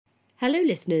Hello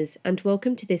listeners, and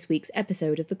welcome to this week's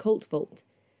episode of The Cult Vault.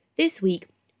 This week,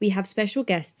 we have special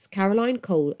guests Caroline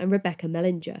Cole and Rebecca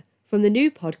Mellinger from the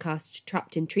new podcast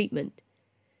Trapped in Treatment.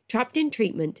 Trapped in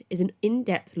Treatment is an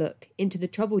in-depth look into the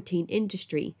troubled teen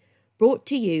industry, brought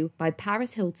to you by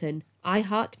Paris Hilton,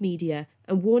 iHeart Media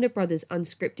and Warner Bros.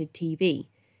 Unscripted TV.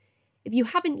 If you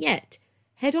haven't yet,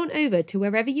 head on over to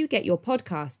wherever you get your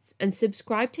podcasts and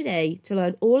subscribe today to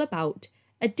learn all about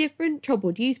a different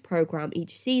troubled youth program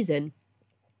each season,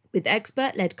 with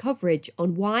expert-led coverage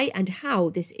on why and how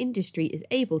this industry is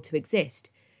able to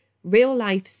exist,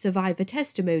 real-life survivor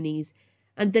testimonies,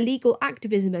 and the legal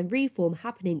activism and reform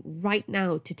happening right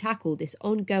now to tackle this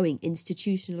ongoing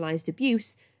institutionalized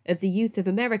abuse of the youth of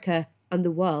America and the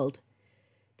world.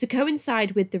 To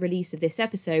coincide with the release of this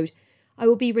episode, I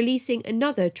will be releasing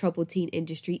another troubled teen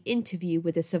industry interview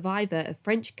with a survivor of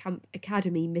French Camp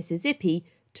Academy, Mississippi,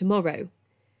 tomorrow.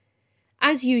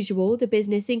 As usual, the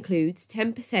business includes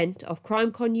 10% off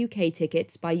CrimeCon UK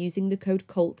tickets by using the code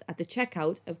CULT at the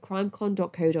checkout of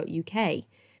crimecon.co.uk.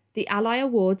 The Ally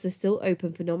Awards are still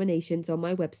open for nominations on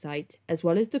my website, as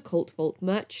well as the Cult Vault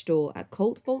merch store at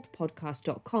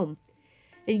cultvaultpodcast.com.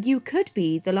 And you could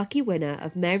be the lucky winner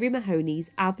of Mary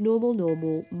Mahoney's Abnormal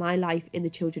Normal, My Life in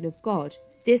the Children of God,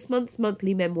 this month's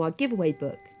monthly memoir giveaway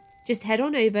book. Just head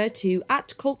on over to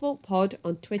 @CultVaultPod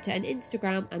on Twitter and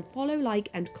Instagram and follow, like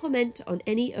and comment on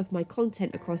any of my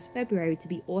content across February to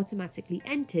be automatically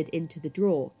entered into the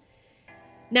draw.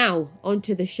 Now, on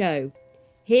to the show.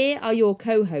 Here are your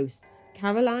co-hosts,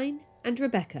 Caroline and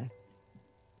Rebecca.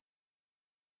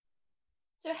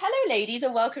 So hello ladies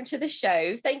and welcome to the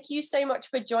show. Thank you so much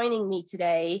for joining me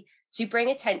today to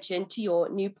bring attention to your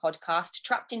new podcast,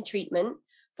 Trapped in Treatment,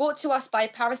 brought to us by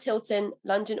Paris Hilton,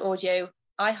 London Audio,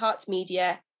 iHeart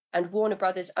Media and Warner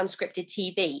Bros. Unscripted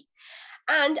TV.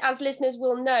 And as listeners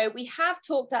will know, we have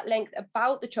talked at length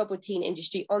about the troubled teen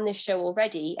industry on this show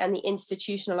already and the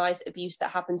institutionalized abuse that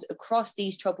happens across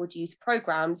these troubled youth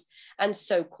programs and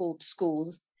so-called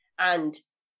schools and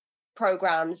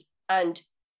programs and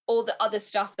all the other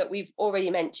stuff that we've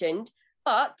already mentioned.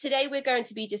 But today we're going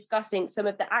to be discussing some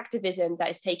of the activism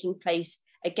that is taking place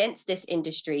against this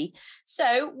industry.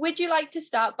 So would you like to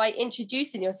start by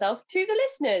introducing yourself to the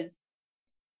listeners?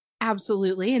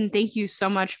 Absolutely. And thank you so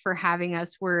much for having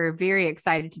us. We're very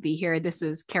excited to be here. This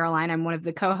is Caroline. I'm one of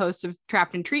the co-hosts of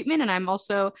Trapped in Treatment, and I'm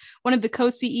also one of the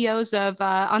co-CEOs of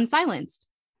Unsilenced.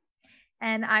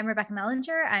 And I'm Rebecca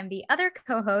Mellinger. I'm the other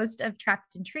co-host of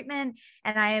Trapped in Treatment,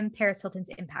 and I am Paris Hilton's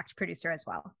impact producer as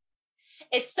well.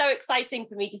 It's so exciting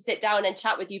for me to sit down and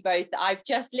chat with you both. I've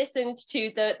just listened to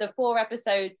the 4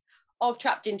 episodes of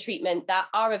Trapped in Treatment that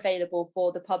are available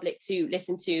for the public to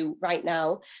listen to right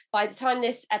now. By the time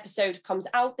this episode comes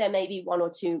out, there may be 1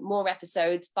 or 2 more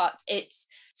episodes, but it's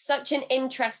such an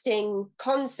interesting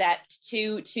concept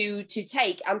to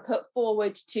take and put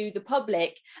forward to the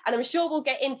public. And I'm sure we'll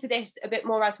get into this a bit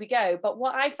more as we go. But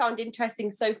what I found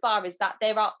interesting so far is that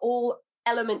there are all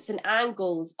elements and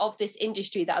angles of this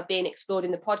industry that are being explored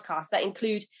in the podcast that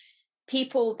include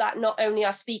people that not only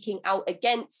are speaking out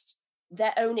against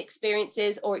their own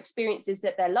experiences or experiences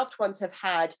that their loved ones have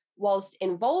had whilst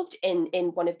involved in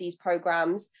one of these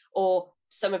programs or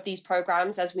some of these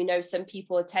programs. As we know, some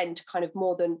people attend kind of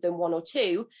more than 1 or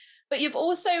 2, but you've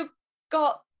also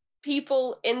got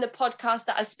people in the podcast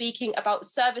that are speaking about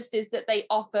services that they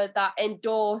offer that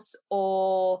endorse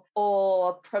or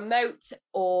promote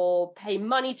or pay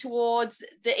money towards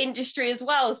the industry as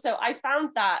well. So I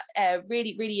found that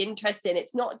really, really interesting.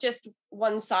 It's not just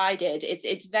one-sided.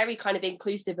 It's very kind of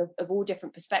inclusive of all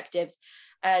different perspectives.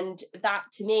 And that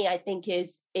to me, I think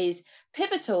is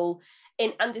pivotal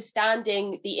in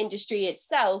understanding the industry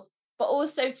itself, but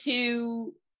also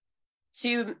to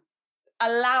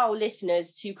allow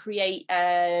listeners to create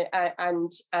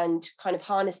and kind of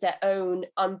harness their own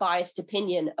unbiased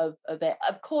opinion of it.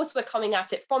 Of course, we're coming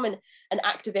at it from an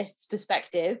activist's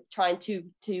perspective, trying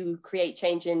to create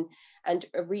change and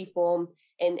a reform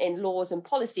in laws and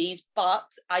policies. But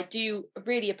I do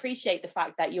really appreciate the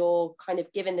fact that you're kind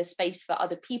of giving the space for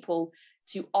other people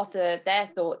to author their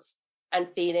thoughts and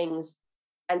feelings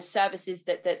and services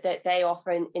that they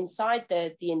offer inside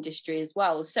the industry as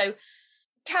well. So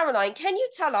Caroline, can you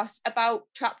tell us about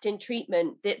Trapped in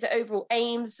Treatment, the overall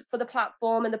aims for the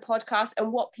platform and the podcast,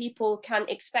 and what people can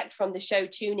expect from the show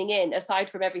tuning in, aside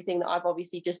from everything that I've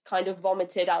obviously just kind of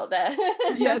vomited out there?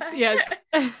 Yes.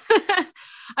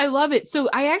 I love it. So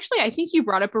I think you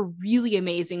brought up a really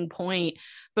amazing point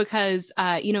because,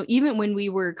 even when we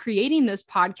were creating this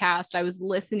podcast, I was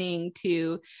listening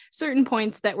to certain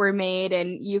points that were made,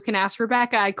 and you can ask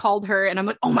Rebecca. I called her and I'm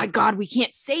like, oh my God, we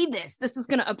can't say this. This is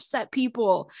going to upset people.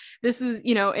 school. This is,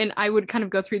 and I would kind of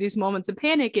go through these moments of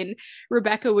panic, and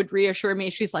Rebecca would reassure me.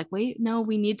 She's like, wait, no,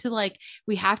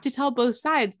 we have to tell both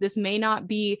sides. This may not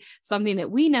be something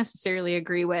that we necessarily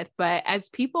agree with, but as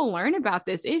people learn about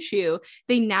this issue,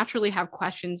 they naturally have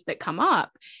questions that come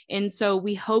up. And so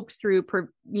we hope through,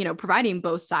 providing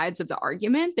both sides of the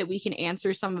argument that we can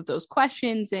answer some of those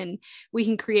questions and we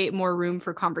can create more room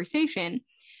for conversation.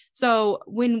 So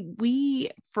when we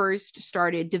first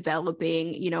started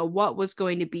developing, what was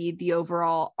going to be the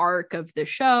overall arc of the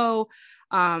show,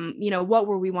 what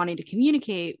were we wanting to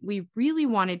communicate? We really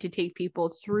wanted to take people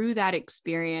through that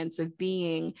experience of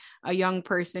being a young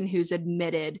person who's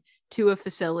admitted to a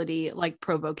facility like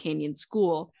Provo Canyon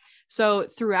School. So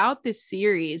throughout this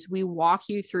series, we walk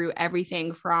you through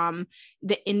everything from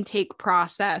the intake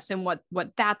process and what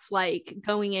that's like,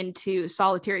 going into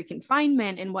solitary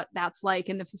confinement and what that's like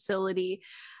in the facility.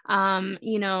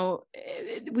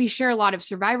 We share a lot of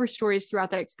survivor stories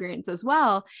throughout that experience as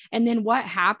well. And then what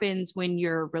happens when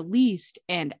you're released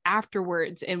and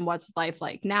afterwards, and what's life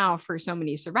like now for so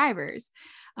many survivors.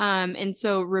 And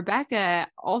so Rebecca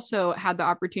also had the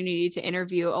opportunity to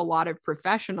interview a lot of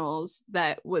professionals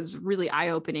that was really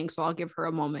eye-opening. So I'll give her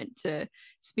a moment to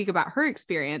speak about her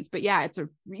experience. But yeah, it's a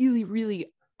really,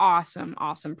 really awesome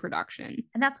production.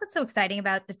 And that's what's so exciting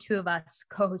about the two of us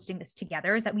co-hosting this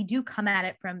together, is that we do come at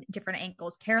it from different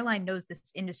angles. Caroline knows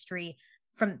this industry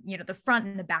from, the front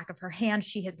and the back of her hand.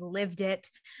 She has lived it.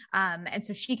 And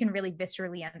so she can really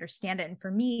viscerally understand it. And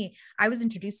for me, I was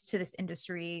introduced to this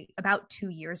industry about 2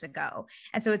 years ago.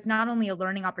 And so it's not only a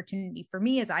learning opportunity for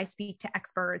me as I speak to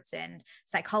experts and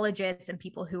psychologists and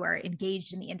people who are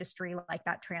engaged in the industry, like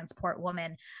that transport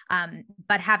woman,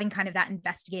 but having kind of that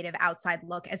investigative outside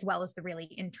look, as well as the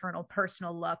really internal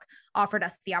personal look, offered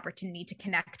us the opportunity to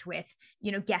connect with,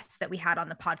 guests that we had on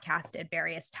the podcast at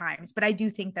various times. But I do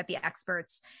think that the experts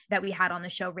that we had on the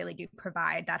show really do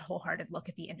provide that wholehearted look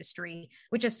at the industry,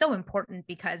 which is so important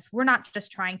because we're not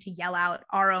just trying to yell out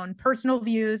our own personal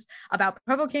views about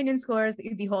Provo Canyon Schoolers,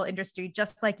 the whole industry.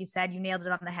 Just like you said, you nailed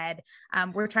it on the head.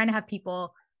 We're trying to have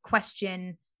people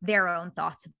question their own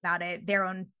thoughts about it, their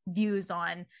own views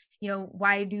on,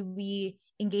 why do we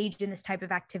engage in this type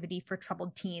of activity for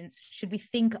troubled teens? Should we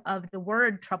think of the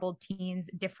word troubled teens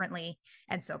differently,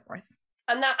 and so forth?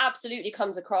 And that absolutely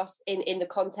comes across in the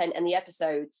content and the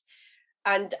episodes.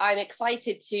 And I'm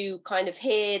excited to kind of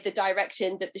hear the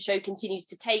direction that the show continues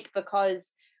to take,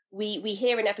 because we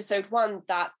hear in episode 1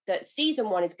 that season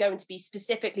 1 is going to be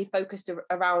specifically focused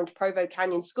around Provo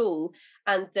Canyon School,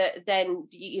 and that then,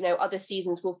 other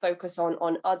seasons will focus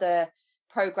on other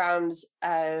programs,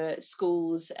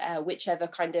 schools, whichever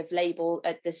kind of label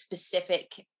the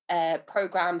specific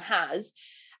program has.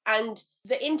 And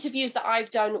the interviews that I've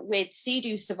done with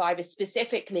CEDU survivors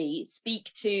specifically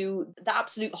speak to the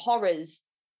absolute horrors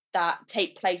that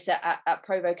take place at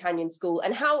Provo Canyon School,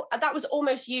 and how that was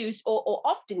almost used or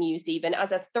often used even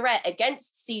as a threat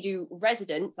against CEDU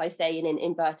residents, I say in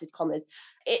inverted commas,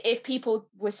 if people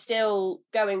were still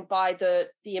going by the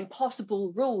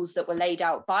impossible rules that were laid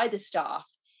out by the staff.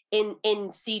 In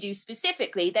CEDU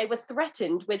specifically, they were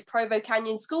threatened with Provo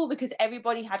Canyon School because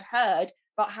everybody had heard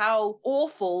about how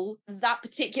awful that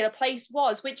particular place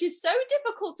was, which is so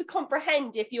difficult to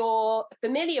comprehend if you're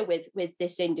familiar with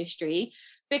this industry,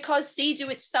 because CEDU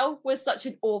itself was such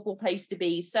an awful place to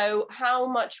be. So how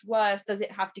much worse does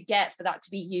it have to get for that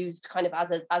to be used kind of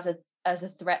as a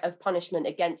threat of punishment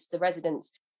against the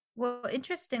residents? Well,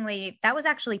 interestingly, that was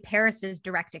actually Paris's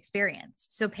direct experience.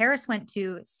 So Paris went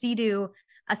to CEDU,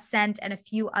 Ascent, and a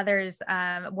few others,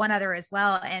 one other as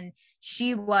well. And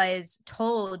she was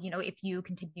told, if you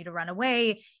continue to run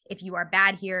away, if you are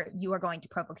bad here, you are going to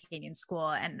Provo Canyon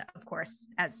School. And of course,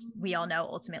 as we all know,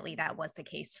 ultimately that was the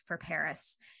case for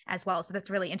Paris as well. So that's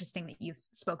really interesting that you've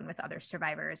spoken with other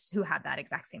survivors who had that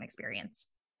exact same experience.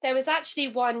 There was actually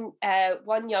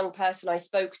one young person I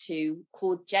spoke to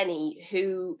called Jenny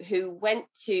who went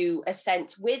to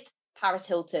Ascent with Paris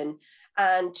Hilton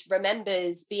and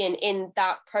remembers being in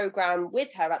that program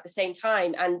with her at the same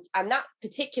time. And that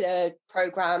particular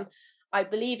program, I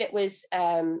believe it was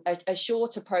a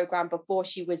shorter program before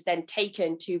she was then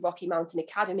taken to Rocky Mountain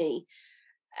Academy.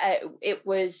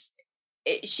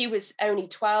 She was only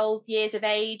 12 years of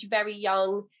age, very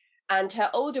young, and her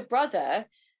older brother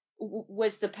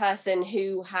was the person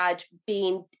who had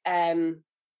been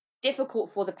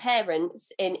difficult for the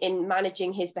parents in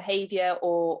managing his behavior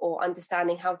or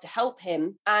understanding how to help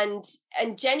him. And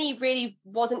Jenny really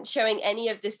wasn't showing any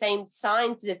of the same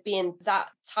signs of being that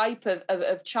type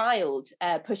of child,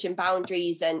 pushing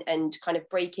boundaries and kind of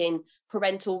breaking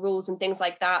parental rules and things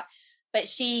like that. But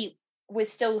she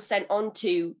was still sent on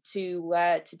to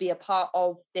be a part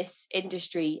of this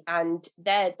industry, and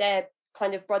their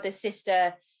kind of brother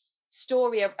sister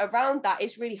story around that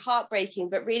is really heartbreaking,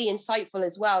 but really insightful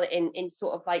as well, in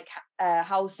sort of like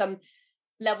how some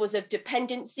levels of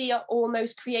dependency are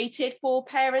almost created for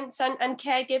parents and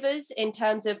caregivers, in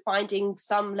terms of finding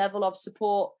some level of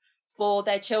support for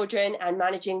their children and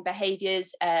managing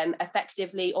behaviors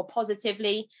effectively or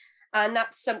positively. And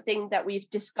that's something that we've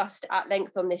discussed at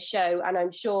length on this show. And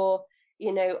I'm sure,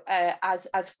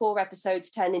 as 4 episodes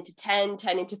turn into 10,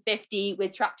 turn into 50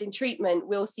 with Trapped in Treatment,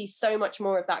 we'll see so much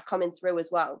more of that coming through as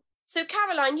well. So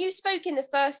Caroline, you spoke in the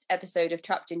first episode of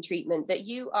Trapped in Treatment that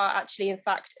you are actually, in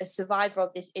fact, a survivor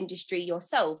of this industry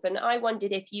yourself. And I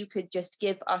wondered if you could just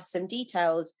give us some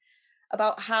details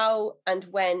about how and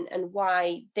when and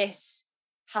why this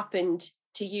happened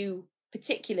to you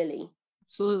particularly.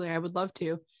 Absolutely, I would love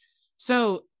to.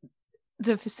 So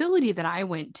the facility that I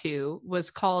went to was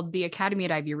called the Academy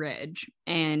at Ivy Ridge,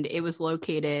 and it was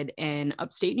located in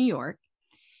upstate New York.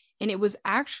 And it was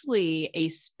actually a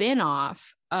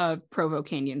spin-off of Provo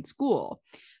Canyon School.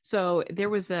 So there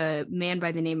was a man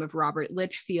by the name of Robert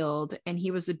Litchfield, and he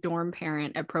was a dorm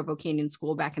parent at Provo Canyon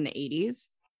School back in the 80s.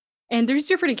 And there's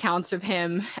different accounts of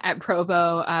him at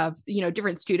Provo, of,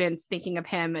 different students thinking of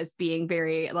him as being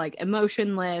very like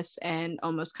emotionless and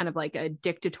almost kind of like a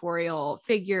dictatorial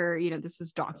figure. This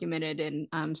is documented in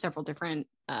several different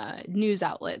news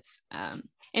outlets.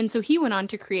 And so he went on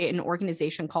to create an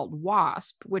organization called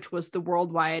WASP, which was the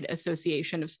Worldwide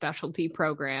Association of Specialty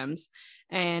Programs.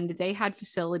 And they had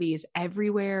facilities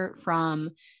everywhere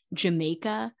from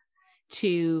Jamaica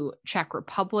to Czech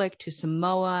Republic to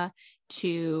Samoa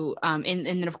to, and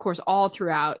then of course, all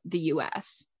throughout the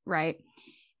US, right?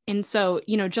 And so,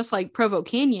 just like Provo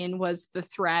Canyon was the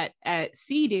threat at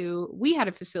Sea-Doo, we had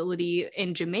a facility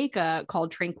in Jamaica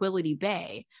called Tranquility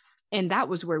Bay. And that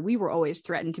was where we were always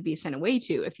threatened to be sent away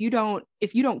to. If you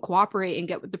don't cooperate and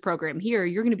get with the program here,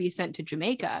 you're going to be sent to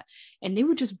Jamaica. And they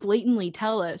would just blatantly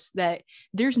tell us that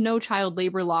there's no child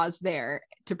labor laws there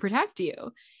to protect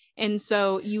you. And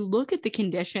so you look at the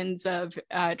conditions of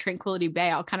Tranquility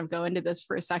Bay. I'll kind of go into this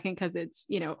for a second because it's,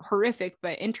 horrific,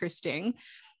 but interesting.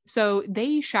 So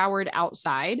they showered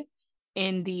outside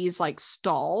in these like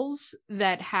stalls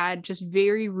that had just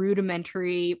very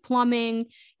rudimentary plumbing,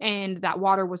 and that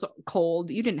water was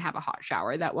cold. You didn't have a hot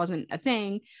shower. That wasn't a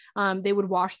thing. They would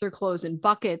wash their clothes in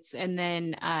buckets, and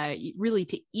then really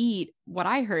to eat, what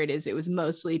I heard is it was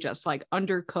mostly just like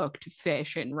undercooked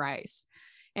fish and rice.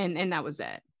 And that was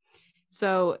it.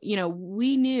 So,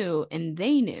 we knew, and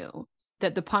they knew,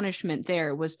 that the punishment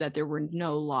there was that there were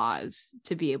no laws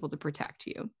to be able to protect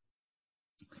you.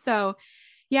 So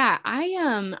yeah,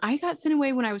 I got sent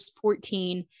away when I was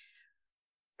 14.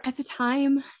 At the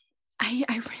time,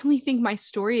 I really think my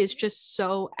story is just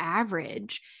so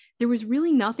average. There was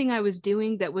really nothing I was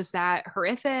doing that was that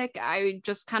horrific. I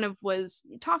just kind of was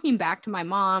talking back to my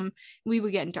mom. We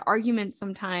would get into arguments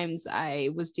sometimes. I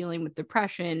was dealing with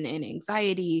depression and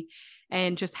anxiety,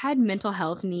 and just had mental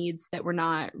health needs that were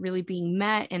not really being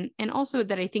met. And also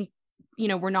that I think,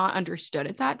 were not understood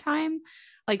at that time.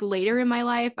 Like later in my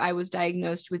life, I was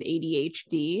diagnosed with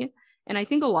ADHD. And I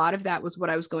think a lot of that was what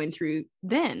I was going through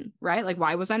then, right? Like,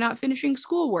 why was I not finishing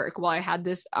schoolwork? Well, I had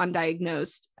this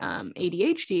undiagnosed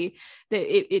ADHD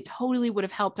that it totally would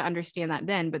have helped to understand that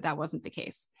then, but that wasn't the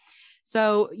case.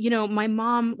 So, my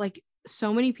mom, like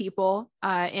so many people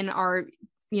in our,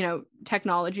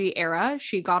 technology era,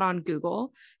 she got on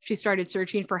Google. She started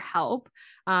searching for help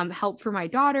for my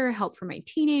daughter, help for my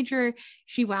teenager.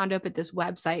 She wound up at this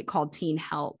website called Teen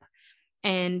Help.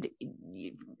 And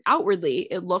outwardly,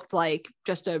 it looked like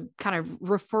just a kind of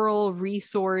referral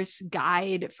resource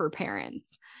guide for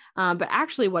parents. But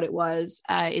actually what it was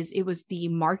is it was the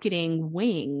marketing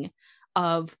wing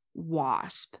of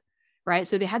WASP, right?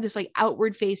 So they had this like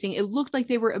outward facing, it looked like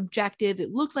they were objective.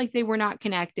 It looked like they were not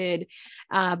connected,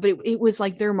 but it was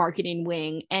like their marketing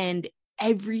wing. And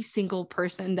every single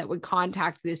person that would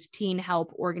contact this Teen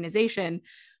Help organization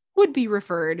would be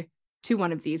referred to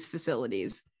one of these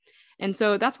facilities. And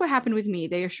so that's what happened with me.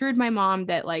 They assured my mom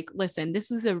that, like, listen, this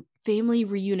is a family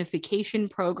reunification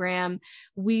program.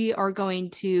 We are going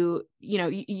to,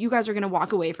 you guys are going to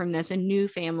walk away from this a new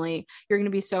family. You're going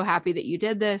to be so happy that you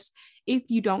did this. If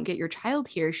you don't get your child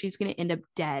here, she's going to end up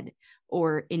dead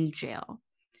or in jail.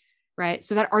 Right.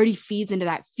 So that already feeds into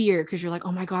that fear, because you're like,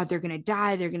 oh my God, they're going to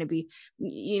die. They're going to be,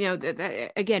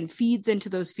 that again, feeds into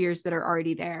those fears that are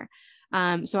already there.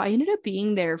 So I ended up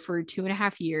being there for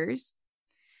 2.5 years.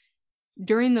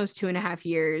 During those 2.5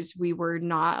 years, we were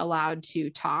not allowed to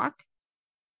talk.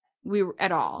 We were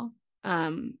at all.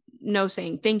 No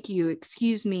saying thank you,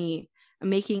 excuse me.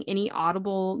 making any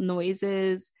audible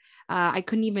noises. I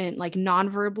couldn't even like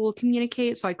nonverbal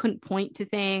communicate. So I couldn't point to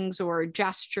things or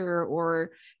gesture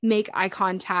or make eye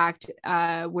contact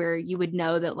where you would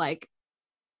know that like,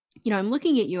 I'm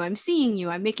looking at you, I'm seeing you,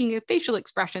 I'm making a facial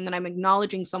expression that I'm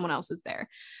acknowledging someone else is there.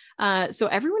 So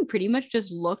everyone pretty much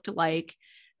just looked like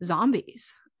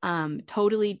zombies,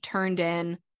 totally turned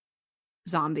in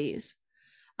zombies.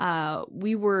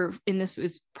 We were, and this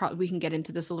is probably, we can get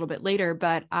into this a little bit later,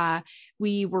 but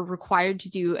we were required to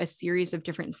do a series of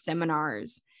different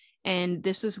seminars. And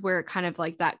this is where kind of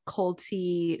like that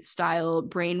culty style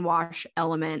brainwash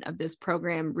element of this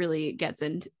program really gets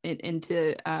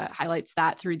into highlights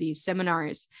that through these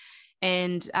seminars.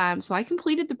 And so I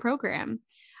completed the program.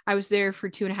 I was there for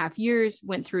 2.5 years,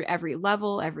 went through every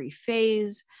level, every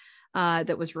phase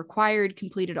that was required,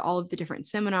 completed all of the different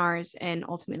seminars, and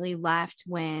ultimately left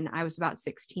when I was about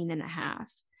 16 and a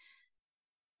half.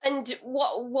 And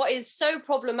what is so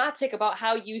problematic about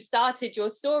how you started your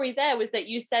story there was that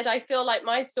you said, I feel like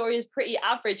my story is pretty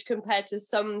average compared to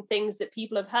some things that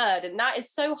people have heard. And that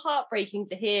is so heartbreaking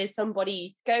to hear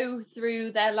somebody go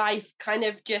through their life kind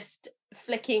of just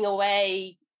flicking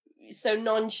away so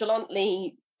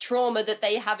nonchalantly trauma that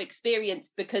they have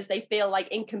experienced because they feel like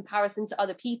in comparison to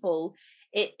other people,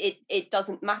 it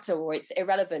doesn't matter, or it's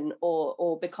irrelevant,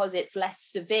 or because it's less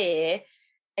severe,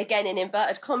 again, in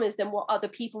inverted commas, than what other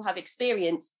people have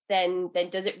experienced, then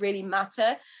does it really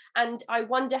matter? And I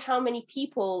wonder how many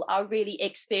people are really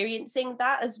experiencing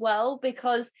that as well,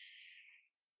 because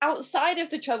outside of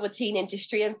the troubled teen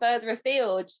industry and further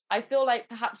afield, I feel like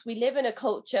perhaps we live in a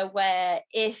culture where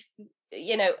if,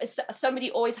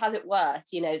 somebody always has it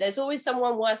worse, there's always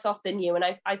someone worse off than you. And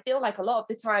I feel like a lot of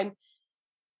the time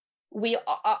we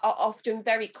are often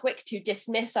very quick to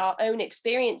dismiss our own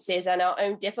experiences and our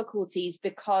own difficulties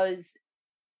because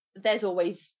there's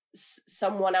always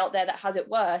someone out there that has it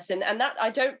worse. And that, I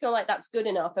don't feel like that's good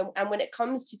enough. And when it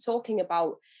comes to talking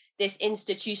about this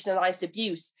institutionalized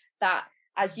abuse, that,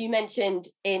 as you mentioned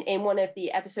in one of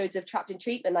the episodes of Trapped in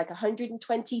Treatment, like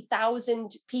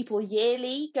 120,000 people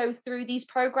yearly go through these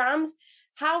programs.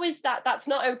 How is that? That's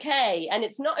not okay. And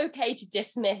it's not okay to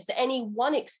dismiss any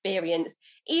one experience,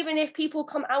 even if people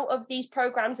come out of these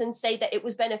programs and say that it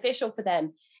was beneficial for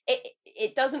them.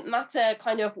 It doesn't matter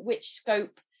kind of which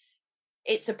scope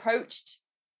it's approached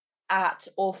at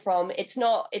or from. It's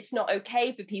not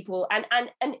okay for people. And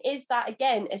is that,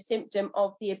 again, a symptom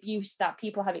of the abuse that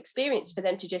people have experienced for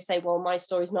them to just say, well, my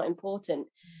story's not important?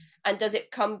 And does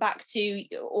it come back to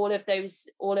all of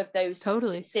those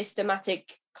totally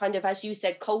systematic kind of, as you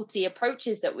said, culty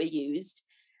approaches that were used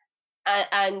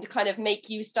and kind of make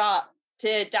you start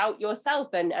to doubt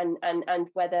yourself and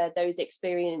whether those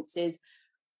experiences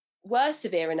were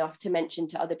severe enough to mention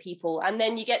to other people? And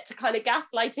then you get to kind of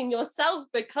gaslighting yourself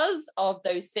because of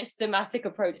those systematic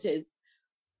approaches.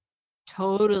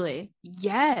 Totally.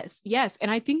 Yes. And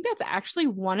I think that's actually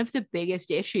one of the biggest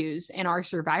issues in our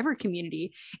survivor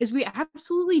community is we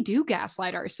absolutely do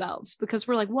gaslight ourselves because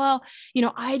we're like, well,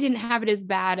 I didn't have it as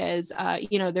bad as,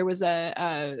 there was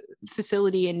a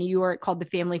facility in New York called the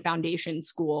Family Foundation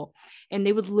School, and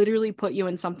they would literally put you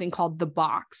in something called the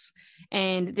box,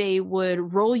 and they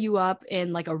would roll you up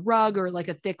in like a rug or like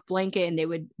a thick blanket, and they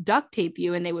would duct tape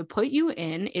you, and they would put you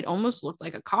in, it almost looked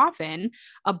like a coffin,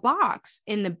 a box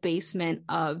in the basement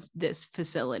of this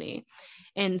facility.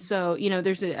 And so,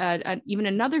 there's even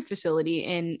another facility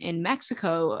in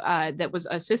Mexico that was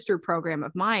a sister program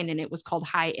of mine, and it was called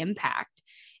High Impact.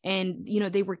 And,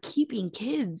 they were keeping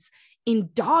kids in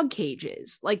dog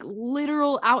cages, like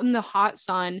literal out in the hot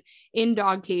sun in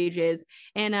dog cages.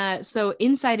 And so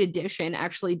Inside Edition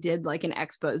actually did like an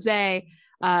expose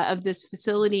of this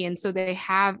facility. And so they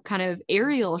have kind of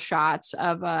aerial shots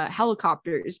of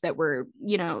helicopters that were,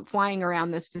 flying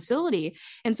around this facility.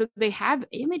 And so they have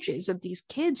images of these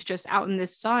kids just out in the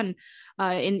sun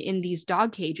in these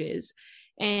dog cages.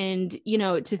 And,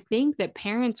 to think that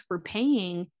parents were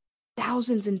paying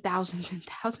thousands and thousands and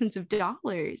thousands of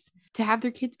dollars to have their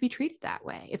kids be treated that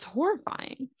way. It's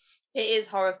horrifying. It is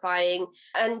horrifying.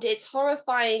 And it's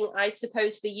horrifying, I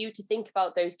suppose, for you to think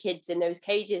about those kids in those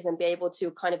cages and be able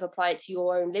to kind of apply it to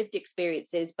your own lived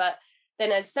experiences. But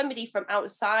then as somebody from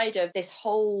outside of this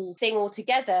whole thing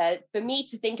altogether, for me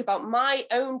to think about my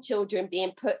own children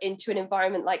being put into an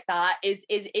environment like that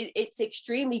it's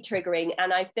extremely triggering.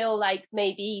 And I feel like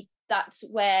maybe that's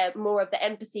where more of the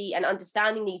empathy and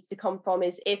understanding needs to come from,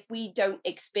 is if we don't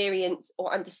experience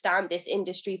or understand this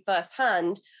industry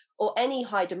firsthand, or any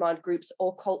high demand groups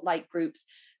or cult-like groups,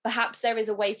 perhaps there is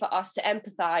a way for us to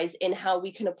empathize in how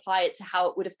we can apply it to how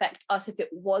it would affect us if it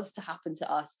was to happen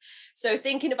to us. So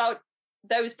thinking about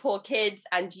those poor kids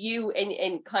and you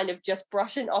in kind of just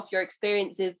brushing off your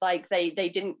experiences like they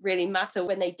didn't really matter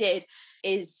when they did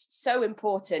is so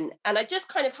important. And I just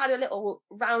kind of had a little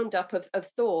roundup of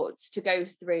thoughts to go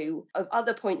through of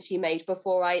other points you made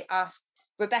before I asked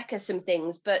Rebecca some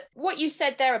things. But what you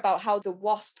said there about how the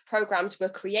WASP programs were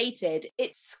created,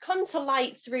 it's come to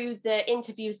light through the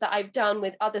interviews that I've done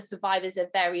with other survivors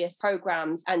of various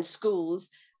programs and schools,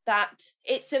 that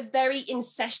it's a very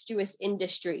incestuous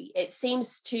industry. It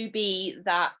seems to be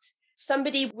that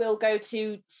somebody will go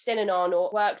to Synanon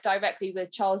or work directly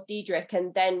with Charles Diedrich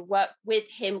and then work with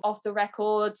him off the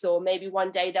records, or maybe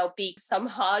one day there'll be some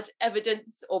hard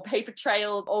evidence or paper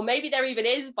trail, or maybe there even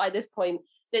is by this point,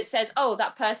 that says, oh,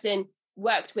 that person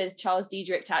worked with Charles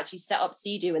Diedrich to actually set up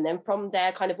CEDU. And then from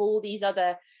there, kind of all these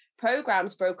other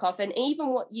programs broke off. And even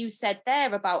what you said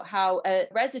there about how a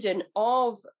resident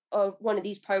of one of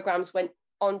these programs went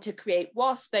on to create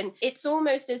WASP. And it's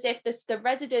almost as if the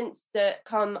residents that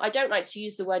come, I don't like to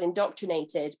use the word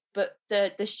indoctrinated, but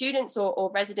the students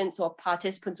or residents or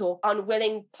participants or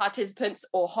unwilling participants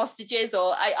or hostages,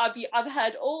 or I've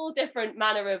heard all different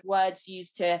manner of words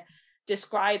used to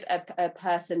describe a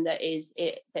person that is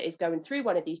going through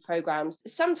one of these programs.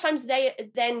 Sometimes they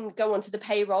then go onto the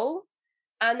payroll,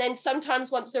 and then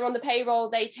sometimes once they're on the payroll,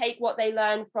 they take what they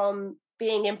learn from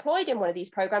being employed in one of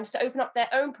these programs to open up their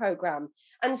own program.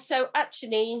 And so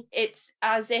actually it's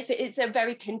as if it's a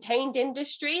very contained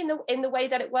industry in the way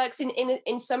that it works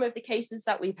in some of the cases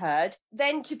that we've heard.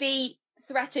 Then to be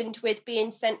threatened with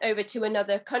being sent over to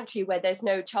another country where there's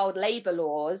no child labor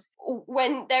laws,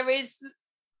 when there is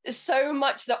so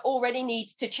much that already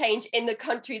needs to change in the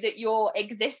country that you're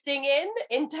existing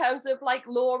in terms of like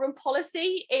law and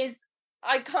policy, is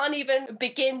I can't even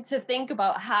begin to think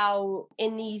about how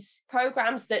in these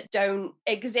programs that don't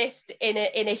exist in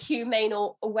a humane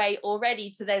way already,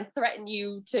 to then threaten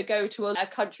you to go to a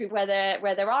country where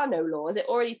there are no laws. It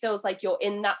already feels like you're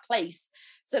in that place.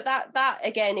 So that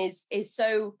again is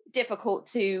so difficult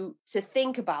to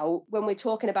think about when we're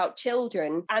talking about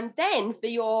children. And then for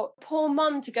your poor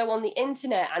mum to go on the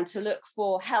internet and to look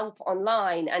for help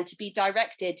online and to be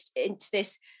directed into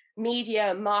this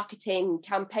media marketing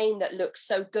campaign that looks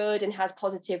so good and has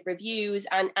positive reviews,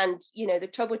 and you know, the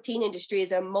troubled teen industry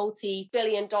is a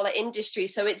multi-billion-dollar industry,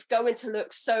 so it's going to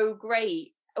look so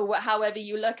great however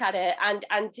you look at it.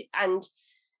 And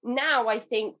now I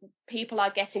think people are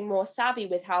getting more savvy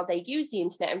with how they use the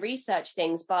internet and research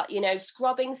things, but you know,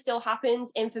 scrubbing still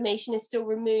happens, information is still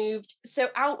removed. So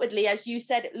outwardly, as you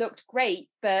said, it looked great,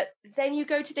 but then you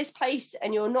go to this place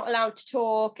and you're not allowed to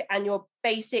talk, and your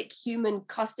basic human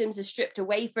customs are stripped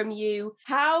away from you.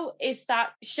 How is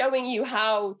that showing you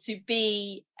how to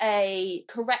be a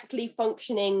correctly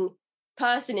functioning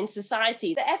person in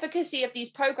society? The efficacy of these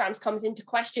programs comes into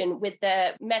question with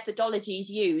the methodologies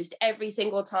used every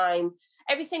single time.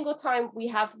 Every single time we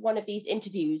have one of these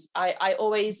interviews, I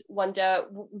always wonder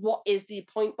what is the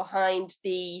point behind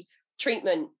the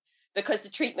treatment, because the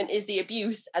treatment is the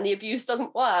abuse and the abuse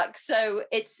doesn't work. So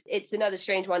it's another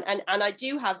strange one. And I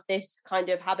do have this kind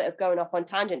of habit of going off on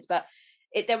tangents, but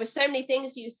there were so many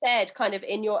things you said kind of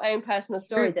in your own personal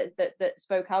story that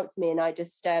spoke out to me. And I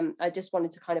just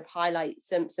wanted to kind of highlight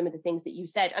some of the things that you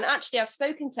said. And actually I've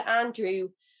spoken to Andrew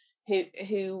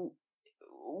who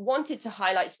wanted to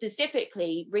highlight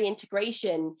specifically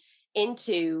reintegration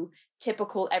into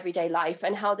typical everyday life,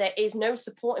 and how there is no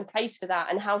support in place for that,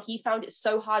 and how he found it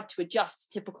so hard to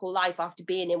adjust to typical life after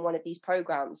being in one of these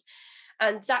programs.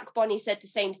 And Zach Bonney said the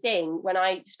same thing when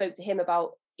I spoke to him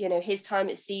about, you know, his time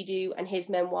at CEDU and his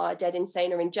memoir, Dead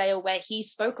Insane or in Jail, where he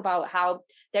spoke about how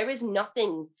there is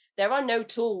nothing, there are no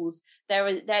tools, there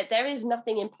is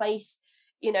nothing in place,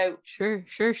 you know, sure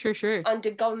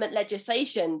under government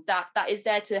legislation that is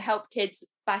there to help kids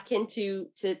back into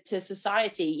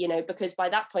society, you know, because by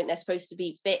that point they're supposed to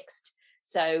be fixed.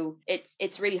 So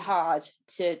it's really hard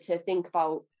to think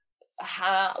about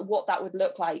what that would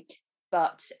look like.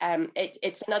 But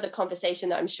it's another conversation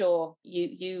that I'm sure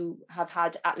you have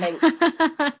had at length.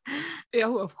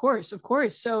 Oh, of course.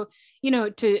 So, you know,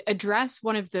 to address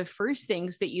one of the first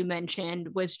things that you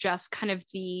mentioned was just kind of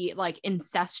the like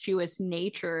incestuous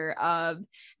nature of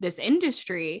this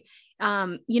industry.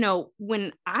 You know,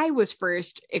 when I was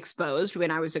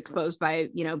exposed by,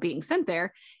 you know, being sent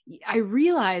there, I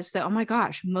realized that, oh my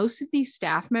gosh, most of these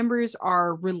staff members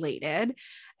are related,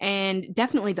 and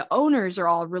definitely the owners are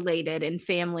all related and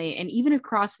family. And even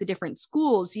across the different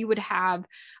schools, you would have,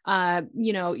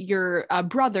 you know, your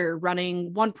brother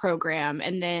running one program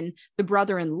and then the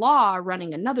brother-in-law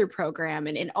running another program.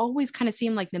 And it always kind of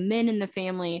seemed like the men in the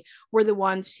family were the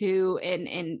ones who,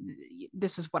 and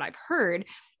this is what I've heard,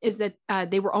 is that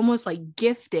they were almost like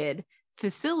gifted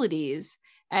facilities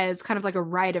as kind of like a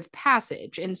rite of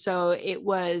passage. And so it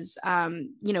was,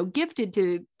 gifted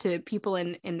to people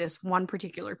in this one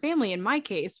particular family. In my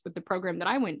case, with the program that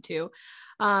I went to,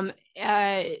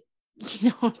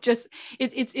 just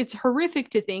it's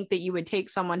horrific to think that you would take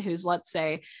someone who's, let's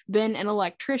say, been an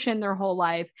electrician their whole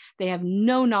life. They have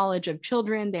no knowledge of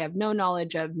children. They have no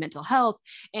knowledge of mental health.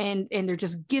 And they're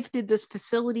just gifted this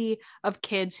facility of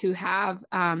kids who have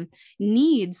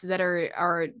needs that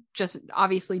are just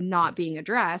obviously not being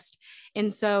addressed.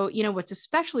 And so, what's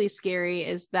especially scary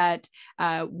is that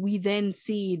we then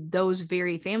see those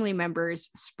very family members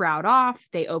sprout off.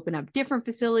 They open up different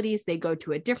facilities. They go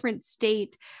to a different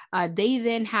state. They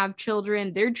then have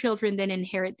children. Their children then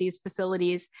inherit these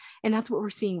facilities. And that's what we're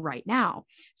seeing right now.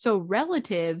 So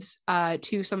relatives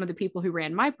to some of the people who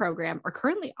ran my program are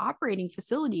currently operating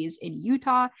facilities in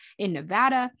Utah, in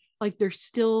Nevada. Like, they're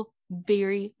still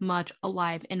very much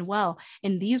alive and well.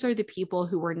 And these are the people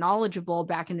who were knowledgeable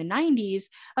back in the 90s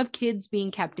of kids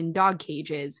being kept in dog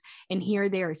cages. And here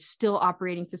they are still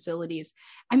operating facilities.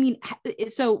 I mean,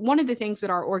 so one of the things that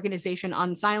our organization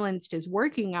Unsilenced is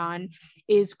working on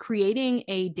is creating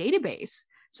a database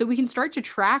so we can start to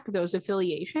track those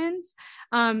affiliations.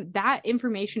 That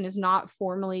information is not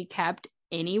formally kept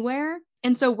anywhere.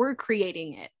 And so we're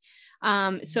creating it.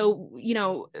 That's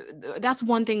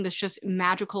one thing that's just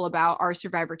magical about our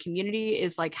survivor community,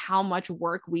 is like how much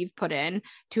work we've put in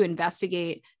to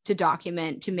investigate, to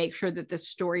document, to make sure that this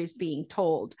story is being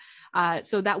told.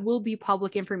 So that will be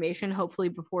public information, hopefully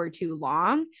before too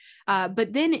long.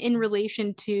 But then in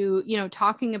relation to,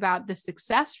 talking about the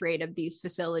success rate of these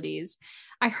facilities,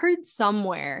 I heard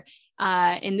somewhere,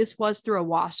 and this was through a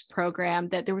WASP program,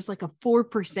 that there was like a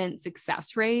 4%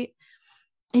 success rate.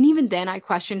 And even then, I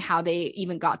question how they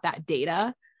even got that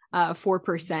data.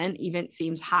 4% even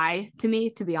seems high to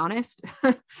me, to be honest.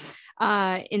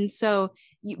 And so,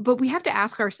 but we have to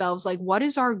ask ourselves, like, what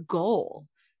is our goal?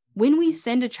 When we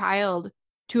send a child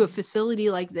to a facility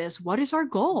like this, what is our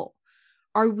goal?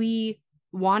 Are we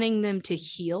wanting them to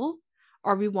heal?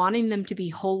 Are we wanting them to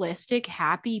be holistic,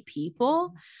 happy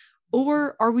people?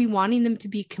 Or are we wanting them to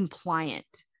be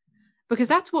compliant? Because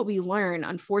that's what we learn,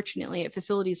 unfortunately, at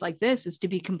facilities like this, is to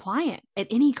be compliant at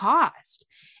any cost.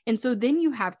 And so then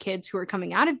you have kids who are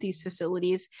coming out of these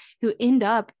facilities who end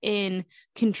up in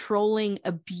controlling,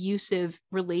 abusive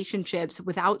relationships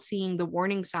without seeing the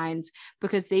warning signs,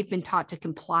 because they've been taught to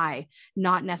comply,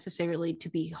 not necessarily to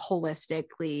be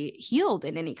holistically healed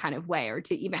in any kind of way, or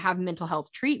to even have mental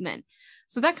health treatment.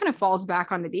 So that kind of falls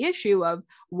back onto the issue of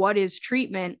what is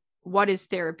treatment, what is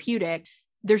therapeutic.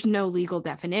 There's no legal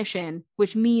definition,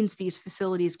 which means these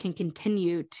facilities can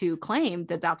continue to claim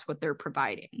that that's what they're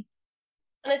providing.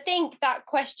 And I think that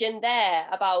question there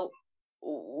about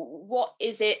what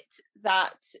is it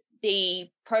that the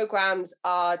programs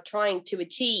are trying to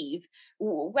achieve,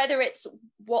 whether it's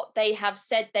what they have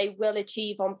said they will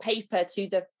achieve on paper to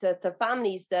the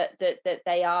families that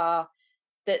they are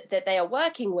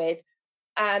working with,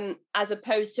 as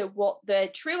opposed to what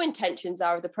the true intentions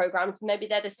are of the programs. Maybe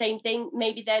they're the same thing,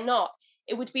 maybe they're not.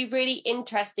 It would be really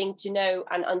interesting to know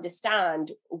and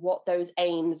understand what those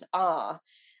aims are.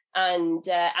 And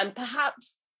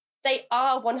perhaps they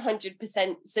are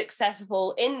 100%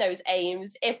 successful in those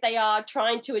aims if they are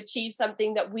trying to achieve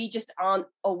something that we just aren't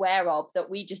aware of,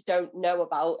 that we just don't know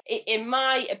about. In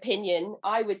my opinion,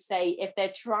 I would say if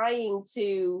they're trying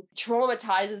to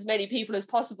traumatize as many people as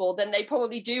possible, then they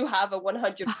probably do have a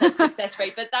 100% success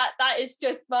rate. But that is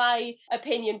just my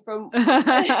opinion from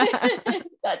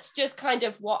that's just kind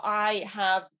of what I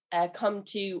have come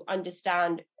to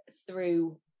understand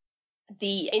through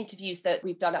the interviews that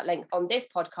we've done at length on this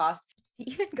podcast.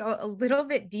 To even go a little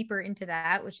bit deeper into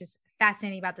that, which is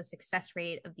fascinating about the success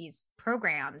rate of these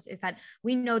programs, is that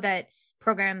we know that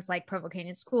programs like Provo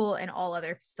Canyon School and all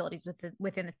other facilities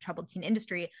within the troubled teen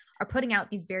industry are putting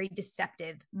out these very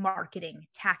deceptive marketing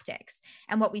tactics.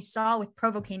 And what we saw with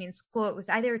Provo Canyon School, it was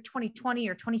either 2020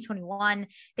 or 2021,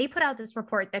 they put out this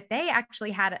report that they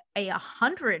actually had a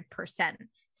 100%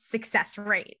 success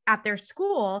rate at their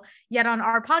school. Yet on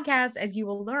our podcast, as you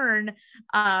will learn,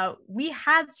 we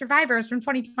had survivors from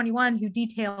 2021 who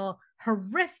detail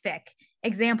horrific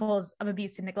examples of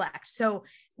abuse and neglect. So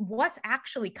what's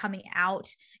actually coming out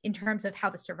in terms of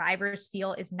how the survivors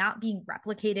feel is not being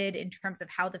replicated in terms of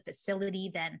how the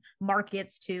facility then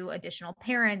markets to additional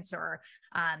parents or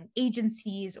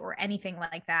agencies or anything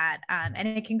like that. And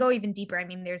it can go even deeper. I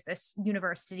mean, there's this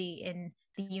university in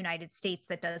the United States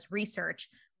that does research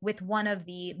with one of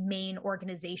the main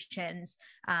organizations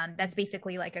that's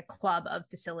basically like a club of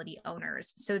facility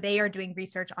owners. So they are doing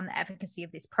research on the efficacy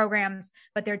of these programs,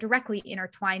 but they're directly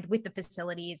intertwined with the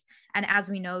facilities. And as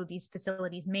we know, these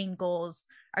facilities' main goals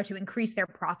are to increase their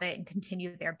profit and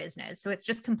continue their business. So it's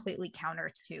just completely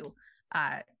counter to,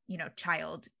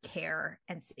 child care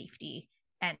and safety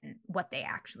and what they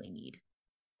actually need.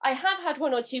 I have had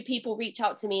one or two people reach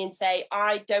out to me and say,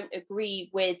 I don't agree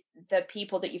with the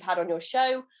people that you've had on your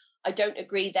show. I don't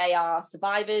agree they are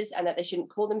survivors and that they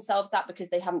shouldn't call themselves that because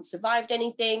they haven't survived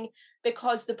anything,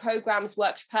 because the programs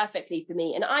worked perfectly for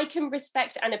me. And I can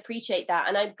respect and appreciate that.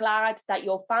 And I'm glad that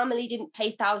your family didn't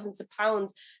pay thousands of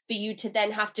pounds for you to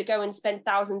then have to go and spend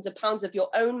thousands of pounds of your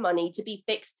own money to be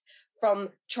fixed from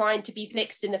trying to be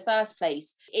fixed in the first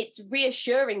place. It's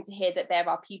reassuring to hear that there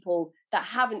are people that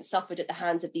haven't suffered at the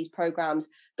hands of these programs,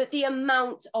 but the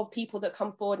amount of people that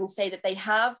come forward and say that they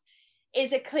have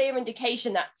is a clear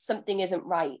indication that something isn't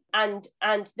right. And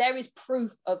there is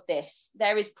proof of this.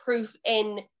 There is proof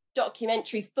in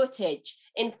documentary footage,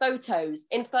 in photos,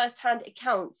 in first-hand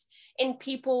accounts, in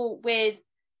people with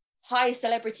high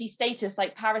celebrity status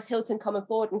like Paris Hilton coming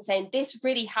forward and saying, this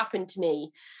really happened to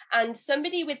me. And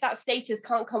somebody with that status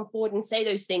can't come forward and say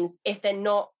those things if they're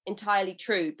not entirely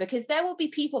true, because there will be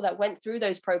people that went through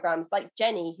those programs, like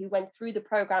Jenny, who went through the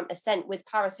program Ascent with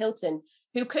Paris Hilton,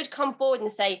 who could come forward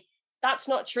and say, that's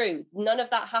not true. None of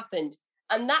that happened.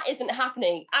 And that isn't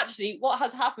happening. Actually, what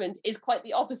has happened is quite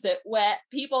the opposite, where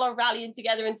people are rallying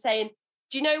together and saying,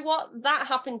 do you know what? That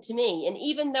happened to me. And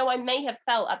even though I may have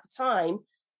felt at the time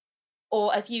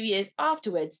or a few years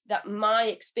afterwards that my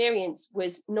experience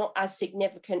was not as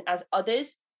significant as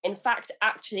others, in fact,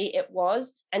 actually it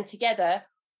was. And together,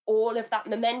 all of that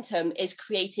momentum is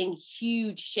creating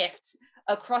huge shifts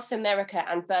across America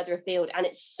and further afield. And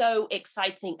it's so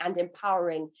exciting and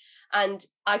empowering. And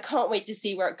I can't wait to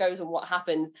see where it goes and what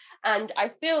happens. And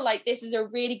I feel like this is a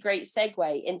really great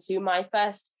segue into my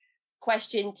first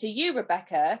question to you,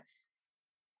 Rebecca,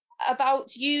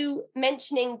 about you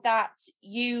mentioning that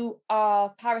you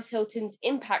are Paris Hilton's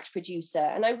impact producer.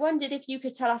 And I wondered if you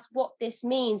could tell us what this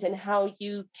means and how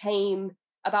you came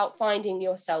about finding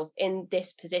yourself in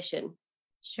this position.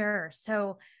 Sure.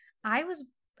 So I was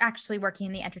actually working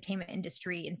in the entertainment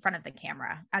industry in front of the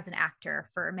camera as an actor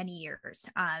for many years.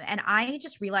 And I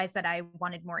just realized that I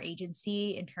wanted more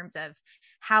agency in terms of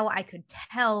how I could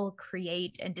tell,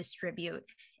 create, and distribute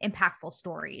impactful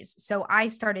stories. So I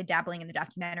started dabbling in the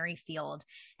documentary field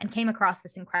and came across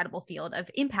this incredible field of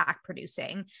impact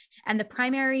producing. And the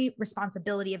primary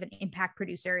responsibility of an impact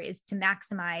producer is to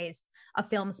maximize a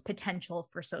film's potential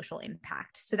for social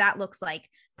impact. So that looks like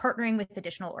partnering with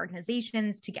additional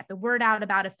organizations to get the word out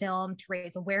about a film, to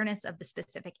raise awareness of the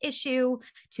specific issue,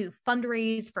 to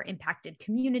fundraise for impacted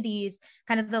communities.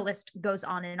 Kind of the list goes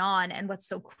on. And what's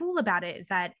so cool about it is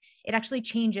that it actually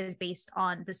changes based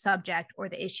on the subject or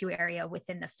the issue area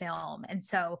within the film. And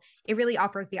so it really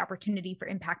offers the opportunity for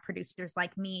impact producers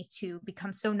like me to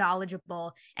become so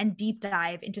knowledgeable and deep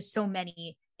dive into so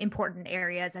many important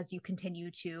areas as you continue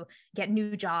to get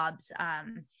new jobs.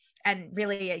 And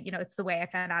really, it's the way I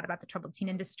found out about the troubled teen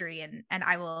industry. And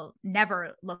I will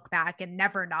never look back and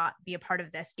never not be a part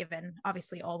of this, given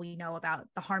obviously all we know about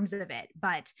the harms of it.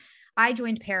 But I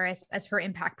joined Paris as her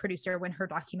impact producer when her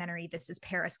documentary, This Is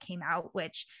Paris, came out,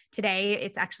 which today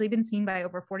it's actually been seen by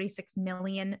over 46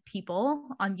 million people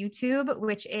on YouTube,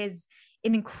 which is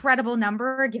an incredible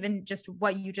number given just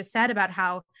what you just said about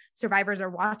how survivors are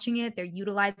watching it. They're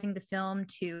utilizing the film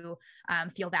to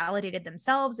feel validated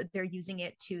themselves. They're using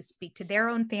it to speak to their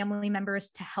own family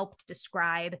members to help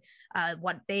describe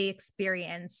what they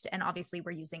experienced. And obviously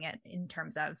we're using it in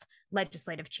terms of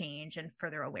legislative change and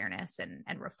further awareness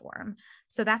and reform.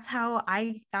 So that's how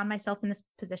I found myself in this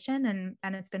position.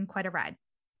 And it's been quite a ride.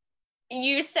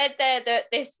 You said there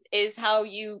that this is how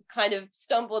you kind of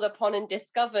stumbled upon and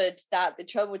discovered that the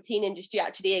troubled teen industry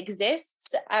actually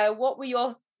exists. What were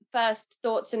your first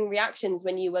thoughts and reactions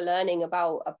when you were learning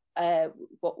about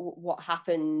what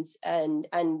happens and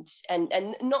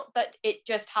not that it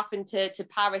just happened to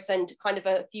Paris and kind of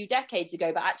a few decades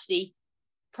ago, but actually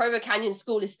Provo Canyon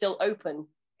School is still open.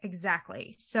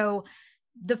 Exactly. So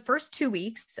the first 2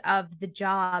 weeks of the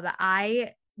job,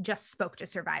 I just spoke to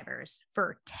survivors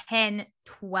for 10,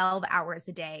 12 hours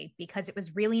a day, because it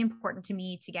was really important to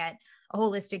me to get a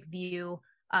holistic view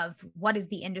of what is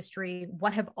the industry,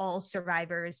 what have all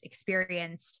survivors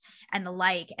experienced and the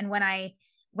like. And when I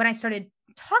started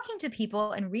talking to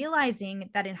people and realizing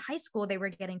that in high school they were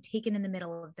getting taken in the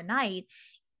middle of the night,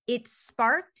 it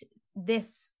sparked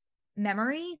this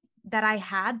memory that I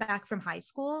had back from high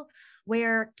school,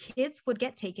 where kids would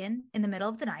get taken in the middle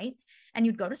of the night, and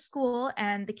you'd go to school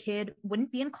and the kid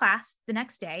wouldn't be in class the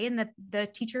next day. And the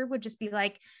teacher would just be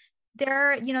like,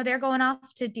 they're going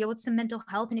off to deal with some mental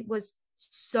health. And it was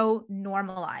so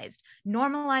normalized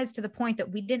to the point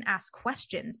that we didn't ask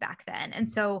questions back then. And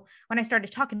so when I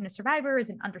started talking to survivors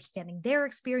and understanding their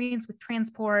experience with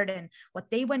transport and what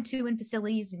they went to in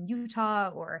facilities in Utah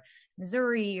or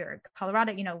Missouri or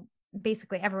Colorado,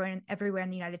 basically everywhere in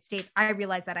the United States, I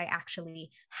realized that I actually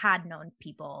had known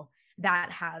people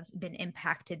that have been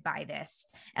impacted by this.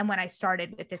 And when I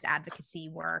started with this advocacy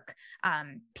work,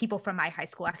 people from my high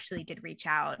school actually did reach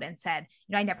out and said,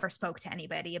 I never spoke to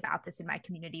anybody about this in my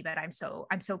community, but I'm so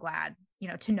glad,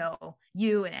 to know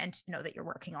you and to know that you're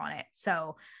working on it.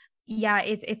 So yeah,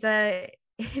 it's a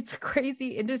crazy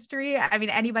industry. I mean,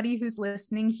 anybody who's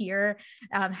listening here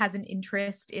has an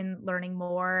interest in learning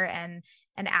more and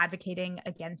advocating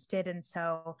against it. And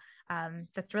so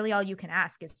that's really all you can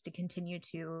ask, is to continue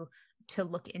to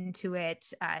look into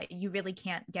it. You really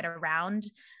can't get around,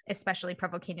 especially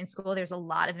Provo Canyon School. There's a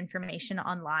lot of information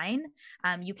online.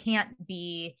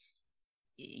 Everybody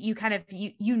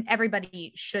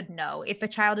should know. If a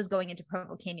child is going into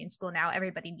Provo Canyon School now,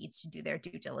 everybody needs to do their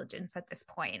due diligence at this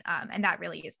point. And that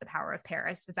really is the power of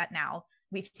Paris, is that now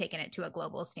we've taken it to a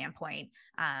global standpoint,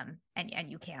 and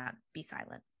you can't be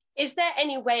silent. Is there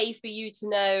any way for you to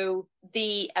know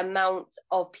the amount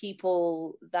of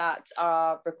people that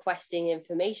are requesting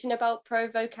information about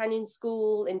Provo Canyon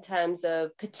School in terms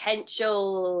of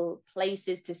potential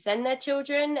places to send their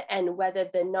children, and whether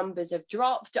the numbers have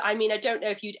dropped? I mean, I don't know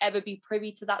if you'd ever be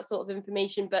privy to that sort of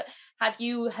information, but have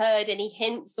you heard any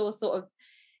hints or sort of,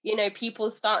 people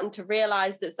starting to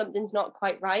realize that something's not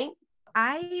quite right?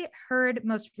 I heard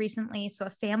most recently, so a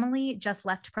family just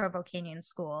left Provo Canyon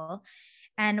School.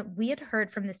 And we had heard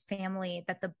from this family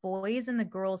that the boys and the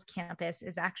girls campus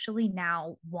is actually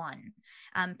now one.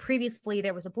 Previously,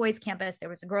 there was a boys campus, there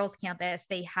was a girls campus.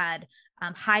 They had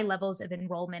high levels of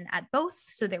enrollment at both,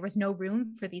 so there was no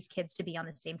room for these kids to be on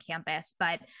the same campus.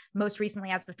 But most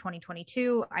recently, as of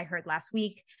 2022, I heard last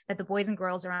week that the boys and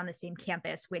girls are on the same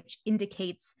campus, which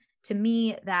indicates to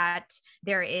me that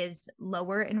there is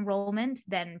lower enrollment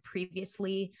than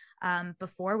previously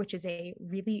before, which is a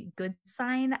really good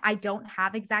sign. I don't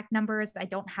have exact numbers. I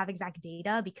don't have exact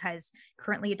data because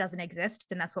currently it doesn't exist,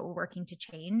 and that's what we're working to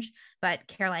change. But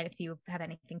Caroline, if you have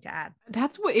anything to add.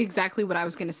 That's exactly what I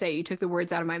was going to say. You took the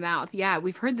words out of my mouth. Yeah,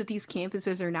 we've heard that these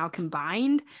campuses are now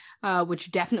combined, which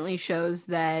definitely shows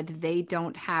that they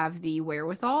don't have the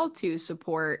wherewithal to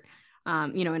support,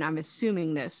 and I'm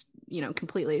assuming this,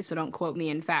 completely, so don't quote me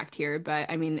in fact here,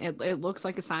 but I mean, it looks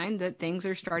like a sign that things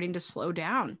are starting to slow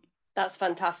down. That's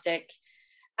fantastic.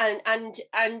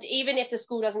 And even if the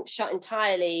school doesn't shut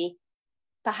entirely,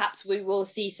 perhaps we will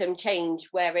see some change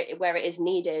where it is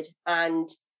needed. And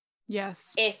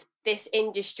yes, if this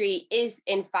industry is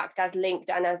in fact as linked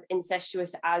and as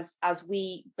incestuous as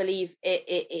we believe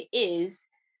it is,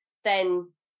 then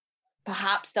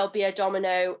perhaps there'll be a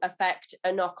domino effect,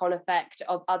 a knock-on effect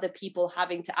of other people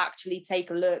having to actually take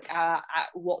a look at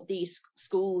what these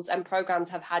schools and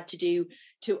programs have had to do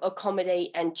to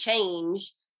accommodate and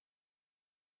change.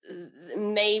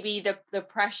 Maybe the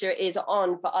pressure is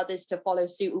on for others to follow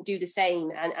suit and do the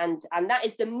same, and that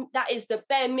is the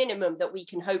bare minimum that we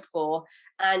can hope for.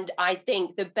 And I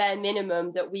think the bare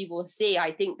minimum that we will see, I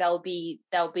think there'll be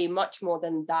much more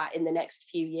than that in the next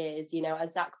few years.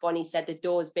 As Zach Bonney said, the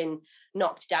door's been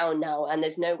knocked down now, and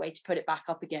there's no way to put it back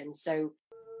up again. So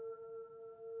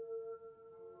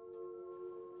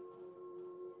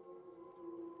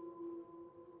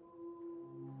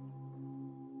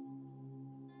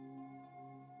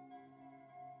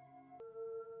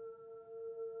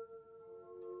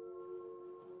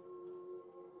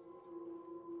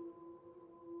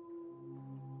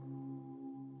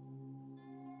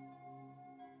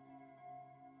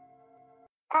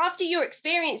after your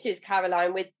experiences,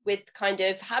 Caroline, with kind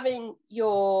of having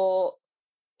your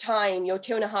time, your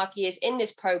 2.5 years in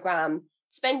this program,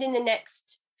 spending the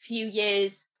next few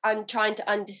years and trying to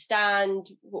understand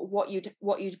what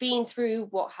you'd been through,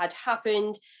 what had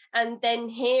happened, and then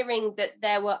hearing that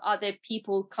there were other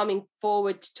people coming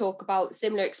forward to talk about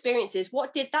similar experiences,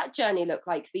 what did that journey look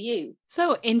like for you?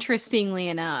 So interestingly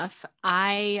enough,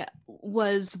 I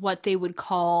was what they would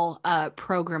call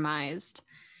programmized.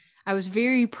 I was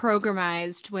very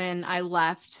programmized when I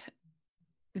left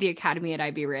the academy at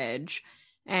Ivy Ridge,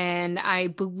 and I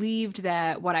believed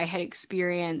that what I had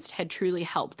experienced had truly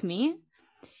helped me.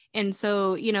 And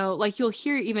so, like you'll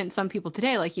hear even some people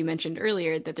today, like you mentioned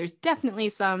earlier, that there's definitely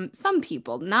some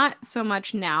people, not so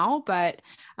much now, but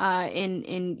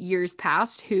in years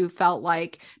past, who felt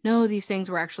like, no,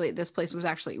 this place was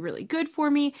actually really good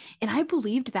for me. And I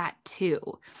believed that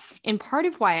too. And part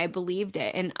of why I believed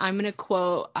it, and I'm going to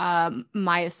quote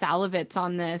Maya Salovitz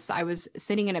on this. I was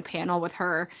sitting in a panel with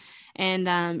her,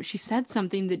 and she said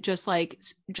something that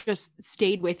just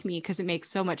stayed with me because it makes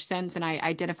so much sense and I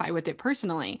identify with it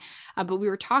personally. But we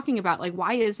were talking about, like,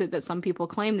 why is it that some people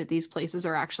claim that these places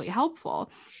are actually helpful?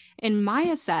 And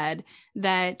Maya said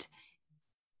that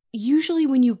usually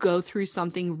when you go through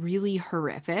something really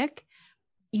horrific,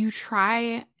 you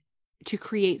try to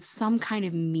create some kind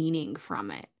of meaning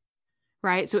from it.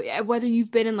 Right. So whether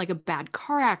you've been in like a bad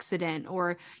car accident,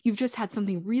 or you've just had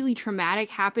something really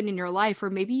traumatic happen in your life, or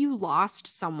maybe you lost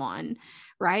someone,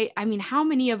 right? I mean, how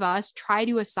many of us try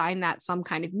to assign that some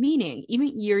kind of meaning?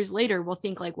 Even years later, we'll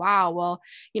think like, wow, well,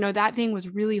 that thing was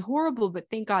really horrible, but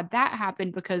thank God that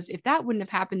happened, because if that wouldn't have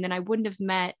happened, then I wouldn't have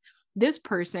met this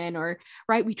person, or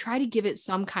right. We try to give it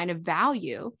some kind of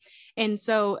value. And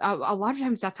so a lot of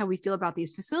times that's how we feel about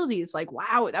these facilities. Like,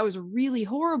 wow, that was really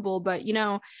horrible, but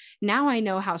now I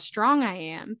know how strong I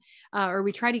am. Or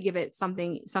we try to give it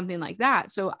something like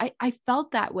that. So I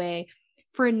felt that way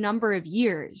for a number of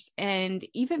years. And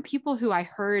even people who I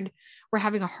heard were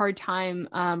having a hard time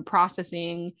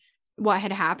processing what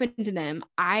had happened to them,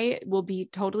 I will be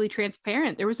totally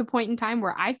transparent. There was a point in time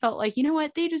where I felt like, you know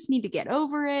what, they just need to get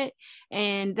over it.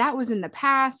 And that was in the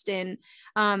past. And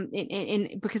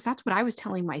because that's what I was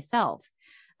telling myself.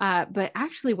 But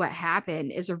actually what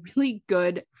happened is a really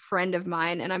good friend of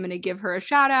mine, and I'm going to give her a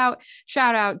shout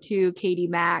out to Katie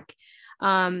Mack.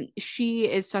 She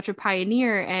is such a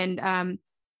pioneer, and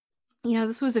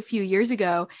this was a few years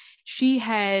ago. She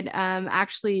had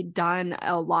actually done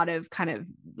a lot of kind of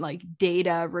like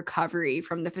data recovery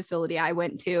from the facility I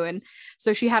went to. And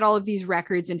so she had all of these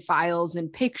records and files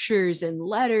and pictures and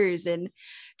letters and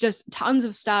just tons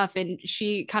of stuff. And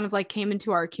she kind of like came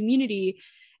into our community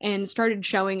and started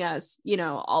showing us,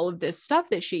 all of this stuff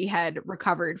that she had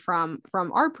recovered from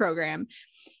our program.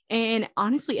 And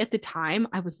honestly, at the time,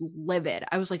 I was livid.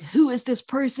 I was like, who is this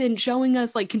person showing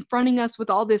us, like confronting us with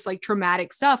all this like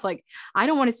traumatic stuff? Like, I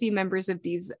don't want to see members of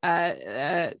these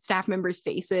staff members'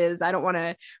 faces. I don't want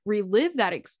to relive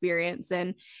that experience.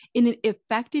 And it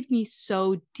affected me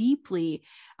so deeply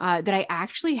that I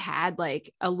actually had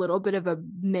like a little bit of a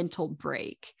mental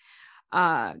break.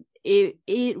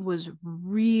 It was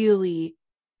really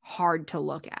hard to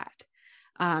look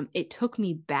at. It took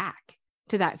me back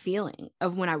to that feeling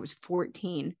of when I was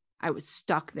 14. I was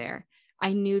stuck there.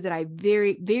 I knew that I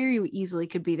very, very easily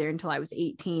could be there until I was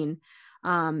 18.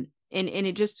 And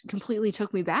it just completely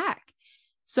took me back.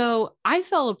 So I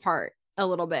fell apart a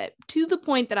little bit, to the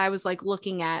point that I was like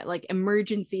looking at like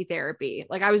emergency therapy.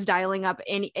 Like I was dialing up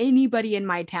anybody in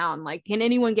my town. Like, can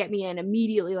anyone get me in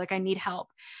immediately? Like I need help.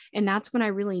 And that's when I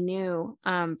really knew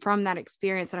from that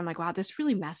experience that I'm like, wow, this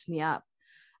really messed me up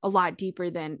a lot deeper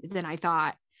than I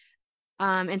thought.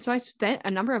 And so I spent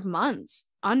a number of months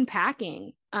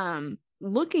unpacking,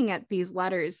 looking at these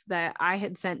letters that I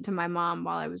had sent to my mom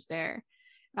while I was there.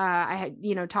 I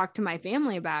had, talked to my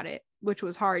family about it, which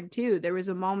was hard too. There was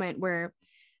a moment where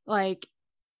like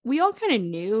we all kind of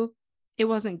knew it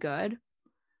wasn't good,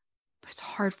 but it's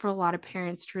hard for a lot of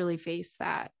parents to really face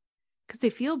that because they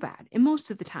feel bad. And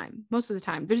most of the time,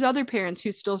 there's other parents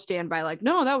who still stand by like,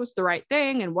 no, that was the right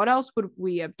thing. And what else would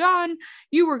we have done?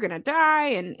 You were going to die.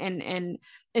 And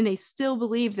they still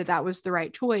believe that that was the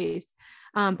right choice.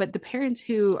 But the parents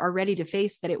who are ready to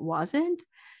face that it wasn't,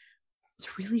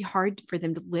 it's really hard for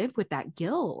them to live with that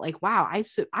guilt. Like, wow,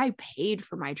 I paid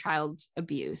for my child's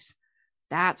abuse.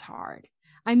 That's hard.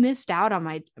 I missed out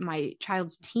on my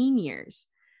child's teen years.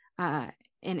 And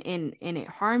it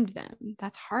harmed them.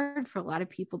 That's hard for a lot of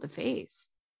people to face.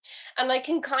 And I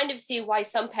can kind of see why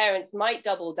some parents might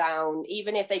double down,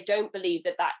 even if they don't believe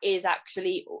that that is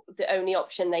actually the only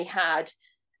option they had.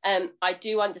 I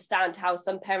do understand how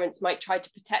some parents might try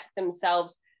to protect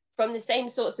themselves from the same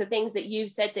sorts of things that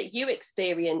you've said that you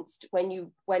experienced when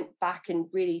you went back and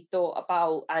really thought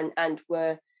about and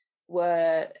were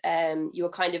you were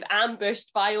kind of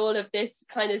ambushed by all of this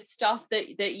kind of stuff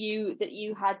that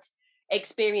you had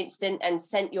experienced and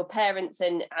sent your parents,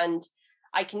 and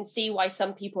I can see why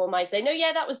some people might say, no,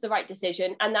 yeah, that was the right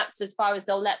decision, and that's as far as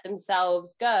they'll let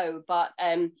themselves go. But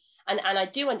and I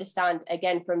do understand,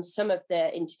 again, from some of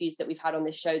the interviews that we've had on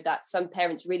this show, that some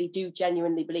parents really do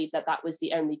genuinely believe that that was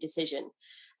the only decision,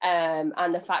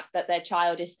 and the fact that their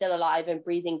child is still alive and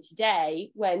breathing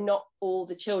today, where not all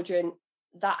the children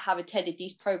that have attended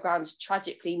these programs,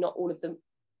 tragically, not all of them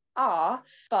are,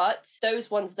 but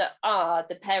those ones that are,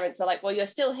 the parents are like, well, you're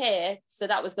still here, so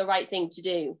that was the right thing to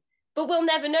do. But we'll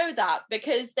never know that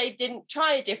because they didn't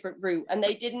try a different route and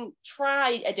they didn't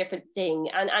try a different thing.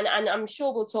 And I'm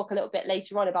sure we'll talk a little bit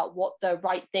later on about what the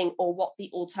right thing or what the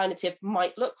alternative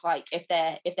might look like if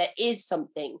there is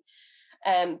something.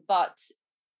 But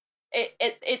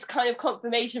it's kind of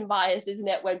confirmation bias, isn't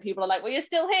it? When people are like, well, you're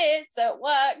still here, so it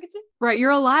worked. Right.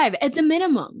 You're alive at the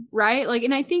minimum. Right. Like,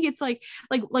 and I think it's like,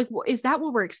 is that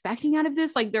what we're expecting out of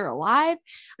this? Like they're alive.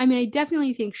 I mean, I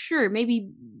definitely think, sure, maybe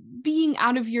being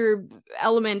out of your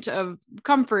element of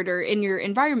comfort or in your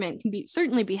environment can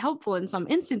certainly be helpful in some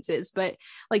instances, but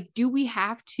like, do we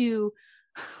have to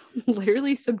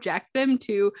literally subject them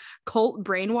to cult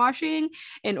brainwashing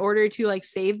in order to like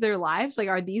save their lives? Like,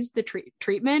 are these the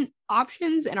treatment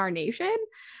options in our nation?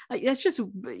 Like, that's just,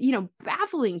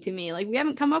 baffling to me. Like, we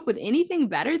haven't come up with anything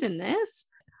better than this.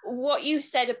 What you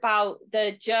said about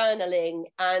the journaling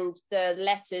and the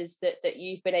letters that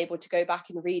you've been able to go back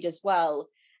and read as well.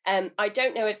 I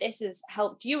don't know if this has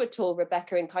helped you at all,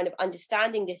 Rebecca, in kind of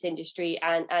understanding this industry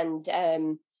and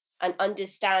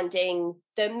understanding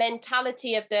the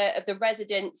mentality of the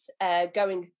residents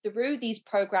going through these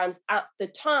programs at the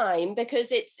time,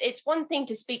 because it's one thing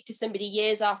to speak to somebody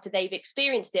years after they've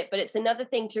experienced it, but it's another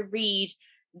thing to read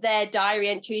their diary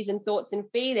entries and thoughts and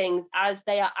feelings as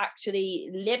they are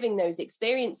actually living those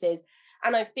experiences.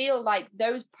 And I feel like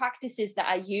those practices that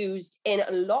are used in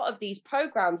a lot of these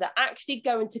programs are actually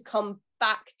going to come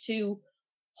back to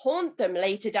haunt them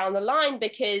later down the line,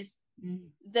 because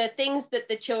the things that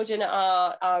the children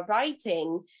are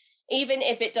writing, even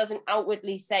if it doesn't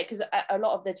outwardly say, because a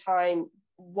lot of the time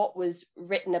what was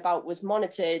written about was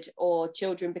monitored, or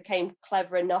children became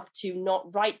clever enough to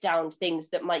not write down things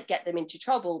that might get them into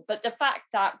trouble. But the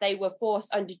fact that they were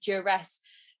forced under duress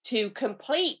to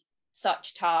complete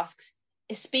such tasks,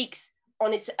 it speaks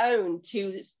on its own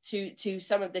to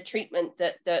some of the treatment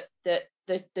that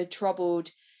the troubled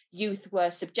youth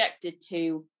were subjected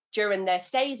to during their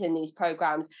stays in these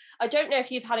programs. I don't know if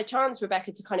you've had a chance,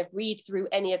 Rebecca, to kind of read through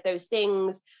any of those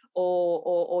things,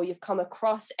 or you've come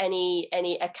across any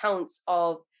accounts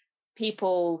of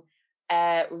people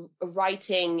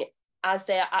writing as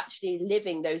they're actually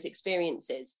living those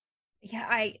experiences. Yeah,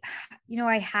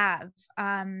 I have,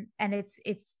 and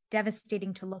it's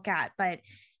devastating to look at. But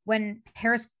when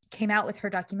Paris came out with her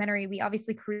documentary, we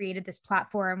obviously created this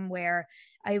platform where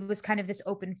it was kind of this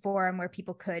open forum where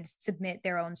people could submit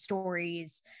their own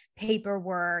stories,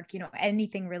 paperwork,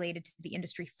 anything related to the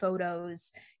industry,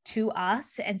 photos to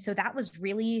us. And so that was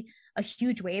really a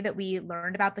huge way that we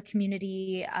learned about the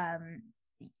community, and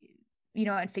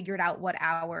figured out what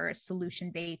our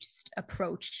solution-based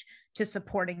approach to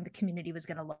supporting the community was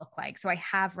going to look like. So I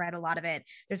have read a lot of it.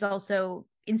 There's also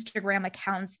Instagram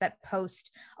accounts that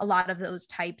post a lot of those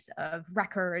types of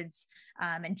records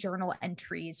and journal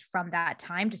entries from that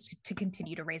time, just to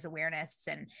continue to raise awareness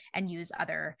and use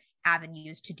other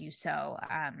avenues to do so.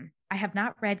 I have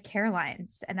not read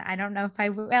Caroline's, and I don't know if I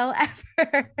will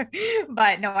ever,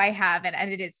 but no, I have,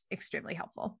 and it is extremely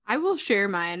helpful. I will share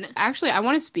mine. Actually, I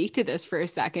want to speak to this for a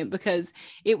second, because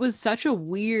it was such a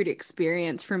weird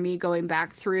experience for me going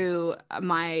back through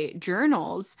my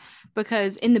journals,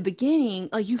 because in the beginning,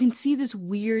 like, you can see this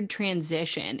weird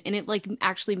transition, and it like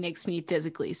actually makes me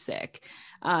physically sick.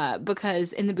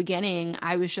 Because in the beginning,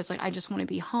 I was just like, I just want to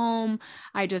be home.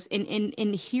 I just,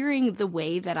 in hearing the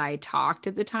way that I talked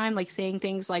at the time, like saying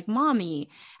things like mommy,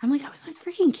 I'm like, I was a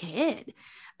freaking kid.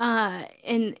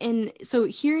 And so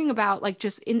hearing about like,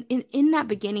 just in that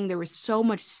beginning, there was so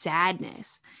much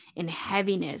sadness and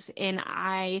heaviness. And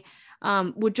I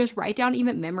would just write down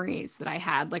even memories that I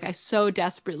had. Like, I so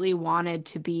desperately wanted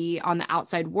to be on the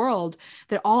outside world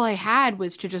that all I had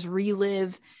was to just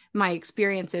relive my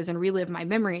experiences and relive my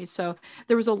memories. So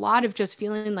there was a lot of just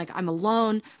feeling like I'm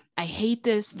alone. I hate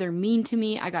this. They're mean to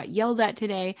me. I got yelled at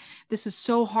today. This is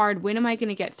so hard. When am I going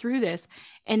to get through this?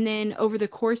 And then over the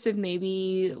course of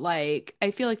maybe like,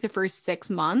 I feel like the first 6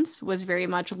 months was very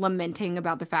much lamenting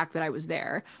about the fact that I was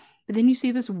there. But then you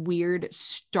see this weird,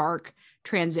 stark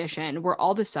transition where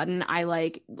all of a sudden I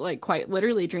like quite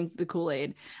literally drink the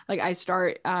Kool-Aid. Like, I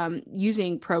start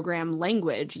using program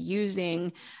language,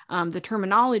 using the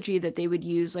terminology that they would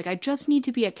use. Like, I just need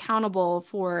to be accountable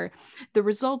for the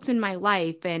results in my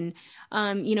life. And,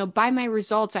 by my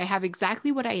results, I have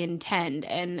exactly what I intend.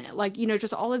 And like,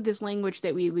 just all of this language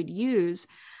that we would use.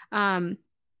 And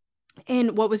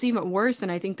what was even worse,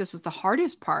 and I think this is the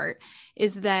hardest part,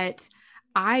 is that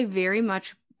I very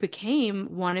much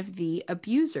became one of the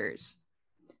abusers,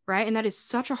 right? And that is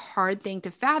such a hard thing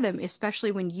to fathom,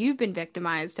 especially when you've been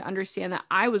victimized, to understand that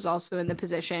I was also in the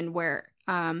position where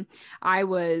I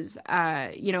was,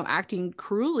 acting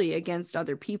cruelly against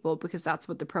other people because that's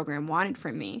what the program wanted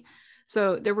from me.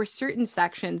 So there were certain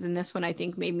sections, and this one I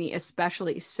think made me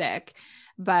especially sick.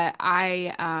 But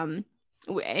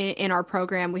in our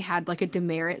program, we had like a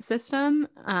demerit system,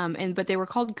 but they were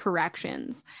called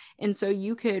corrections. And so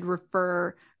you could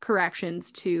refer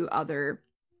corrections to other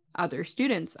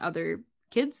students, other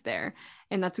kids there.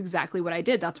 And that's exactly what I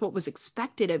did. That's what was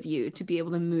expected of you to be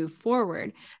able to move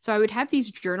forward. So I would have these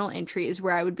journal entries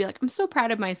where I would be like, I'm so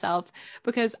proud of myself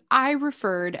because I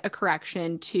referred a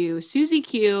correction to Susie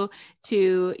Q,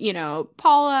 to,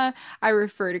 Paula. I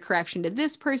referred a correction to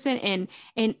this person.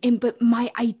 But my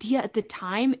idea at the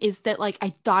time is that like,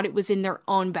 I thought it was in their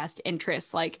own best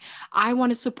interest. Like, I want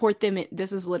to support them.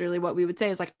 This is literally what we would say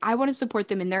is like, I want to support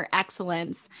them in their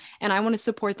excellence. And I want to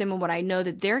support them in what I know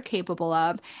that they're capable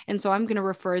of. And so I'm going to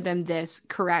refer them this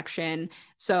correction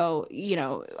so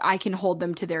I can hold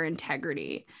them to their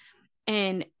integrity.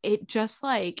 And it just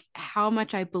like how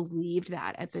much I believed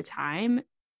that at the time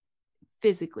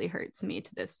physically hurts me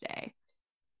to this day.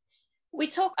 We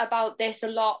talk about this a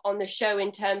lot on the show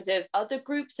in terms of other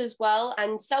groups as well,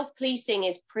 and self-policing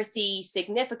is pretty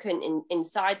significant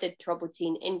inside the troubled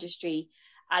teen industry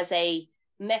as a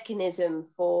mechanism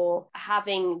for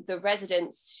having the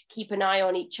residents keep an eye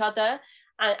on each other.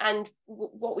 And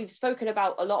what we've spoken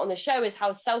about a lot on the show is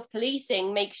how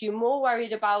self-policing makes you more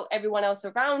worried about everyone else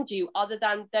around you other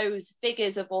than those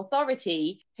figures of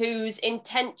authority whose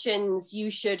intentions you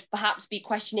should perhaps be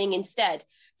questioning instead.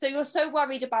 So you're so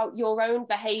worried about your own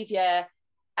behavior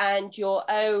and your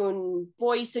own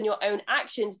voice and your own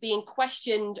actions being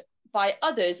questioned by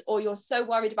others, or you're so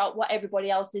worried about what everybody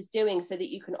else is doing so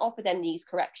that you can offer them these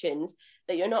corrections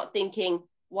that you're not thinking,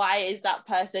 why is that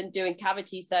person doing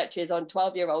cavity searches on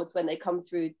 12-year-olds when they come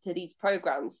through to these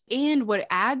programs? And what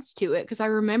adds to it, because I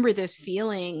remember this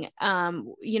feeling,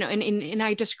 and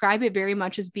I describe it very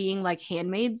much as being like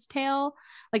Handmaid's Tale.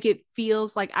 Like it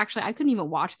feels like, actually, I couldn't even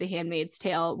watch The Handmaid's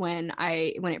Tale when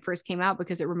it first came out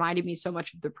because it reminded me so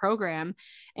much of the program.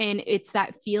 And it's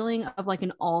that feeling of like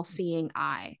an all-seeing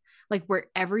eye. Like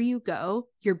wherever you go,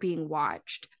 you're being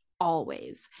watched.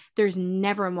 Always. There's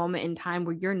never a moment in time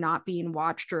where you're not being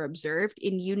watched or observed.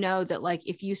 And you know that like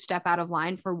if you step out of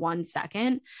line for 1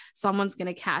 second, someone's going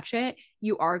to catch it.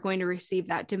 You are going to receive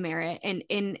that demerit. And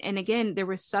again, there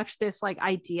was such this like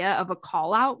idea of a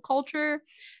call out culture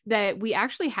that we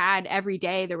actually had every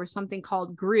day. There was something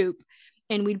called group.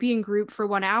 And we'd be in group for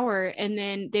 1 hour. And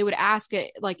then they would ask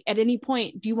it like at any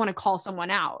point, do you want to call someone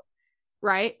out?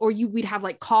 Right? Or we'd have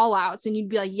like call outs and you'd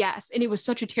be like, yes. And it was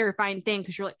such a terrifying thing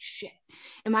because you're like, shit,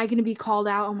 am I going to be called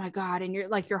out? Oh my God. And you're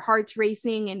like, your heart's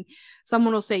racing and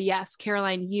someone will say, yes,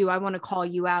 Caroline, I want to call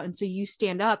you out. And so you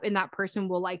stand up and that person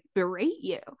will like berate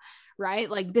you, right?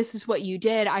 Like, this is what you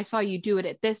did. I saw you do it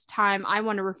at this time. I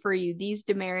want to refer you these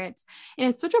demerits. And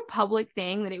it's such a public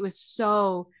thing that it was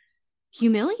so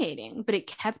humiliating, but it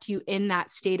kept you in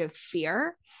that state of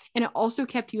fear. And it also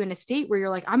kept you in a state where you're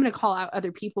like, I'm going to call out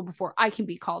other people before I can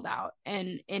be called out.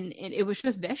 And it was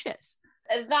just vicious.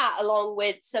 That, along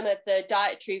with some of the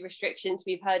dietary restrictions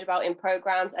we've heard about in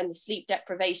programs and the sleep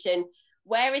deprivation,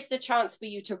 where is the chance for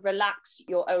you to relax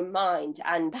your own mind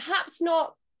and perhaps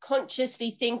not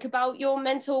consciously think about your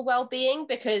mental well-being?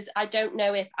 Because I don't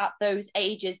know if at those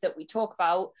ages that we talk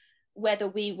about, whether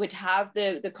we would have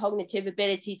the cognitive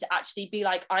ability to actually be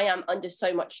like, I am under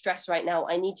so much stress right now.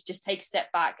 I need to just take a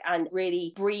step back and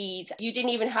really breathe. You didn't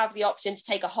even have the option to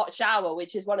take a hot shower,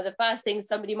 which is one of the first things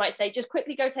somebody might say, just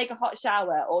quickly go take a hot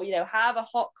shower or, have a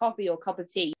hot coffee or cup of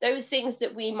tea. Those things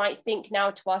that we might think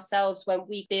now to ourselves when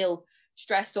we feel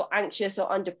stressed or anxious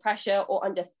or under pressure or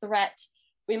under threat,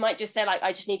 we might just say like,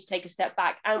 I just need to take a step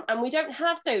back. And we don't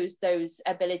have those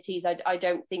abilities. I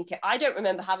don't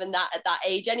remember having that at that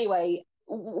age anyway.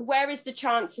 Where is the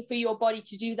chance for your body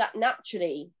to do that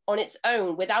naturally on its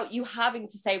own without you having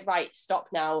to say, right, stop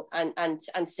now and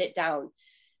sit down?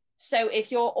 So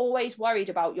if you're always worried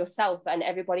about yourself and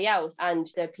everybody else and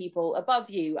the people above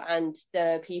you and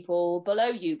the people below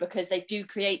you, because they do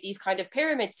create these kind of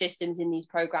pyramid systems in these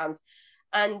programs,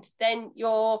 and then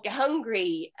you're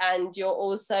hungry and you're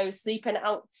also sleeping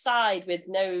outside with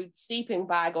no sleeping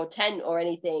bag or tent or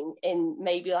anything in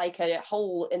maybe like a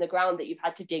hole in the ground that you've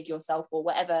had to dig yourself or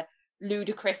whatever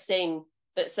ludicrous thing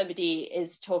that somebody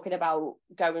is talking about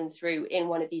going through in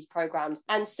one of these programs.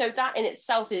 And so that in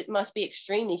itself, it must be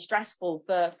extremely stressful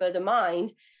for the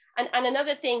mind. And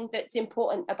another thing that's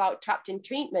important about Trapped in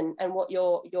Treatment and what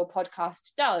your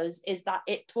podcast does is that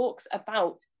it talks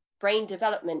about brain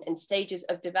development and stages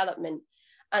of development.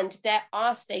 And there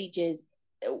are stages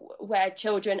where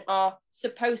children are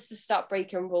supposed to start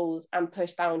breaking rules and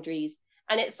push boundaries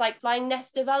And it's like flying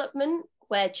nest development,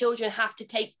 where children have to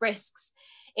take risks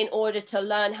in order to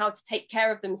learn how to take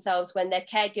care of themselves when their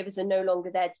caregivers are no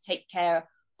longer there to take care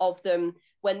of them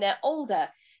when they're older.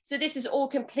 So this is all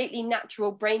completely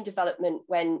natural brain development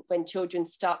when children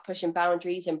start pushing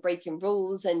boundaries and breaking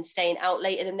rules and staying out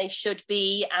later than they should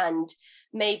be, and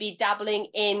maybe dabbling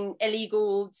in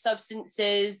illegal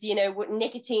substances, you know,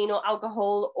 nicotine or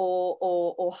alcohol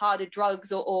or harder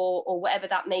drugs or whatever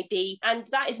that may be. And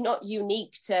that is not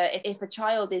unique to, if a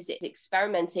child is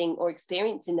experimenting or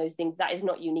experiencing those things, that is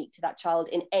not unique to that child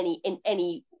in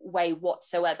any way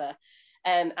whatsoever.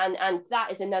 And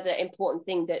that is another important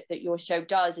thing that your show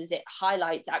does, is it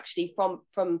highlights actually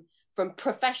from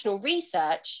professional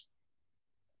research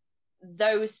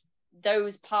those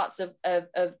parts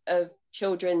of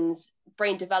children's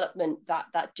brain development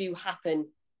that do happen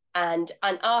and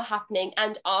are happening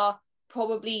and are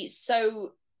probably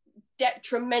so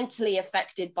detrimentally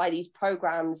affected by these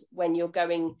programs when you're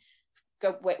going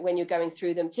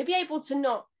through them. To be able to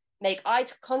not make eye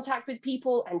contact with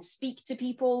people and speak to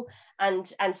people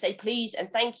and say please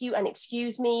and thank you and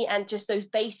excuse me, and just those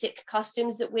basic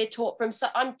customs that we're taught from. So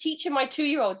I'm teaching my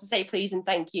 2-year-old to say please and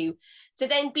thank you, to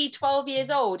then be 12 years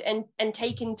old and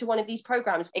taken to one of these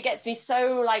programs. It gets me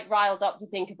so like riled up to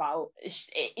think about.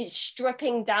 It's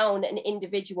stripping down an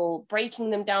individual, breaking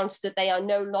them down so that they are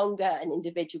no longer an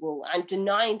individual, and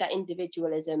denying that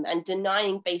individualism and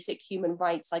denying basic human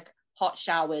rights like hot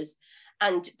showers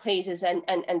and pleases and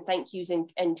thank yous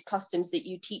and customs that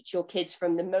you teach your kids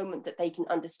from the moment that they can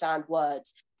understand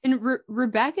words. And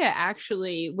Rebecca,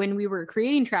 actually, when we were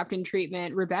creating Trapped in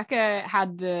Treatment, Rebecca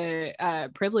had the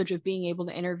privilege of being able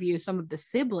to interview some of the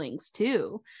siblings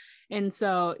too. And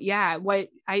so, yeah, what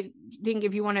I think,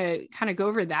 if you want to kind of go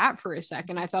over that for a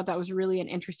second, I thought that was really an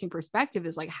interesting perspective,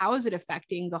 is like, how is it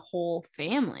affecting the whole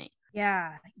family?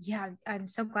 Yeah. I'm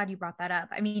so glad you brought that up.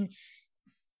 I mean,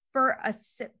 for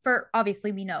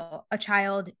obviously, we know a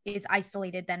child is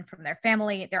isolated then from their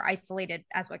family. They're isolated,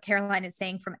 as what Caroline is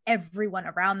saying, from everyone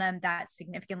around them. That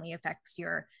significantly affects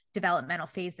your developmental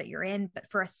phase that you're in. But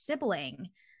for a sibling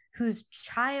whose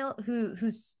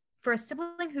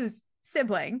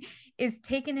sibling is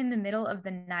taken in the middle of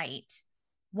the night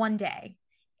one day,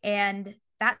 and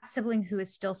that sibling who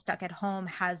is still stuck at home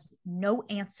has no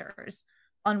answers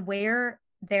on where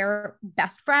their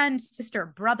best friend, sister,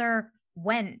 brother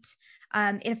went,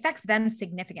 it affects them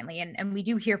significantly. And we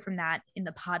do hear from that in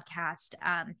the podcast.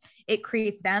 It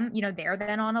creates them, they're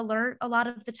then on alert a lot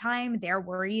of the time. They're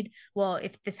worried, well,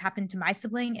 if this happened to my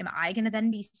sibling, am I going to then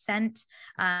be sent?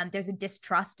 There's a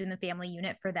distrust in the family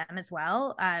unit for them as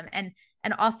well. And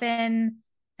often,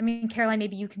 I mean, Caroline,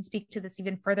 maybe you can speak to this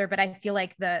even further, but I feel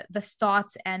like the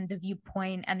thoughts and the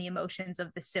viewpoint and the emotions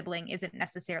of the sibling isn't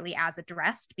necessarily as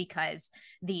addressed, because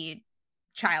the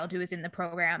child who is in the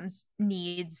program's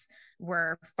needs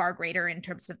were far greater in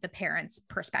terms of the parents'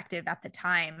 perspective at the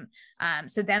time.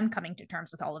 So them coming to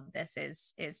terms with all of this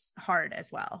is hard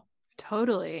as well.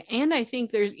 Totally. And I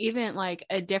think there's even like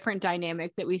a different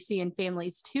dynamic that we see in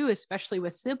families too, especially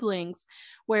with siblings,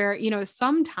 where,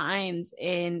 sometimes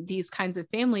in these kinds of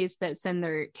families that send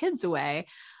their kids away,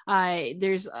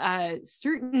 there's a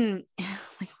certain,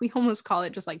 like we almost call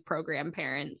it just like program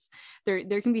parents.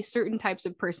 There can be certain types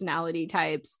of personality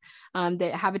types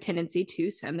that have a tendency to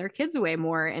send their kids away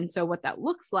more. And so what that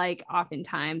looks like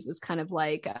oftentimes is kind of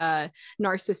like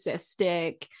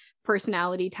narcissistic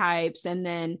personality types. And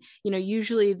then,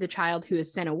 usually the child who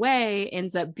is sent away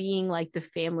ends up being like the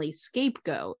family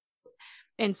scapegoat.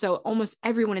 And so almost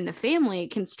everyone in the family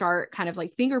can start kind of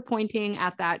like finger pointing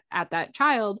at that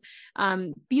child,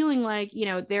 feeling like,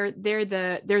 they're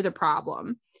the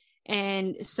problem.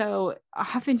 And so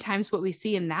oftentimes what we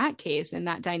see in that case, in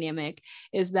that dynamic,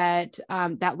 is that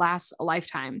that lasts a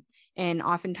lifetime. And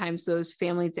oftentimes those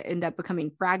families end up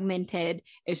becoming fragmented,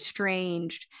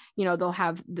 estranged. They'll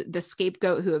have the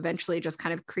scapegoat who eventually just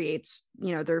kind of creates,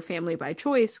 their family by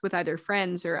choice with either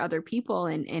friends or other people.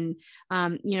 And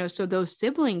so those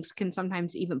siblings can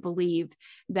sometimes even believe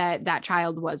that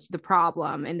child was the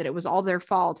problem and that it was all their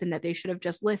fault and that they should have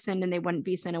just listened and they wouldn't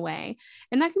be sent away.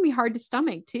 And that can be hard to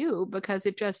stomach too, because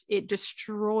it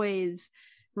destroys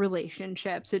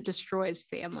relationships. It destroys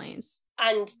families.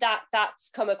 And that's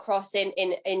come across in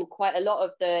quite a lot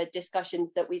of the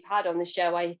discussions that we've had on the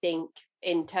show, I think,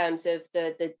 in terms of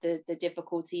the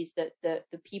difficulties that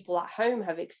the people at home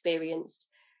have experienced,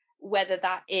 whether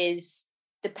that is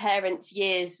the parents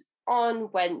years on,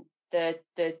 when the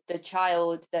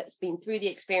child that's been through the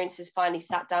experiences finally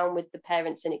sat down with the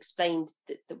parents and explained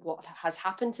what has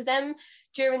happened to them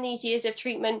during these years of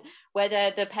treatment,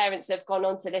 whether the parents have gone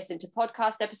on to listen to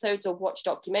podcast episodes or watch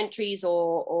documentaries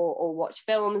or watch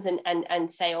films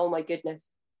and say, oh my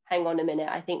goodness, hang on a minute,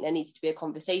 I think there needs to be a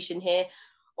conversation here,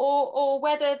 or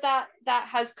whether that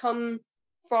has come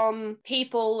from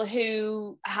people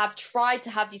who have tried to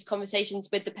have these conversations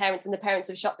with the parents and the parents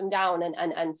have shut them down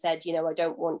and said, you know, I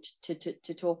don't want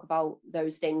to talk about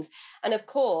those things. And of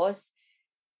course,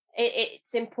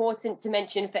 it's important to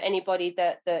mention for anybody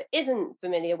that isn't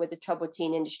familiar with the troubled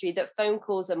teen industry that phone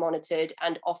calls are monitored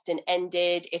and often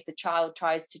ended if the child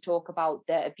tries to talk about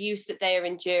the abuse that they are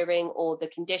enduring or the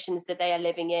conditions that they are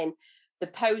living in. The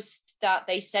post that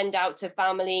they send out to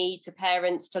family, to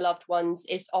parents, to loved ones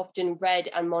is often read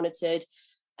and monitored,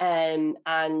 and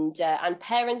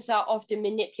parents are often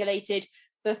manipulated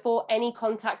before any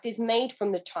contact is made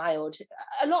from the child.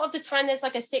 A lot of the time, there's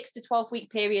like a 6 to 12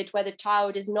 week period where the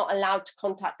child is not allowed to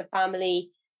contact the family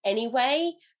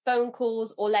anyway, phone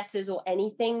calls or letters or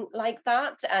anything like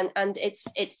that, and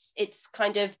it's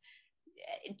kind of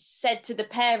it's said to the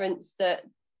parents that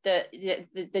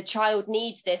the child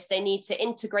needs this, they need to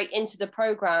integrate into the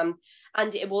program,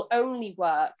 and it will only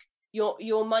work,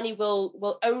 your money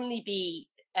will only be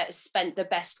spent the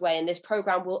best way, and this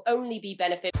program will only be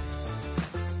beneficial.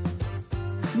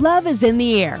 Love is in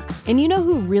the air, and you know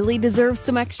who really deserves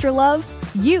some extra love?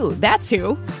 You, that's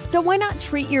who. So why not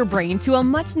treat your brain to a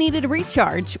much-needed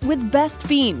recharge with Best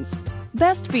Fiends?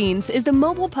 Best Fiends is the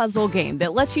mobile puzzle game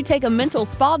that lets you take a mental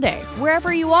spa day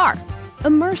wherever you are.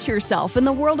 Immerse yourself in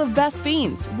the world of Best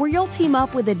Fiends, where you'll team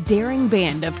up with a daring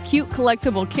band of cute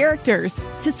collectible characters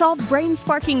to solve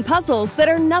brain-sparking puzzles that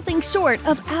are nothing short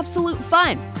of absolute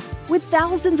fun. With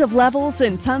thousands of levels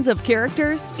and tons of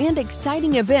characters and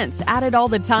exciting events added all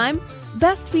the time,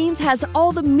 Best Fiends has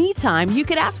all the me time you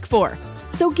could ask for.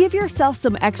 So give yourself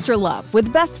some extra love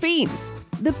with Best Fiends,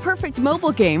 the perfect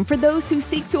mobile game for those who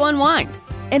seek to unwind.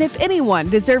 And if anyone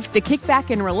deserves to kick back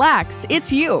and relax,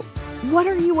 it's you. What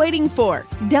are you waiting for?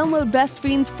 Download Best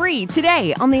Fiends free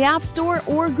today on the App Store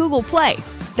or Google Play.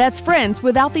 That's friends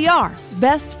without the R.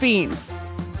 Best Fiends.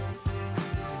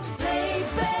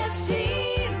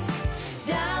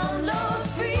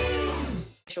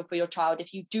 For your child,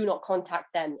 if you do not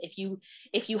contact them, if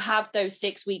you have those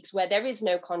 6 weeks where there is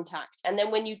no contact, and then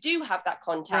when you do have that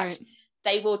contact, right,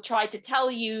 they will try to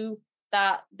tell you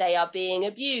that they are being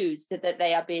abused, that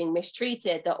they are being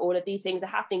mistreated, that all of these things are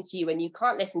happening to you, and you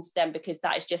can't listen to them because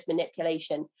that is just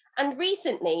manipulation. And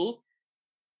recently,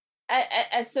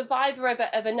 a survivor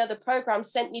of another program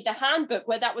sent me the handbook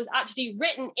where that was actually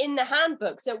written in the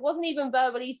handbook. So it wasn't even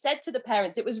verbally said to the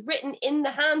parents, it was written in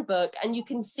the handbook, and you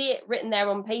can see it written there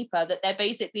on paper that they're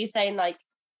basically saying, like,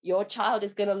 your child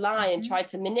is going to lie and try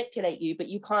to manipulate you, but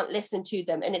you can't listen to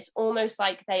them. And it's almost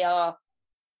like they are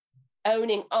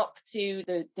owning up to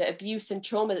the abuse and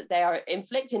trauma that they are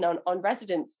inflicting on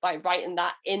residents by writing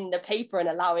that in the paper and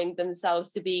allowing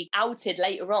themselves to be outed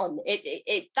later on.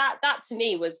 That to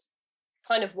me was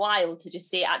kind of wild to just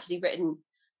see it actually written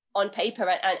on paper.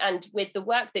 And with the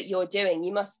work that you're doing,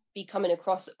 you must be coming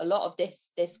across a lot of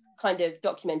this kind of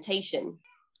documentation.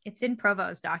 It's in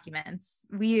Provo's documents.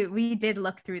 We did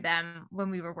look through them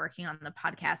when we were working on the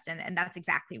podcast, and that's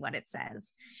exactly what it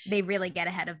says. They really get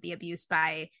ahead of the abuse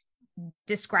by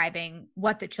describing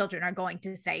what the children are going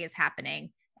to say is happening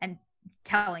and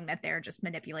telling that they're just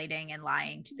manipulating and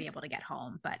lying to be able to get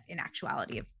home. But in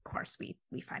actuality, of course,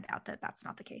 we find out that that's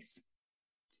not the case.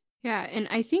 Yeah. And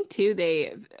I think too,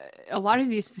 a lot of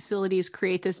these facilities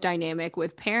create this dynamic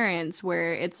with parents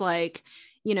where it's like,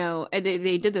 you know,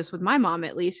 they did this with my mom,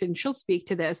 at least, and she'll speak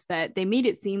to this, that they made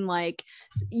it seem like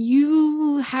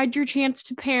you had your chance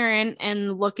to parent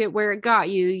and look at where it got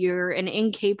you. You're an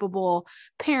incapable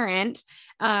parent.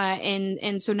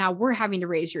 And so now we're having to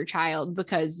raise your child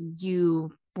because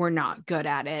you were not good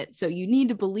at it. So you need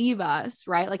to believe us,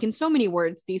 right? Like, in so many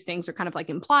words, these things are kind of like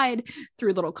implied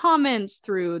through little comments,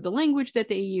 through the language that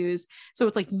they use. So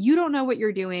it's like, you don't know what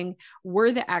you're doing.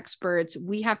 We're the experts.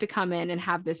 We have to come in and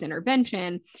have this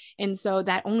intervention. And so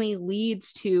that only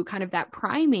leads to kind of that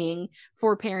priming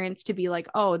for parents to be like,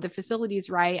 oh, the facility's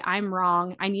right, I'm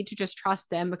wrong, I need to just trust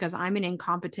them because I'm an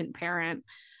incompetent parent.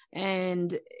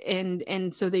 And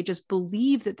so they just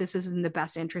believe that this is in the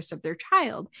best interest of their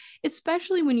child,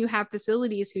 especially when you have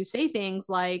facilities who say things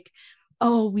like,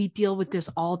 oh, we deal with this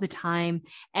all the time.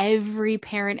 Every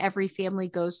parent, every family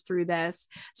goes through this.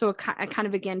 So kind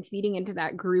of, again, feeding into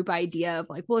that group idea of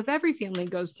like, well, if every family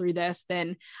goes through this,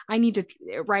 then I need to,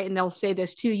 right? And they'll say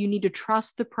this too, you need to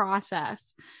trust the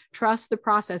process. Trust the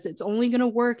process. It's only going to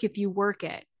work if you work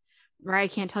it, right?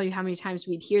 I can't tell you how many times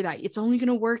we'd hear that. It's only going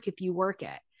to work if you work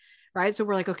it. Right. So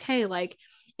we're like, okay, like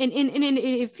And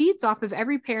it feeds off of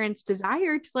every parent's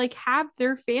desire to like have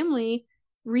their family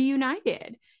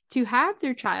reunited, to have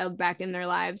their child back in their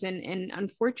lives. And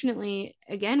unfortunately,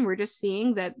 again, we're just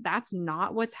seeing that that's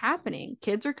not what's happening.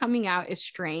 Kids are coming out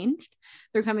estranged.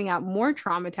 They're coming out more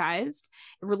traumatized.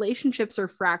 Relationships are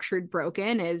fractured,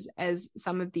 broken, as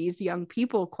some of these young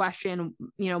people question,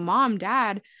 mom,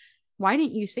 dad, why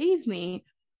didn't you save me?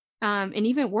 And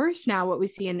even worse now, what we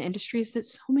see in the industry is that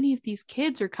so many of these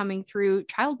kids are coming through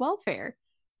child welfare,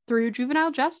 through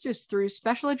juvenile justice, through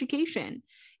special education.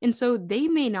 And so they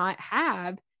may not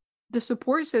have the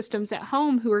support systems at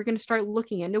home who are going to start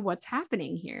looking into what's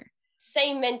happening here.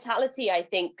 Same mentality, I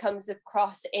think, comes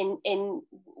across in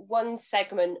one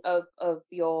segment of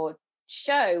your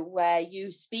show where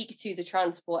you speak to the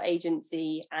transport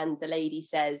agency and the lady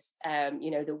says,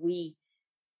 that we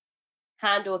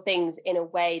handle things in a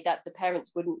way that the parents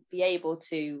wouldn't be able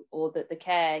to, or that the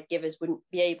caregivers wouldn't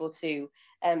be able to,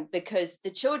 because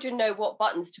the children know what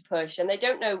buttons to push and they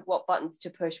don't know what buttons to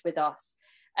push with us.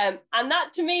 And that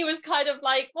to me was kind of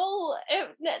like, well,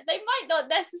 they might not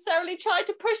necessarily try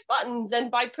to push buttons. And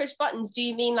by push buttons, do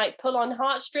you mean like pull on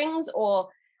heartstrings or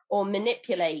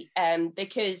manipulate?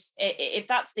 Because if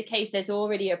that's the case, there's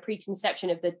already a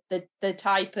preconception of the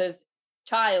type of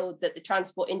child that the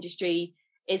transport industry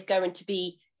is going to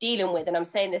be dealing with. And I'm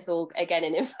saying this all again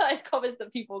in inverted commas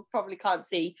that people probably can't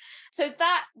see. So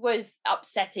that was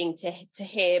upsetting to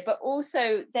hear. But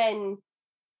also then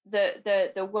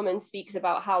the woman speaks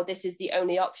about how this is the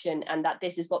only option and that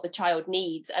this is what the child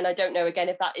needs. And I don't know, again,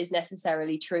 if that is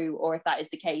necessarily true or if that is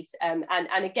the case. And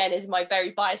again, is my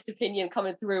very biased opinion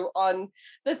coming through on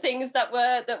the things that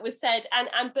were said.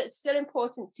 And but still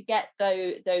important to get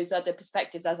those other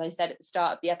perspectives, as I said at the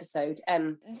start of the episode.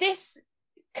 This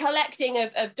collecting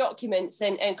of documents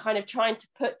and kind of trying to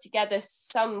put together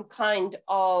some kind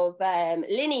of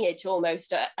lineage,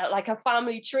 almost like a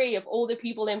family tree of all the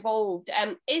people involved.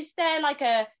 Is there like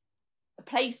a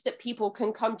place that people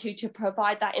can come to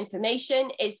provide that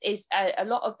information? Is a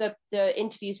lot of the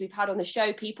interviews we've had on the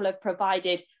show, people have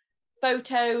provided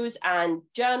photos and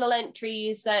journal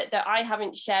entries that I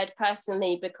haven't shared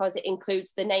personally because it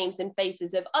includes the names and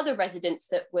faces of other residents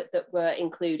that were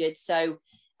included. So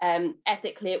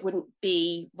ethically, it wouldn't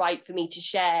be right for me to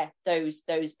share those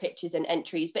pictures and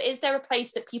entries. But is there a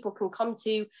place that people can come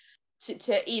to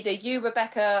either you,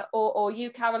 Rebecca, or you,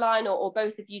 Caroline, or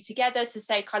both of you together to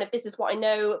say kind of, this is what I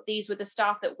know, these were the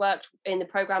staff that worked in the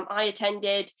program I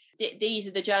attended, these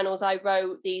are the journals I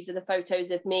wrote, these are the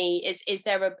photos of me? Is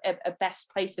there a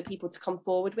best place for people to come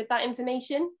forward with that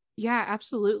information? Yeah,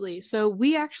 absolutely. So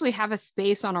we actually have a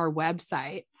space on our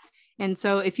website. And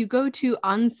so if you go to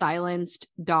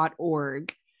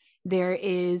unsilenced.org, there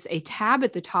is a tab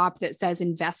at the top that says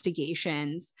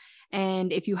investigations.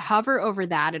 And if you hover over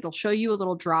that, it'll show you a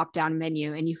little drop-down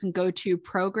menu and you can go to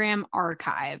program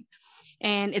archive.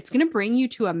 And it's going to bring you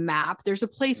to a map. There's a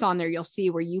place on there you'll see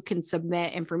where you can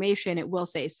submit information. It will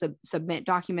say submit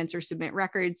documents or submit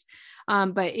records.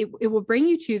 But it will bring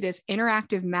you to this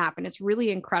interactive map and it's really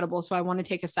incredible. So I want to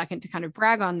take a second to kind of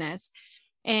brag on this.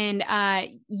 And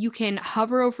you can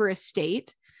hover over a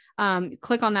state,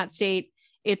 click on that state.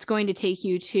 It's going to take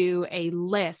you to a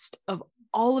list of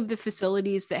all of the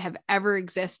facilities that have ever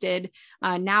existed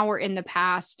now or in the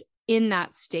past in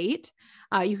that state.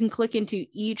 You can click into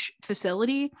each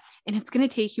facility and it's going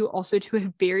to take you also to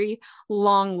a very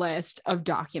long list of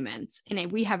documents. And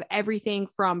we have everything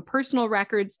from personal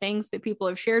records, things that people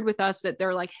have shared with us that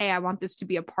they're like, hey, I want this to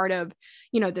be a part of,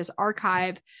 this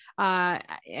archive,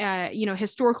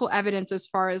 historical evidence as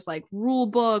far as like rule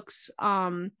books,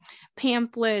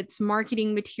 pamphlets,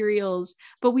 marketing materials.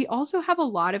 But we also have a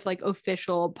lot of like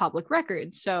official public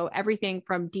records. So everything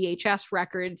from DHS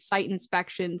records, site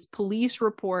inspections, police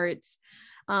reports,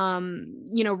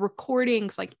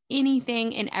 recordings, like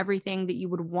anything and everything that you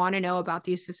would want to know about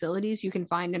these facilities, you can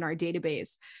find in our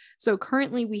database. So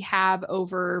currently we have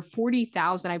over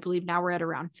 40,000, I believe now we're at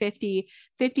around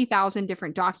 50,000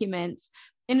 different documents,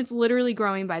 and it's literally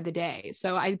growing by the day.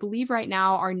 So I believe right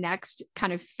now our next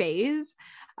kind of phase,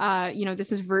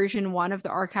 this is version 1 of the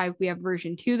archive. We have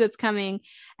version 2 that's coming.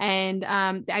 And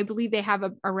I believe they have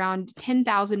around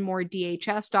 10,000 more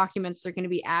DHS documents they're going to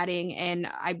be adding, and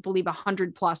I believe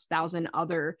 100,000+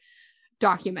 other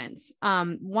documents.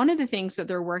 One of the things that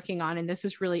they're working on, and this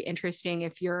is really interesting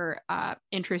if you're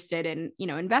interested in,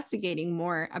 investigating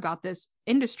more about this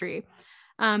industry,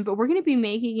 but we're going to be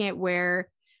making it where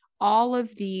all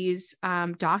of these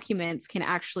documents can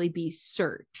actually be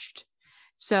searched.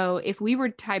 So if we were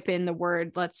to type in the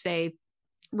word, let's say,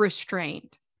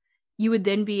 restraint, you would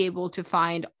then be able to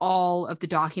find all of the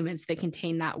documents that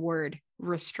contain that word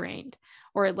restraint.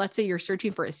 Or let's say you're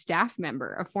searching for a staff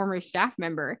member, a former staff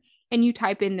member, and you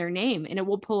type in their name and it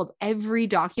will pull up every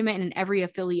document and every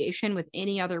affiliation with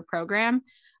any other program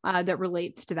that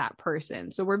relates to that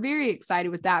person. So we're very excited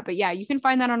with that. But yeah, you can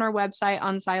find that on our website,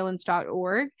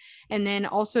 unsilenced.org. And then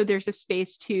also there's a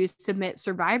space to submit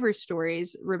survivor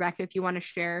stories. Rebecca, if you want to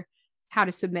share how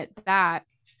to submit that.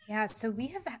 Yeah, so we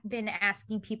have been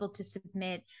asking people to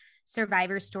submit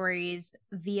survivor stories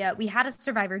via, we had a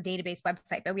survivor database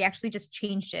website, but we actually just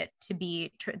changed it to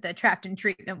be the Trapped in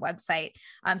Treatment website.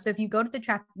 So if you go to the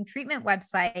Trapped in Treatment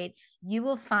website, you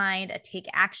will find a take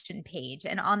action page.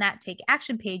 And on that take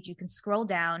action page, you can scroll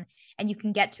down and you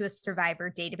can get to a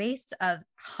survivor database of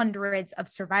hundreds of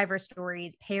survivor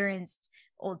stories, parents,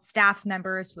 old staff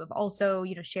members who have also,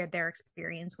 shared their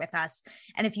experience with us.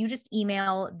 And if you just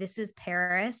email, this is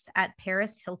Paris at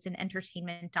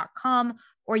parishiltonentertainment.com,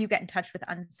 or you get in touch with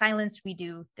Unsilenced, we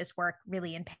do this work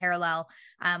really in parallel.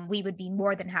 We would be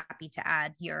more than happy to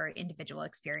add your individual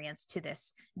experience to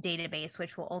this database,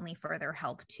 which will only further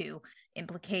help to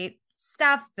implicate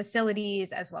staff,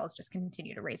 facilities, as well as just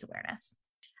continue to raise awareness.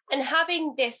 And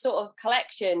having this sort of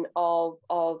collection of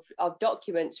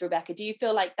documents, Rebecca, do you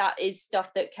feel like that is stuff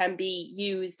that can be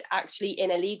used actually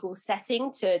in a legal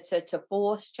setting to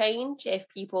force change if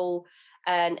people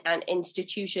and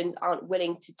institutions aren't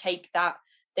willing to take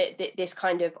this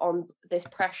kind of this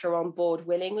pressure on board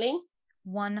willingly?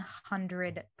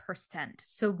 100%.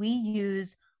 So we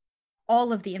use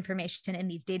all of the information in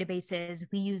these databases.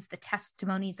 We use the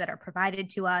testimonies that are provided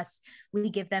to us. We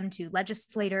give them to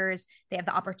legislators. They have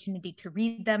the opportunity to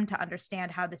read them, to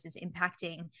understand how this is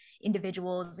impacting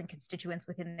individuals and constituents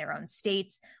within their own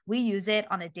states. We use it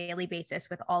on a daily basis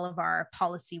with all of our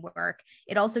policy work.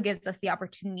 It also gives us the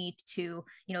opportunity to,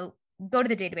 go to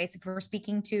the database. If we're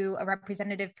speaking to a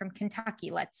representative from Kentucky,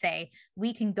 let's say,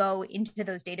 we can go into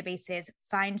those databases,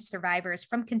 find survivors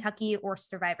from Kentucky or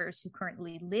survivors who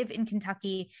currently live in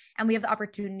Kentucky, and we have the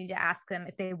opportunity to ask them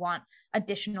if they want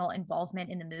additional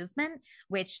involvement in the movement,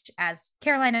 which, as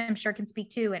Caroline, I'm sure, can speak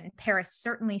to, and Paris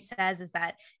certainly says, is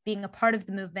that being a part of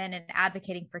the movement and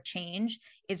advocating for change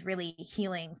is really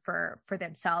healing for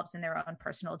themselves and their own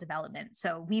personal development.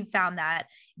 So we've found that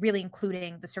really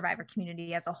including the survivor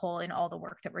community as a whole in all the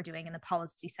work that we're doing in the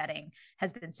policy setting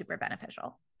has been super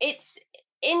beneficial. It's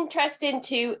interesting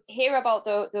to hear about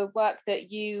the work that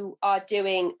you are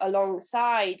doing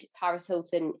alongside Paris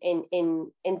Hilton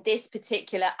in this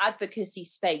particular advocacy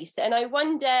space. And I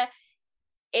wonder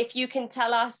if you can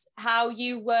tell us how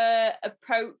you were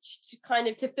approached kind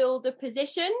of to fill the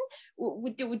position.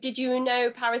 Did you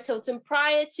know Paris Hilton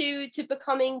prior to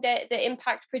becoming the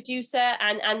impact producer,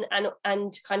 and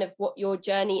kind of what your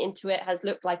journey into it has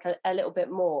looked like a little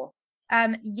bit more?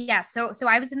 Yeah, so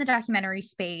I was in the documentary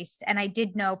space, and I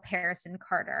did know Paris and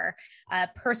Carter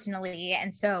personally.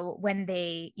 And so when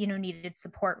they, needed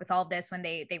support with all this, when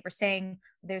they were saying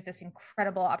there's this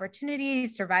incredible opportunity,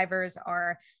 survivors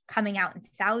are coming out in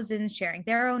thousands, sharing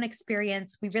their own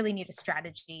experience, we really need a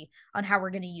strategy on how we're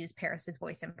going to use Paris's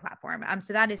voice and platform.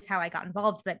 So that is how I got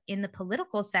involved. But in the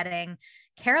political setting,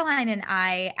 Caroline and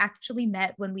I actually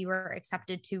met when we were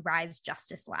accepted to Rise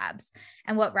Justice Labs.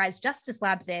 And what Rise Justice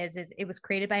Labs is it was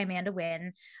created by Amanda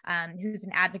Wynn, who's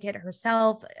an advocate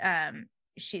herself.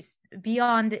 She's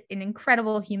beyond an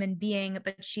incredible human being,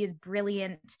 but she is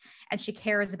brilliant and she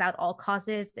cares about all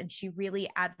causes. And she really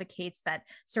advocates that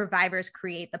survivors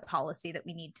create the policy that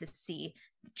we need to see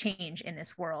change in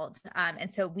this world. And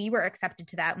so we were accepted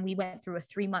to that, and we went through a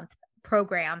 3-month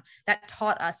program that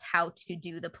taught us how to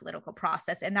do the political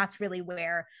process. And that's really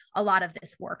where a lot of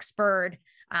this work spurred.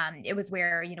 It was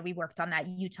where, we worked on that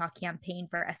Utah campaign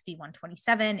for SB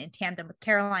 127 in tandem with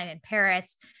Caroline and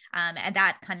Paris. And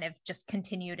that kind of just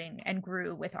continued and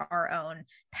grew with our own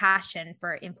passion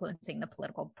for influencing the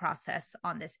political process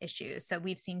on this issue. So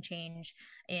we've seen change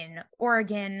in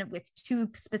Oregon with 2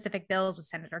 specific bills with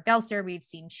Senator Gelser. We've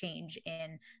seen change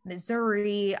in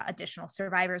Missouri. Additional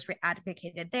survivors were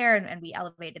advocated there, and we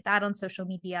elevated that on social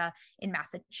media. In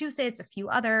Massachusetts, a few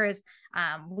others.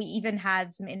 We even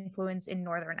had some influence in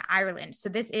Northern Ireland. So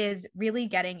this is really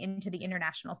getting into the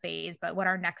international phase. But what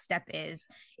our next step is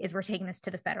we're taking this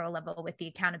to the federal level with the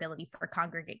Accountability for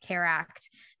Congregate Care Act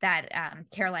that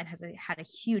Caroline has had a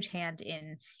huge hand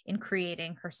in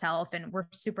creating herself. And we're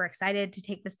super excited to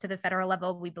take this to the federal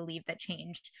level. We believe that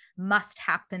change must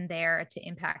happen there to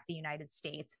impact the United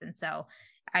States. And so,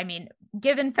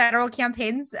 given federal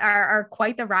campaigns are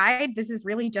quite the ride, this is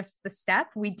really just the step.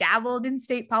 We dabbled in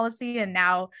state policy, and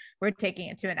now we're taking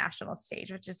it to a national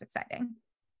stage, which is exciting.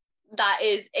 That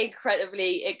is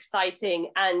incredibly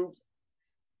exciting. And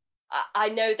I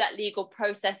know that legal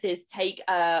processes take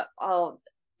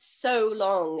so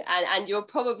long, and you're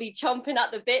probably chomping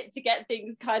at the bit to get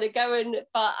things kind of going,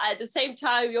 but at the same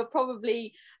time you're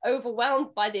probably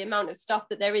overwhelmed by the amount of stuff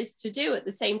that there is to do at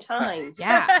the same time.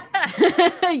 Yeah.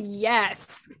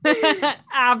 Yes.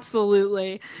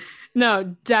 Absolutely. No,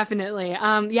 definitely.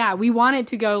 Yeah, we wanted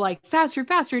to go like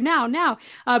faster now.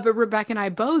 But Rebecca and I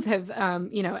both have,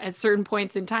 at certain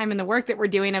points in time in the work that we're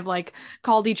doing, have like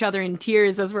called each other in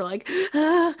tears as we're like,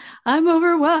 I'm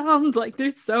overwhelmed. Like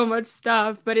there's so much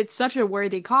stuff, but it's such a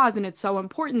worthy cause, and it's so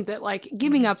important that like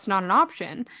giving up's not an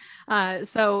option.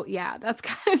 So yeah, that's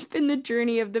kind of been the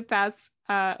journey of the past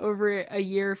over a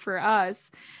year for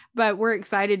us, but we're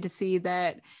excited to see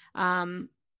that. I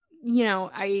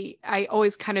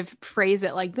always kind of phrase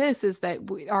it like this, is that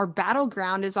our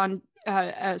battleground is on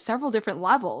several different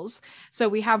levels. So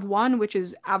we have one, which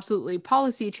is absolutely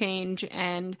policy change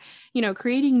and,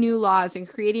 creating new laws and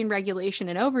creating regulation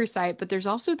and oversight. But there's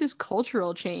also this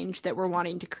cultural change that we're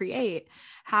wanting to create.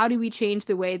 How do we change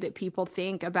the way that people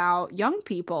think about young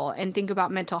people and think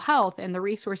about mental health and the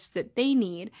resources that they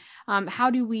need? How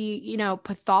do we,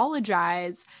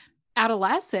 pathologize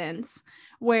adolescence,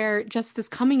 where just this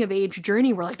coming of age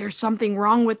journey, where like there's something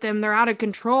wrong with them, they're out of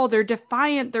control, they're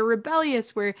defiant, they're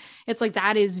rebellious, where it's like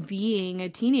that is being a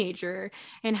teenager,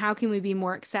 and how can we be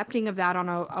more accepting of that on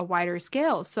a wider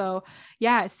scale? So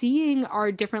yeah, seeing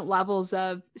our different levels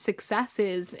of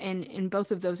successes in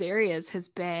both of those areas has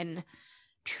been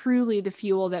truly the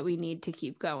fuel that we need to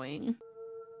keep going.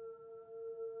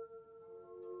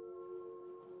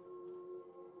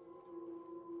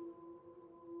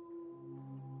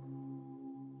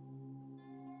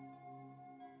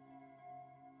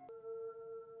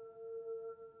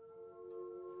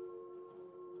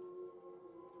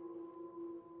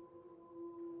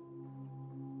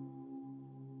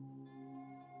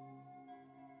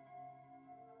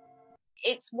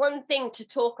 It's one thing to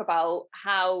talk about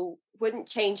how wouldn't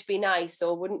change be nice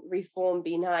or wouldn't reform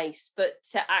be nice, but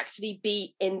to actually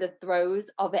be in the throes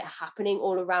of it happening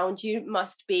all around you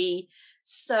must be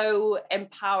so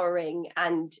empowering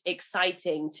and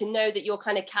exciting to know that you're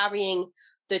kind of carrying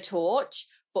the torch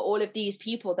for all of these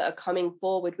people that are coming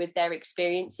forward with their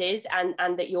experiences,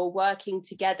 and that you're working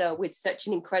together with such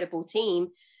an incredible team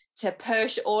to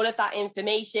push all of that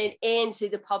information into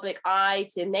the public eye,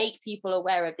 to make people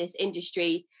aware of this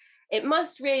industry. It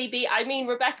must really be, I mean,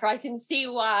 Rebecca, I can see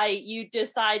why you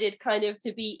decided kind of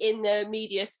to be in the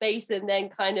media space and then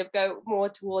kind of go more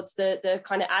towards the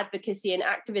kind of advocacy and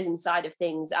activism side of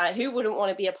things. Who wouldn't want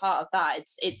to be a part of that?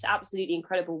 It's absolutely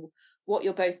incredible what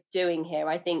you're both doing here.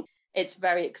 I think it's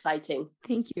very exciting.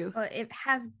 Thank you. Well, it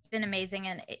has been amazing.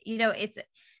 And, it's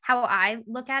how I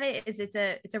look at it is it's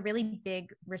a really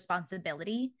big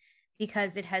responsibility,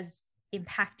 because it has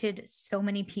impacted so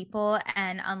many people.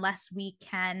 And unless we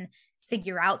can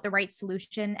figure out the right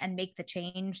solution and make the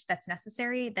change that's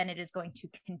necessary, then it is going to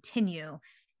continue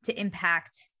to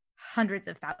impact hundreds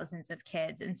of thousands of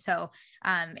kids. And so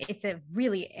it's a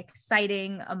really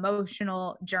exciting,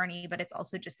 emotional journey, but it's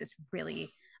also just this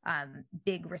really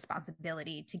big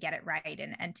responsibility to get it right,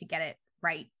 and to get it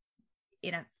right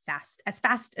in as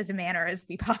fast as a manner as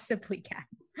we possibly can.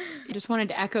 I just wanted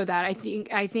to echo that. I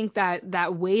think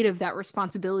that weight of that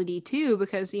responsibility too,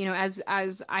 because,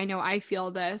 as I know, I feel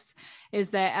this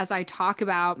is that as I talk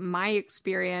about my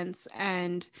experience,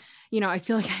 and, I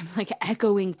feel like I'm like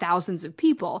echoing thousands of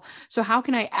people. So how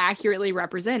can I accurately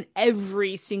represent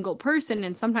every single person?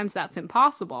 And sometimes that's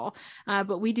impossible,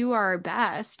 but we do our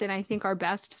best. And I think our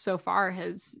best so far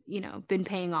has, been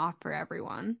paying off for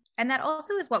everyone. And that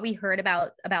also is what we heard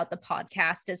about the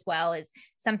podcast as well, is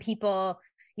some people,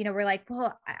 were like,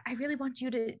 well, I really want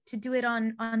you to do it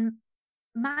on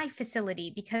my facility,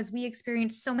 because we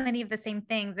experienced so many of the same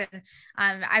things. And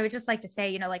I would just like to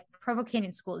say, like Provo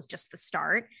Canyon School is just the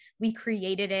start. We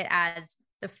created it as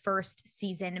the first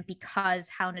season because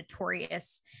how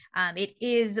notorious it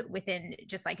is within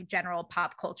just like general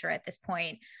pop culture at this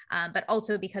point, but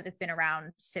also because it's been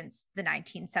around since the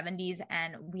 1970s,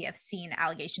 and we have seen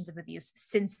allegations of abuse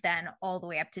since then all the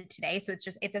way up to today. So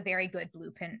it's a very good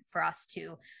blueprint for us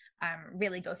to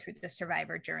really go through the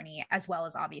survivor journey, as well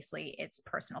as obviously its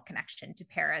personal connection to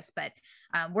Paris. But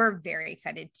we're very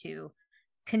excited to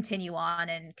continue on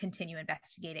and continue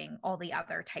investigating all the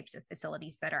other types of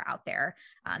facilities that are out there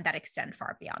that extend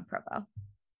far beyond Provo.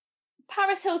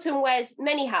 Paris Hilton wears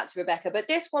many hats, Rebecca, but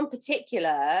this one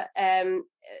particular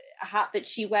hat that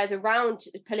she wears around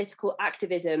political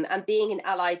activism and being an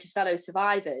ally to fellow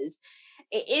survivors,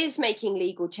 it is making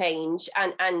legal change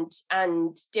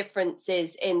and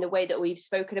differences in the way that we've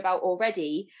spoken about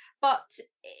already. But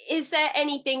is there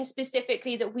anything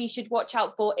specifically that we should watch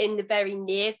out for in the very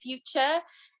near future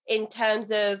in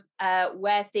terms of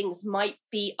where things might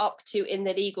be up to in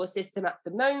the legal system at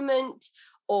the moment,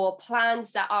 or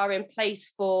plans that are in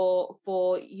place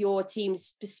for your team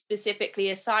specifically,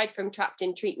 aside from Trapped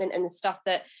in Treatment and the stuff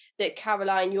that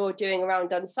Caroline, you're doing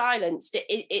around Unsilenced?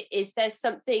 Is there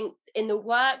something in the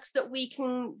works that we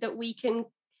can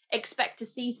expect to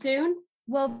see soon?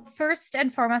 Well, first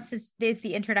and foremost is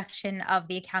the introduction of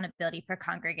the Accountability for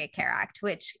Congregate Care Act,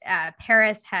 which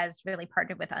Paris has really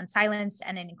partnered with Unsilenced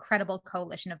and an incredible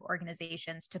coalition of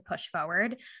organizations to push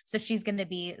forward. So she's going to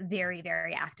be very,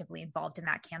 very actively involved in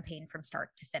that campaign from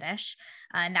start to finish.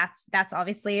 And that's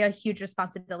obviously a huge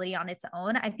responsibility on its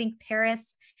own. I think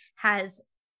Paris has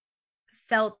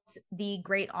felt the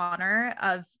great honor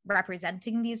of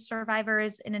representing these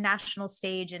survivors in a national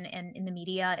stage and in the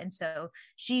media. And so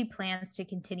she plans to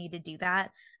continue to do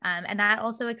that. And that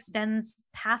also extends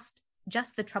past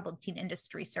just the troubled teen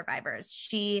industry survivors.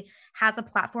 She has a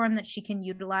platform that she can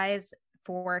utilize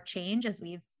for change, as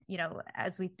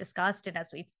we've discussed and as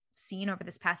we've seen over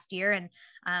this past year. And,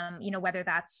 whether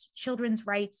that's children's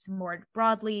rights more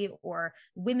broadly or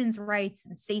women's rights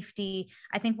and safety,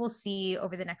 I think we'll see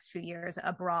over the next few years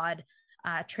a broad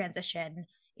transition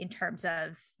in terms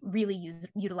of really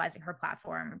utilizing her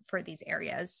platform for these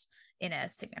areas in a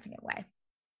significant way.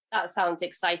 That sounds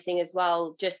exciting as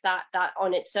well. Just that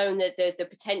on its own, the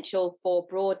potential for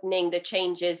broadening the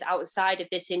changes outside of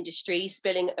this industry,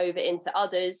 spilling over into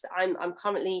others. I'm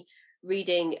currently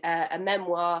reading a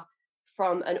memoir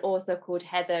from an author called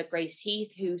Heather Grace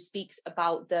Heath, who speaks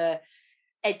about the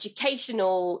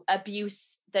educational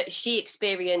abuse that she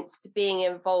experienced being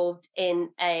involved in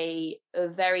a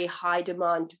very high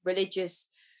demand religious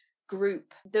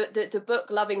group. The book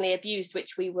Lovingly Abused,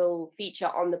 which we will feature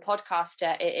on the podcast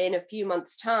in a few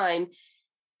months' time,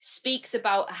 speaks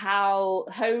about how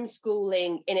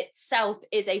homeschooling in itself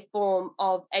is a form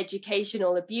of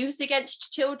educational abuse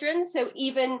against children. So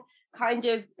even kind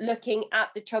of looking at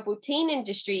the troubled teen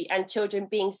industry and children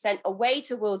being sent away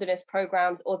to wilderness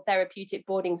programs or therapeutic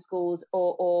boarding schools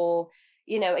or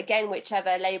again,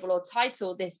 whichever label or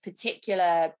title this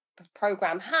particular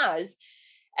program has,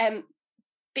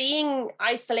 being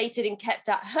isolated and kept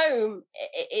at home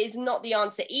is not the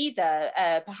answer either,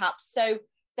 perhaps. So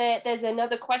there's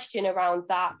another question around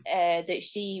that that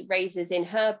she raises in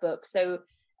her book. So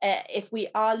if we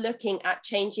are looking at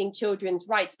changing children's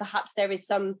rights, perhaps there is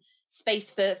some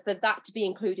space for that to be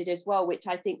included as well, which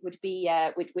I think would be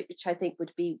which I think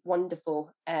would be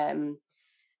wonderful,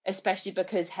 especially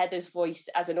because Heather's voice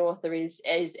as an author is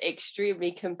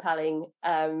extremely compelling,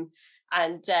 and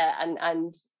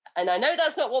I know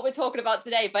that's not what we're talking about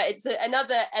today, but it's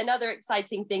another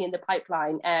exciting thing in the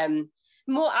pipeline.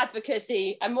 More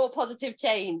advocacy and more positive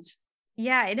change.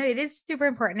 Yeah, I know it is super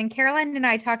important. And Caroline and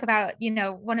I talk about,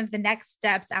 one of the next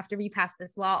steps after we pass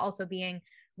this law also being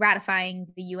ratifying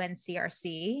the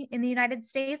UNCRC in the United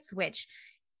States, which,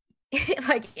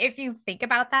 like, if you think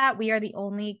about that, we are the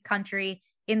only country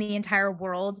in the entire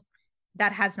world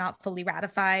that has not fully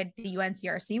ratified the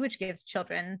UNCRC, which gives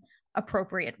children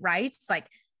appropriate rights. Like,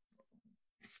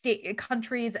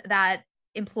 countries that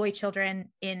employ children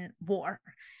in war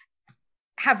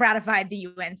have ratified the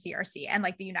UNCRC, and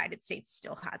like the United States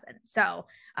still hasn't. So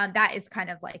that is kind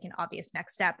of like an obvious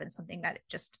next step and something that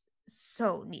just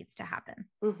so needs to happen.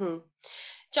 Mm-hmm.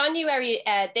 January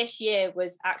this year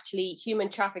was actually Human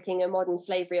Trafficking and Modern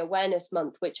Slavery Awareness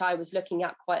Month, which I was looking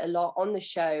at quite a lot on the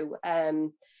show,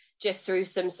 just through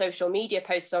some social media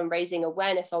posts on raising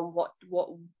awareness on what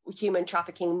human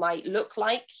trafficking might look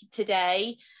like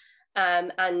today,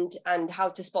 and how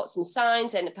to spot some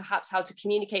signs, and perhaps how to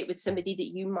communicate with somebody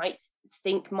that you might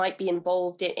think might be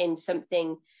involved in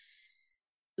something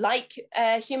like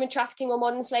human trafficking or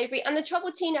modern slavery. And the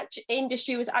troubled teen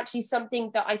industry was actually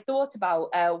something that I thought about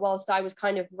whilst I was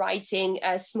kind of writing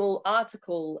a small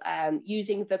article,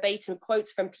 using verbatim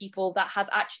quotes from people that have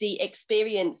actually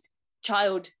experienced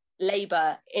child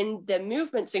labor in the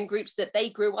movements and groups that they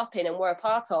grew up in and were a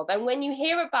part of. And when you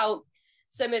hear about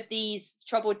some of these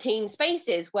troubled teen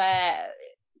spaces where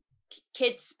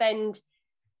kids spend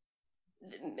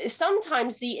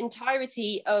sometimes the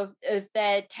entirety of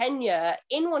their tenure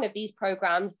in one of these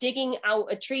programs digging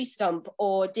out a tree stump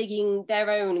or digging their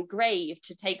own grave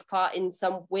to take part in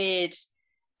some weird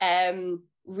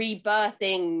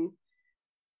rebirthing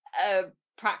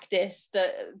practice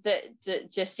that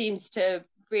just seems to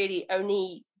really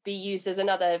only be used as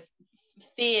another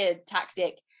fear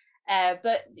tactic.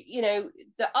 But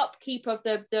the upkeep of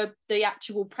the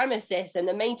actual premises and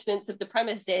the maintenance of the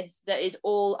premises that is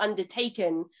all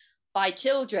undertaken by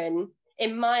children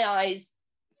in my eyes,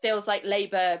 feels like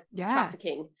labor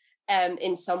trafficking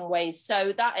in some ways.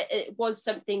 So that it was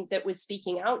something that was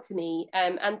speaking out to me.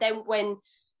 And then when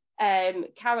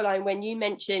Caroline, when you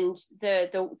mentioned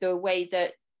the way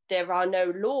that there are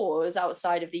no laws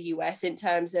outside of the US in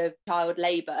terms of child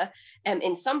labor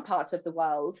in some parts of the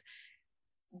world,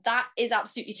 that is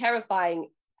absolutely terrifying.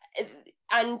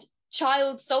 And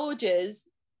child soldiers,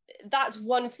 that's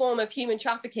one form of human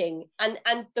trafficking.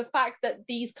 And the fact that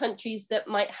these countries that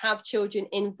might have children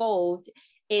involved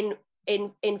in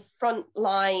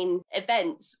frontline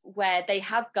events where they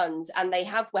have guns and they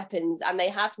have weapons and they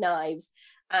have knives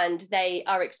and they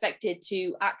are expected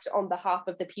to act on behalf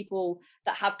of the people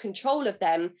that have control of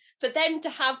them, for them to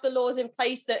have the laws in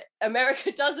place that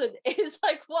America doesn't, is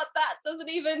like, what? That doesn't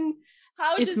even,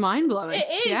 it's mind-blowing.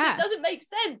 It is. It doesn't make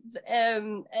sense.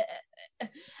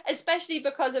 Especially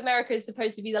because America is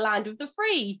supposed to be the land of the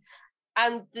free.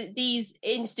 And these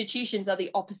institutions are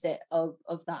the opposite of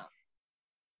that.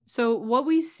 So what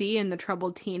we see in the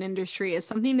troubled teen industry is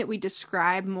something that we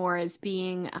describe more as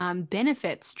being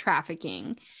benefits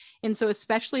trafficking. And so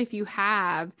especially if you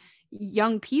have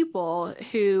young people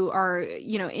who are,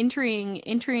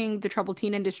 entering the troubled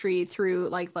teen industry through,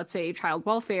 like, let's say, child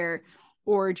welfare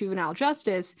or juvenile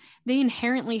justice, they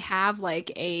inherently have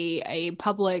like a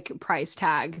public price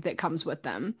tag that comes with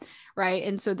them, right?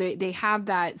 And so they have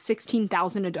that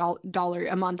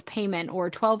 $16,000 a month payment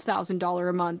or $12,000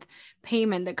 a month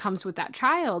payment that comes with that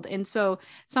child. And so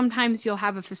sometimes you'll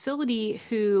have a facility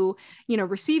who,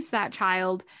 receives that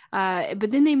child,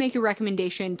 but then they make a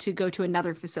recommendation to go to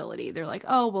another facility. They're like,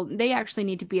 oh, well, they actually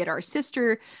need to be at our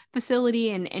sister facility,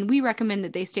 and we recommend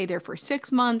that they stay there for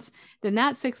 6 months. Then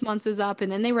that 6 months is up,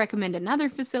 and then they recommend another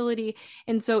facility.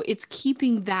 And so it's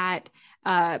keeping that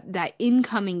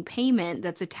incoming payment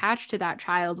that's attached to that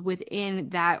child within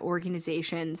that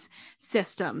organization's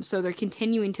system. So they're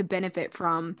continuing to benefit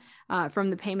from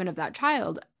the payment of that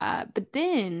child. But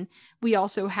then we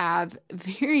also have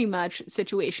very much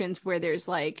situations where there's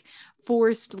like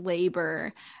forced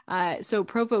labor. So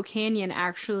Provo Canyon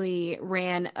actually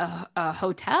ran a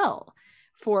hotel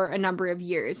for a number of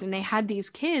years, and they had these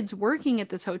kids working at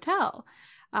this hotel.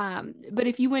 But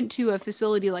if you went to a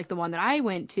facility like the one that I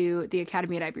went to, the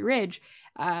Academy at Ivy Ridge,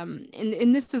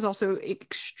 and this is also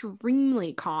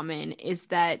extremely common, is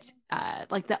that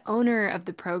like the owner of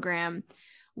the program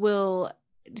will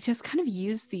just kind of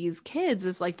use these kids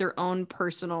as like their own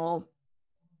personal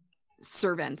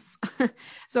servants.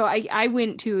 So I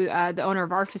went to the owner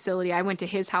of our facility. I went to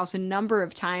his house a number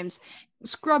of times,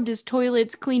 scrubbed his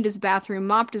toilets, cleaned his bathroom,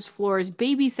 mopped his floors,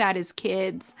 babysat his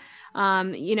kids.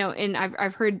 And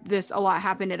I've heard this a lot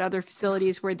happen at other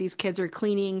facilities where these kids are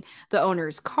cleaning the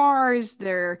owner's cars.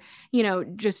 They're,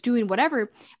 just doing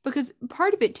whatever, because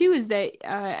part of it too is that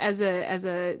as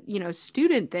a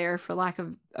student there, for lack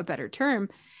of a better term,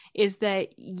 is that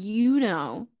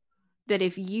that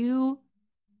if you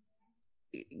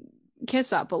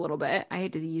kiss up a little bit, I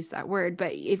hate to use that word,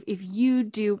 but if you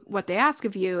do what they ask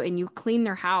of you and you clean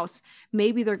their house,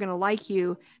 maybe they're going to like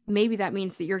you. Maybe that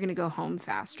means that you're going to go home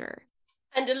faster.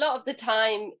 And a lot of the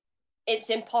time it's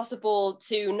impossible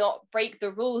to not break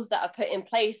the rules that are put in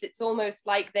place. It's almost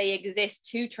like they exist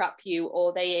to trap you,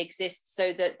 or they exist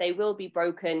so that they will be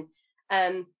broken.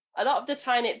 A lot of the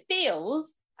time it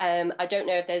feels, I don't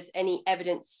know if there's any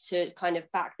evidence to kind of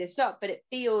back this up, but it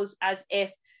feels as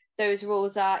if those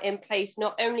rules are in place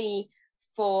not only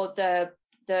for the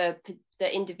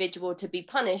individual to be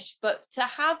punished, but to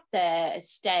have their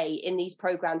stay in these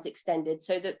programs extended,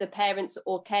 so that the parents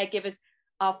or caregivers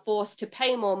are forced to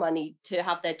pay more money to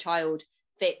have their child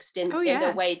fixed in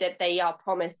the way that they are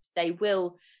promised they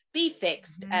will be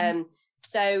fixed. Mm-hmm.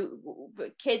 So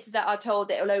kids that are told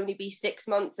that it'll only be 6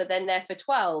 months are then there for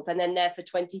 12 and then there for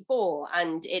 24,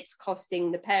 and it's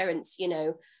costing the parents,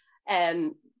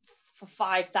 for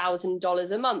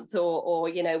 $5,000 a month or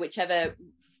whichever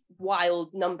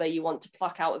wild number you want to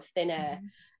pluck out of thin air.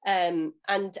 And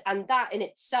that in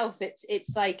itself,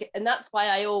 it's like, and that's why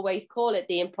I always call it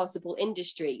the impossible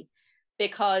industry,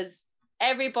 because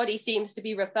everybody seems to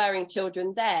be referring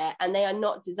children there and they are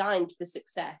not designed for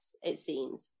success, it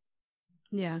seems.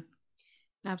 Yeah,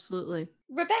 absolutely.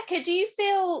 Rebecca, do you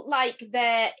feel like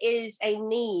there is a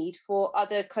need for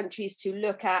other countries to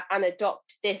look at and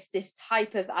adopt this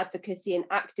type of advocacy and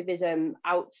activism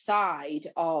outside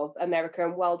of America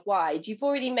and worldwide? You've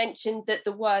already mentioned that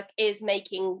the work is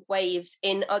making waves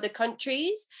in other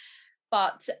countries,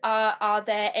 but are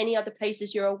there any other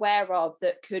places you're aware of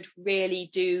that could really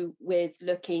do with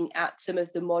looking at some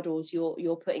of the models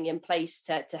you're putting in place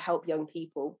to help young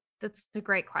people? That's a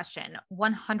great question.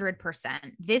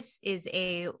 100%. This is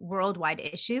a worldwide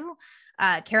issue.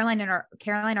 Caroline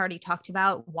already talked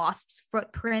about WASP's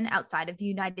footprint outside of the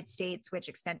United States, which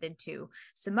extended to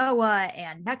Samoa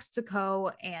and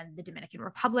Mexico and the Dominican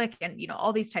Republic and,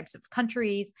 all these types of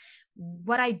countries.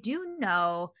 What I do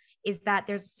know is that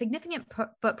there's a significant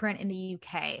footprint in the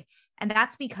UK. And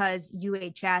that's because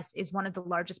UHS is one of the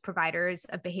largest providers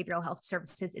of behavioral health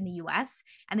services in the US.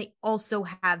 And they also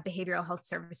have behavioral health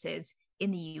services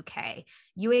in the UK.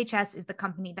 UHS is the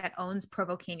company that owns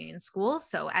Provo Canyon School.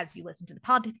 So as you listen to the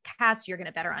podcast, you're going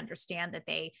to better understand that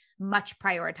they much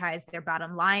prioritize their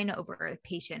bottom line over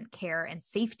patient care and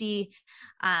safety.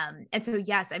 And so,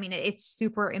 yes, I mean, it's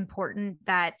super important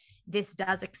that this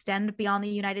does extend beyond the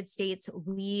United States.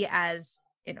 We as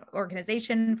an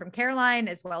organization from Caroline,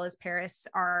 as well as Paris,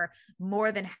 are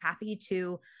more than happy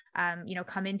to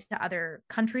come into other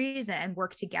countries and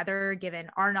work together, given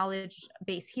our knowledge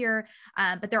base here.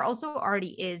 But there also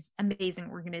already is amazing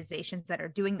organizations that are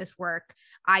doing this work.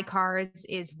 iCars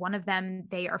is one of them.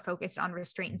 They are focused on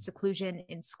restraint and seclusion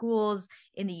in schools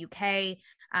in the UK.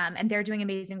 And they're doing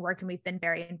amazing work, and we've been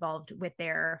very involved with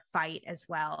their fight as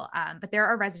well. But there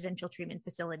are residential treatment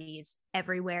facilities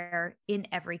everywhere in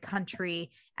every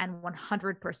country, and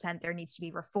 100% there needs to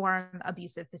be reform.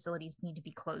 Abusive facilities need to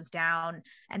be closed down,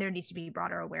 and there needs to be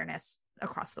broader awareness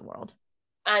across the world.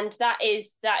 And that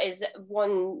is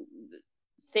one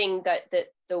thing that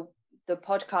the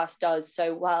podcast does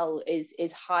so well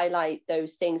is highlight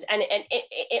those things, and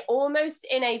it almost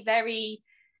in a very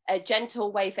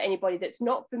gentle way for anybody that's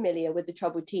not familiar with the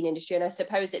troubled teen industry. And I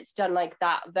suppose it's done like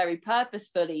that very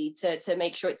purposefully to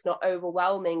make sure it's not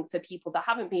overwhelming for people that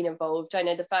haven't been involved. I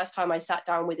know the first time I sat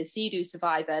down with a CEDU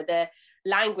survivor, the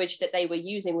language that they were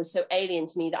using was so alien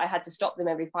to me that I had to stop them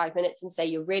every 5 minutes and say,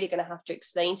 you're really going to have to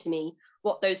explain to me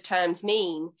what those terms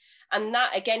mean. And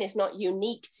that, again, is not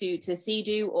unique to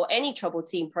CEDU or any troubled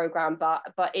teen program, but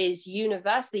is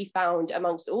universally found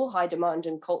amongst all high demand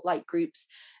and cult-like groups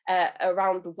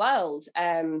around the world.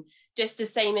 Just the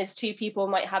same as two people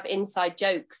might have inside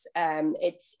jokes.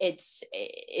 It's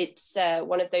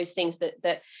one of those things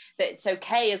that it's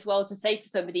okay as well to say to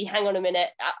somebody, hang on a minute,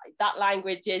 that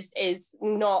language is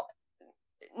not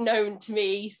known to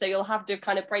me, so you'll have to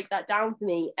kind of break that down for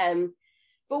me.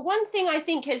 But one thing I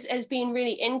think has been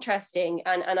really interesting,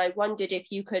 and I wondered if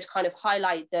you could kind of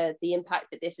highlight the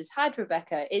impact that this has had,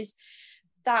 Rebecca, is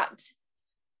that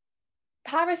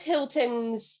Paris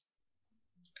Hilton's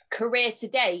career to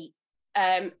date,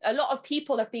 a lot of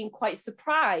people have been quite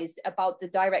surprised about the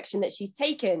direction that she's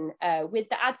taken with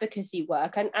the advocacy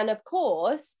work. And of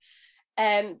course,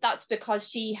 that's because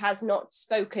she has not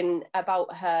spoken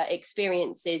about her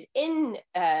experiences in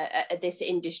this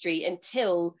industry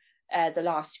until the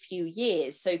last few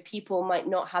years. So people might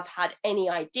not have had any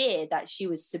idea that she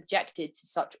was subjected to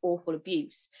such awful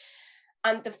abuse.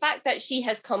 And the fact that she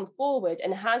has come forward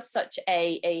and has such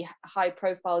a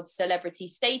high-profile celebrity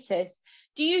status,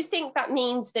 do you think that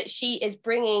means that she is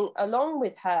bringing along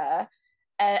with her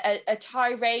a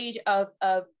tirade of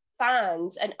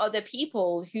fans and other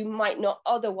people who might not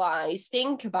otherwise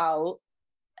think about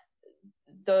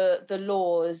the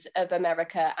laws of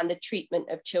America and the treatment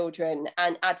of children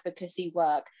and advocacy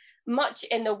work, much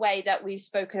in the way that we've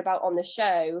spoken about on the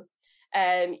show?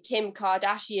 Kim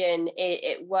Kardashian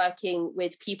working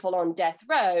with people on death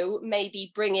row,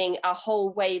 maybe bringing a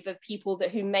whole wave of people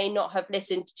who may not have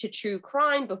listened to true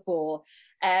crime before.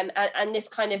 And this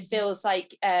kind of feels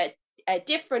like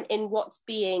different in what's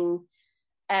being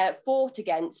fought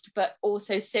against, but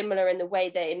also similar in the way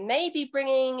that it may be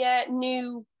bringing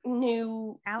new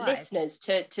allies. Listeners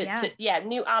to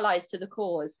new allies to the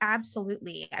cause.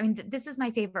 Absolutely. I mean, this is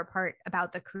my favorite part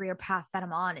about the career path that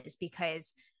I'm on, is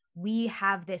because we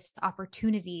have this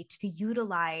opportunity to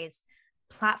utilize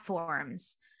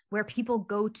platforms where people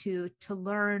go to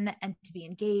learn and to be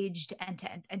engaged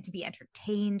and to be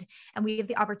entertained. And we have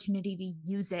the opportunity to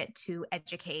use it to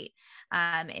educate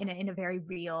in a very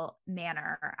real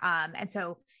manner. And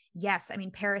so, yes, I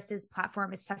mean, Paris's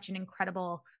platform is such an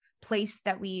incredible place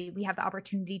that we have the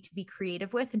opportunity to be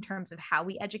creative with in terms of how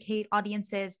we educate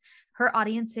audiences. Her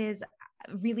audiences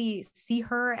really see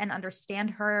her and understand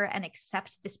her and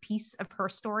accept this piece of her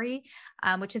story,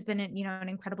 which has been an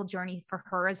incredible journey for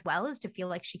her as well, is to feel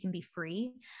like she can be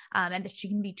free and that she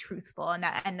can be truthful, and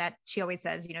that she always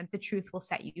says, the truth will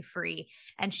set you free,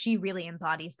 and she really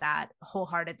embodies that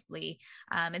wholeheartedly.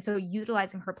 And so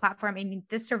utilizing her platform, I mean,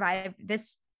 this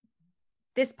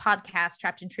podcast,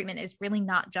 Trapped in Treatment, is really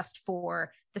not just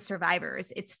for the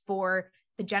survivors. It's for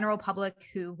the general public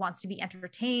who wants to be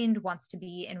entertained, wants to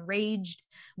be enraged.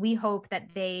 We hope that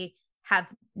they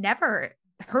have never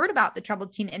heard about the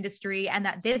troubled teen industry and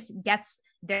that this gets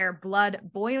their blood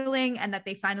boiling and that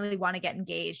they finally want to get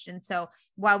engaged. And so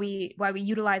while we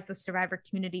utilize the survivor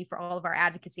community for all of our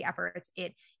advocacy efforts,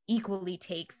 it equally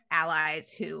takes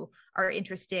allies who are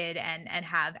interested and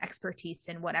have expertise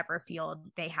in whatever field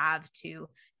they have to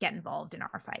get involved in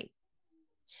our fight.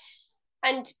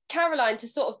 And Caroline, to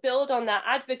sort of build on that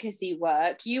advocacy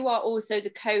work, you are also the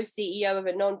co-CEO of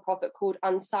a nonprofit called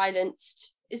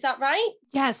Unsilenced. Is that right?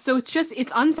 Yes. So it's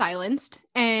Unsilenced.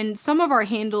 And some of our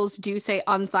handles do say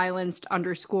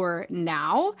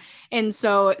unsilenced_now. And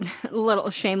so little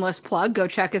shameless plug, go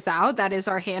check us out. That is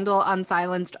our handle,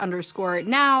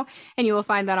 unsilenced_now. And you will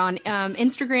find that on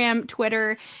Instagram,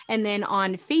 Twitter, and then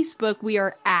on Facebook, we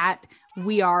are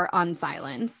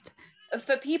Unsilenced.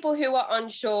 For people who are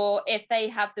unsure if they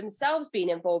have themselves been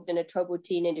involved in a troubled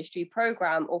teen industry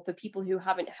program, or for people who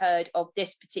haven't heard of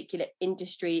this particular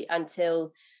industry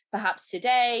until perhaps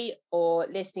today, or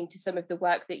listening to some of the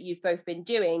work that you've both been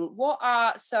doing, what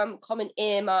are some common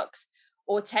earmarks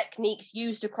or techniques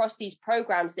used across these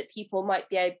programs that people might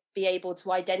be able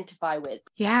to identify with?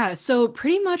 Yeah, so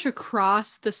pretty much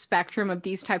across the spectrum of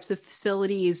these types of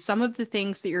facilities, some of the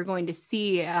things that you're going to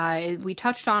see, we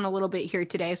touched on a little bit here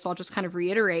today, so I'll just kind of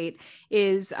reiterate,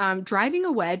 is driving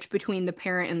a wedge between the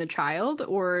parent and the child,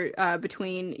 or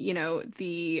between,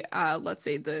 the, let's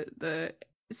say the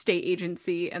state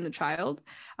agency and the child.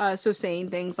 So saying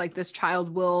things like, this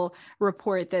child will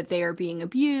report that they are being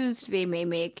abused. They may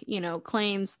make,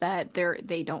 claims that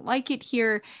they don't like it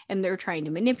here and they're trying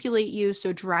to manipulate you.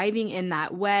 So driving in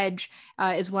that wedge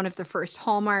is one of the first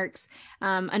hallmarks.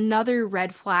 Another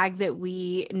red flag that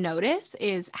we notice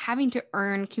is having to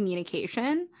earn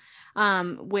communication.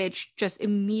 Which just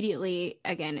immediately,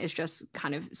 again, is just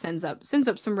kind of sends up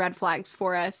some red flags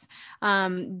for us.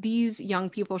 These young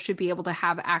people should be able to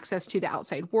have access to the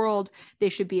outside world. They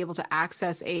should be able to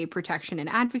access a protection and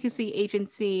advocacy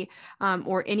agency,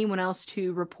 or anyone else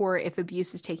to report if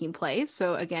abuse is taking place.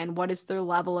 So again, what is their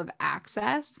level of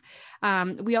access?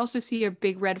 We also see a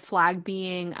big red flag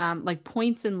being like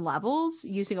points and levels,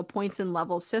 using a points and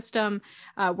level system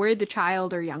where the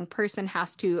child or young person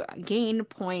has to gain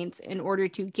points in order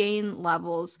to gain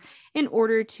levels in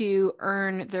order to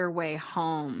earn their way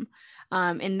home.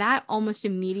 And that almost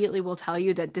immediately will tell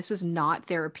you that this is not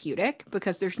therapeutic,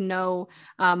 because there's no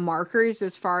markers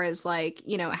as far as like,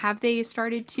 have they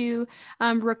started to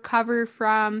recover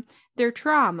from their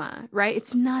trauma, right?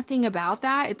 It's nothing about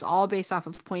that. It's all based off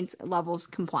of points, levels,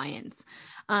 compliance.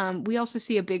 We also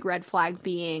see a big red flag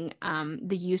being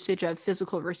the usage of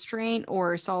physical restraint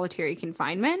or solitary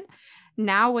confinement.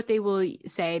 Now what they will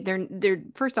say, they're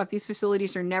first off, these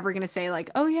facilities are never going to say like,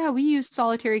 oh yeah, we use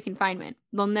solitary confinement.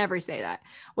 They'll never say that.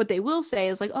 What they will say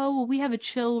is like, oh, well, we have a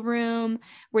chill room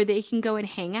where they can go and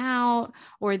hang out,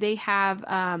 or they have,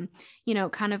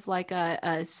 kind of like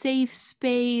a safe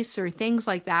space or things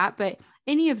like that. But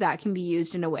any of that can be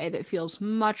used in a way that feels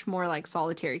much more like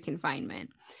solitary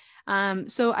confinement.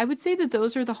 So I would say that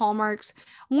those are the hallmarks.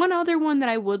 One other one that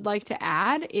I would like to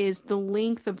add is the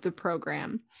length of the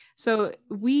program. So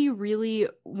we really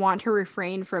want to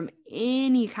refrain from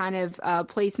any kind of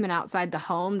placement outside the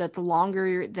home that's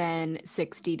longer than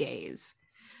 60 days.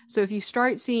 So if you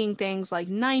start seeing things like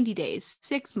 90 days,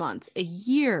 6 months, a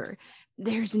year,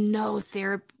 there's no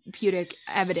therapeutic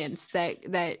evidence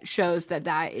that shows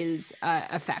that is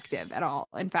effective at all.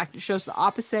 In fact, it shows the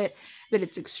opposite, that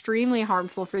it's extremely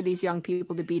harmful for these young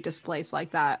people to be displaced like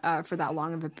that for that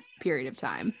long of a period of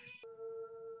time.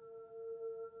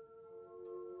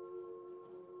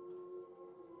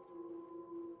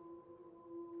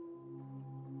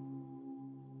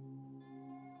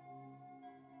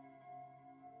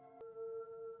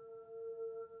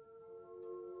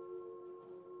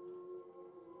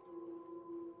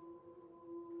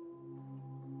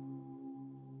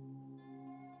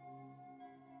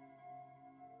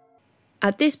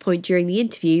 At this point during the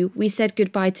interview, we said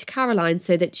goodbye to Caroline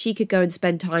so that she could go and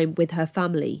spend time with her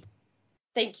family.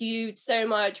 Thank you so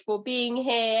much for being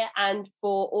here and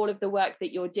for all of the work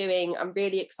that you're doing. I'm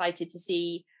really excited to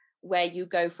see where you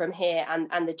go from here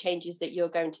and the changes that you're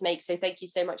going to make. So thank you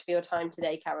so much for your time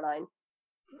today, Caroline.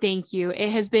 Thank you. It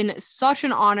has been such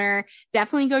an honor.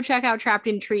 Definitely go check out Trapped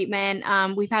in Treatment.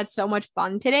 We've had so much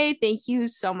fun today. Thank you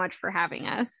so much for having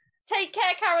us. Take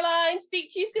care, Caroline.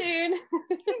 Speak to you soon.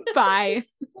 Bye.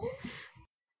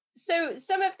 So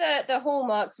some of the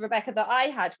hallmarks, Rebecca, that I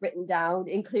had written down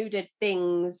included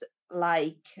things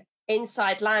like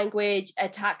inside language,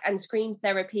 attack and scream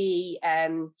therapy,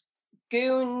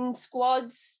 goon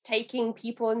squads taking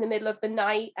people in the middle of the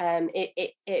night.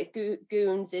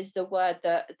 Goons is the word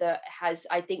that has,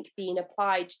 I think, been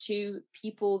applied to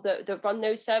people that run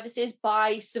those services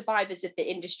by survivors of the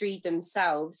industry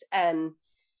themselves.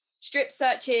 Strip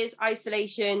searches,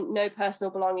 isolation, no personal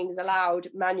belongings allowed,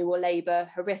 manual labor,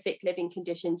 horrific living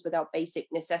conditions without basic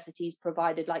necessities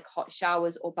provided like hot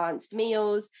showers or balanced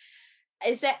meals.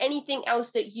 Is there anything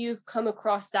else that you've come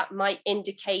across that might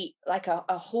indicate like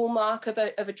a hallmark of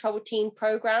a troubled teen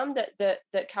program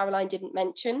that Caroline didn't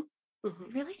mention? I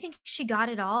really think she got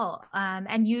it all.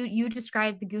 And you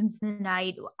described the goons in the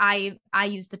night. I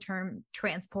use the term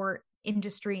transport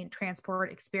industry and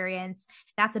transport experience.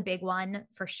 That's a big one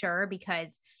for sure,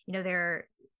 because, you know,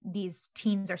 these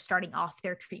teens are starting off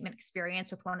their treatment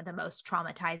experience with one of the most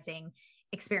traumatizing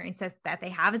experiences that they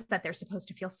have, is that they're supposed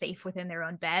to feel safe within their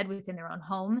own bed, within their own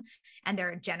home, and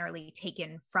they're generally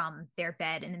taken from their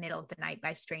bed in the middle of the night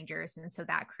by strangers. And so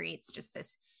that creates just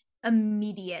this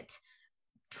immediate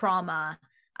trauma,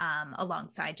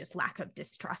 alongside just lack of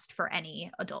distrust for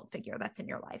any adult figure that's in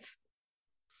your life.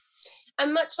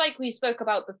 And much like we spoke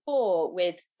about before,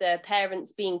 with the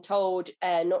parents being told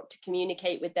not to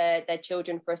communicate with their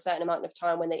children for a certain amount of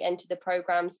time when they enter the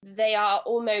programs, they are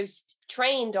almost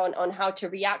trained on how to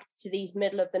react to these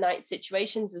middle of the night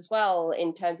situations as well,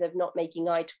 in terms of not making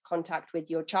eye contact with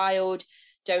your child,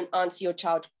 don't answer your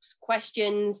child's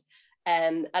questions,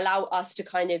 allow us to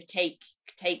kind of take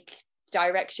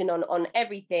direction on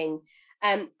everything.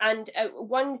 And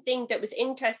one thing that was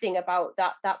interesting about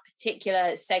that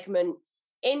particular segment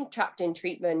in Trapped in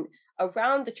Treatment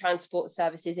around the transport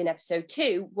services in episode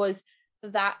 2 was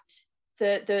that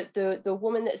the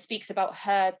woman that speaks about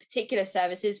her particular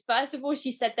services, first of all,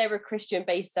 she said they're a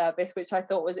Christian-based service, which I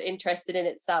thought was interesting in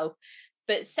itself.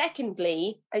 But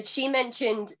secondly, she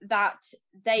mentioned that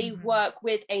they work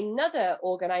with another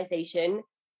organization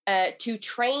to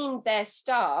train their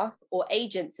staff, or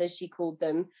agents as she called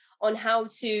them, on how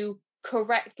to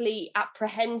correctly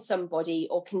apprehend somebody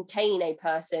or contain a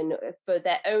person for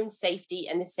their own safety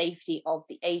and the safety of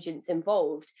the agents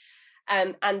involved.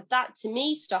 And that to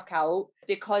me stuck out,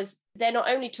 because they're not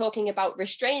only talking about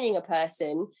restraining a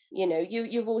person, you know,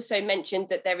 you've also mentioned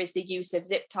that there is the use of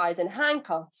zip ties and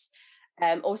handcuffs,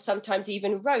 or sometimes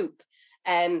even rope.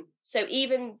 So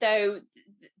even though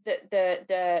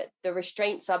the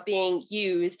restraints are being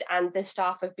used and the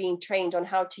staff are being trained on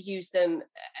how to use them,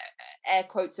 air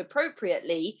quotes,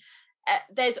 appropriately,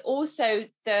 there's also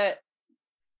the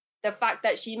fact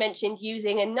that she mentioned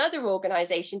using another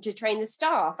organization to train the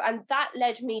staff. And that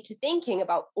led me to thinking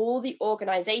about all the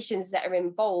organizations that are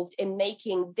involved in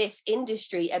making this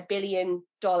industry a $1 billion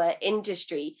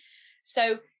industry.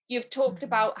 So you've talked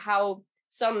about how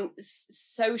some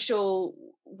social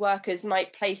workers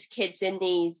might place kids in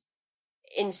these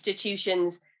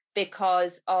institutions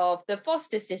because of the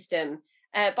foster system.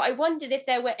 But I wondered if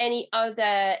there were any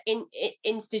other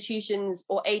institutions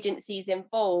or agencies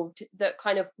involved that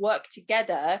kind of work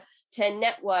together to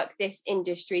network this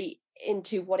industry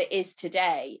into what it is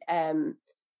today.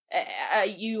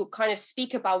 You kind of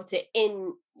speak about it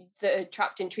in the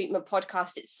Trapped in Treatment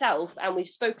podcast itself, and we've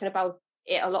spoken about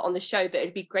it a lot on the show, but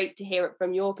it'd be great to hear it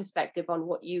from your perspective on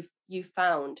what you've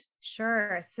found.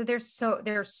 Sure. So there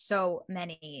are so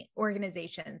many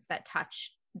organizations that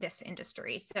touch this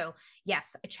industry. So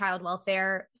yes, child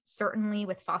welfare, certainly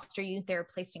with foster youth, they're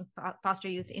placing foster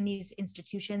youth in these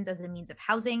institutions as a means of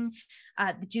housing.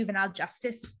 The juvenile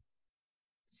justice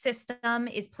system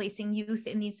is placing youth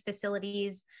in these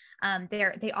facilities.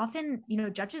 They often, you know,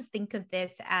 judges think of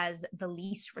this as the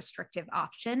least restrictive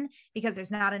option because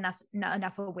there's not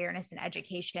enough awareness and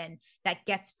education that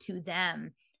gets to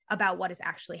them about what is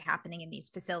actually happening in these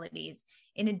facilities.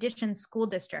 In addition, school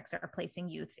districts are placing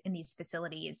youth in these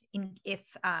facilities.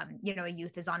 If you know, a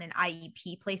youth is on an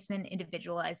IEP placement,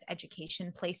 individualized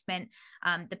education placement,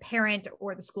 the parent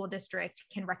or the school district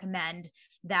can recommend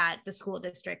that the school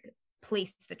district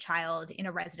place the child in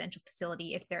a residential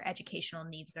facility if their educational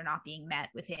needs are not being met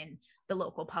within the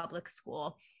local public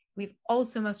school. We've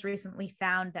also most recently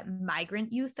found that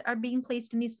migrant youth are being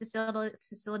placed in these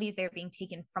facilities. They're being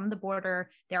taken from the border.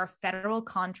 There are federal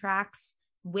contracts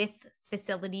with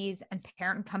facilities and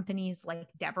parent companies like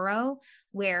Devereaux,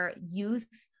 where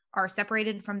youth are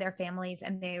separated from their families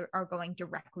and they are going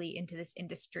directly into this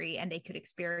industry, and they could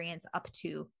experience up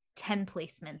to 10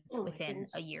 placements within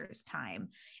a year's time.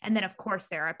 And then, of course,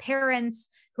 there are parents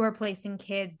who are placing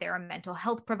kids. There are mental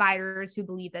health providers who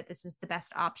believe that this is the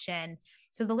best option.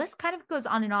 So the list kind of goes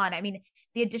on and on. I mean,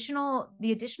 the additional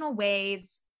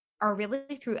ways are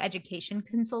really through education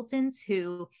consultants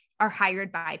who are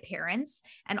hired by parents.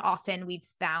 And often we've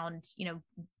found, you know,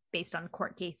 based on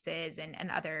court cases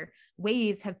and other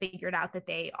ways, have figured out that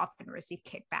they often receive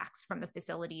kickbacks from the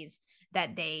facilities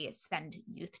that they send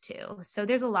youth to. So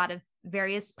there's a lot of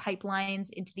various pipelines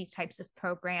into these types of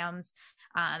programs,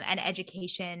 and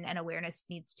education and awareness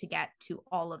needs to get to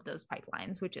all of those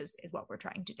pipelines, which is what we're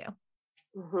trying to do.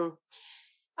 Mm-hmm.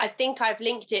 I think I've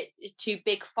linked it to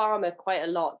Big Pharma quite a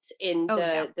lot in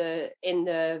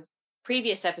the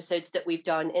previous episodes that we've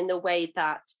done, in the way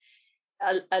that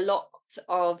a lot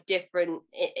of different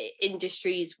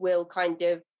industries will kind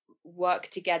of work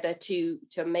together to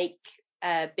make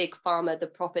Big Pharma the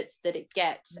profits that it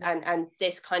gets, and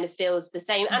this kind of feels the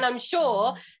same. And I'm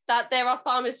sure that there are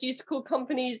pharmaceutical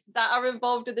companies that are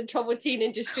involved in the troubled teen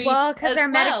industry. Well, because they're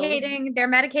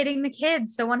medicating the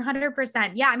kids. So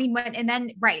 100%. Yeah. I mean,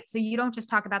 right. So you don't just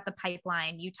talk about the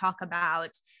pipeline, you talk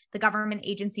about the government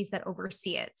agencies that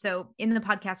oversee it. So in the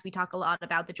podcast, we talk a lot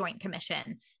about the Joint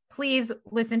Commission. Please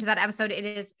listen to that episode. It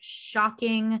is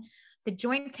shocking. The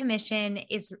Joint Commission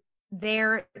is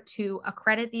there to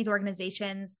accredit these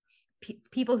organizations,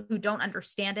 people who don't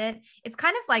understand it. It's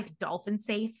kind of like dolphin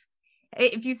safe.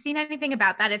 If you've seen anything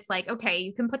about that, it's like, okay,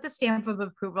 you can put the stamp of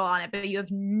approval on it, but you have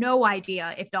no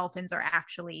idea if dolphins are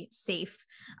actually safe,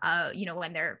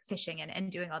 when they're fishing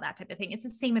and doing all that type of thing. It's the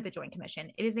same with the Joint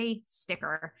Commission. It is a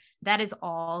sticker. That is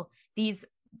all.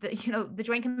 The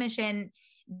Joint Commission,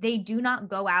 they do not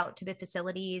go out to the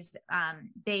facilities.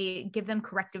 They give them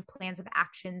corrective plans of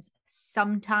actions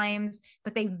sometimes,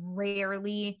 but they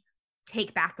rarely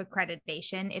take back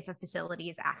accreditation if a facility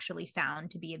is actually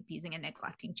found to be abusing and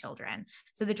neglecting children.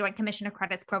 So the Joint Commission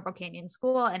accredits Provo Canyon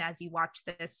School. And as you watch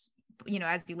this,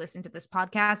 as you listen to this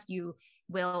podcast, you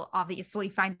will obviously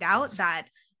find out that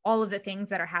all of the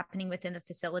things that are happening within the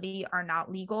facility are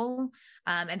not legal,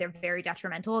 and they're very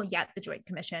detrimental, yet the Joint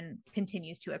Commission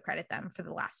continues to accredit them for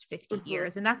the last 50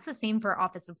 years. And that's the same for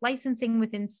Office of Licensing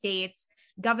within states,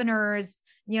 governors.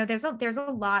 There's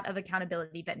a lot of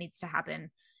accountability that needs to happen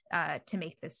to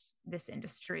make this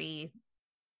industry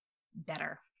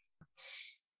better.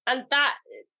 And that,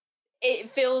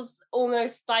 it feels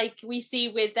almost like we see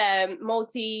with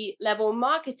multi-level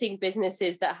marketing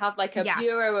businesses that have like a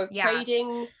Bureau of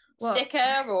Trading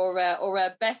sticker or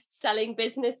a best-selling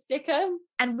business sticker.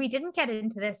 And we didn't get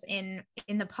into this in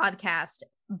the podcast,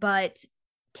 but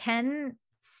Ken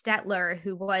Stetler,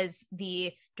 who was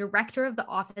the director of the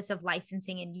Office of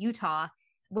Licensing in Utah,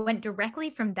 went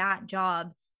directly from that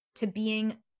job to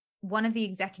being one of the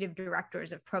executive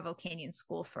directors of Provo Canyon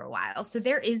School for a while. So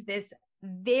there is this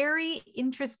very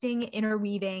interesting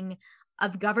interweaving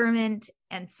of government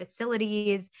and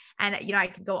facilities. And, I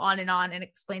could go on and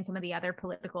explain some of the other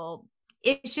political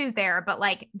issues there, but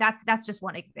like, that's just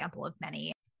one example of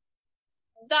many.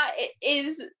 That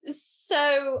is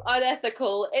so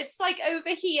unethical. It's like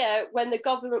over here when the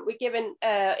government were given,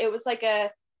 it was like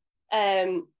a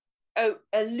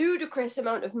ludicrous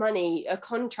amount of money, a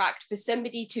contract for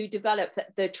somebody to develop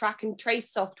the track and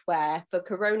trace software for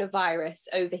coronavirus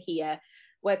over here,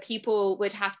 where people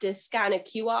would have to scan a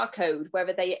QR code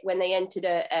when they entered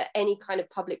any kind of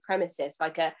public premises,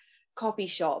 like a coffee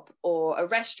shop or a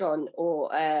restaurant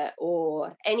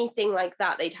or anything like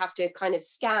that. They'd have to kind of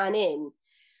scan in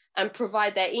and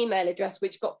provide their email address,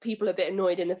 which got people a bit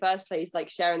annoyed in the first place, like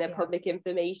sharing their public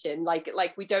information, like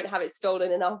we don't have it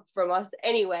stolen enough from us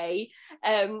anyway.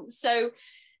 So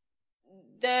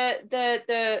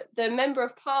the member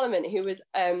of parliament who was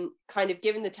kind of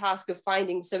given the task of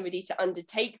finding somebody to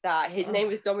undertake that, his name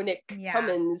was Dominic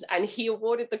Cummins, and he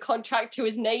awarded the contract to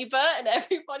his neighbor, and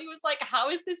everybody was like, how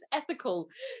is this ethical?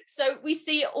 So we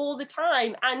see it all the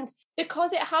time, and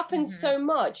because it happens so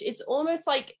much, it's almost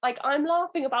like I'm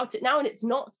laughing about it now and it's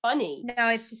not funny. No,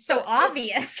 it's just so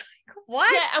obvious.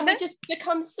 What? Yeah, and we just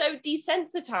become so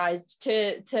desensitized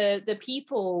to the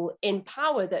people in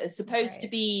power that are supposed to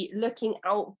be looking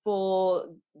out for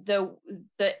the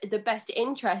best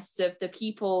interests of the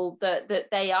people that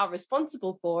they are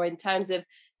responsible for in terms of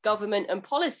government and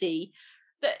policy,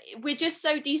 that we're just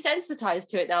so desensitized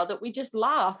to it now that we just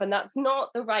laugh, and that's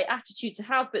not the right attitude to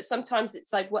have. But sometimes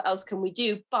it's like, what else can we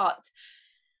do? But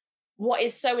what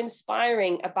is so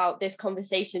inspiring about this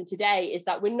conversation today is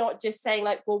that we're not just saying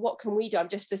like, well, what can we do? I'm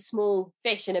just a small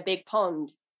fish in a big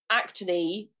pond.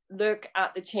 Actually, look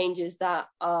at the changes that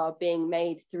are being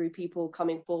made through people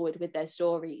coming forward with their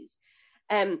stories.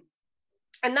 And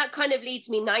that kind of leads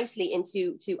me nicely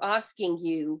into asking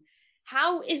you,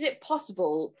 how is it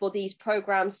possible for these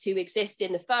programs to exist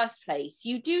in the first place?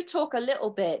 You do talk a little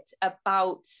bit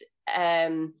about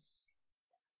that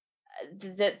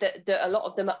a lot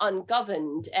of them are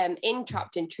ungoverned in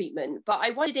Trapped in Treatment, but I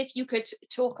wondered if you could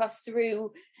talk us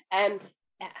through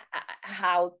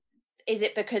how Is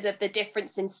it because of the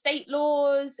difference in state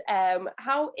laws?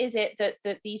 How is it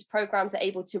that these programs are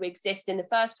able to exist in the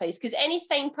first place? Because any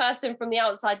sane person from the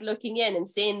outside looking in and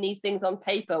seeing these things on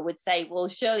paper would say, well,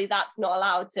 surely that's not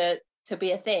allowed to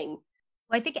be a thing.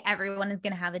 Well, I think everyone is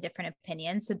going to have a different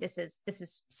opinion. So this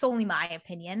is solely my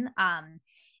opinion.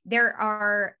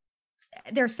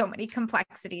 There's so many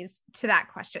complexities to that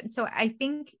question. So I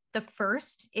think the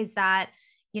first is that,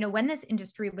 when this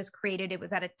industry was created, it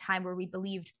was at a time where we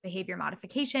believed behavior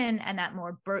modification and that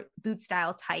more boot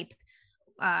style type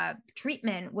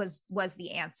treatment was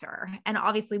the answer. And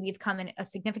obviously we've come in a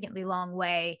significantly long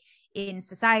way in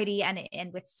society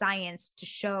and with science to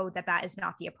show that that is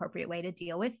not the appropriate way to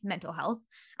deal with mental health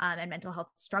and mental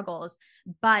health struggles.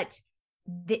 But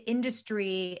the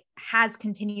industry has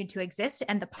continued to exist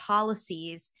and the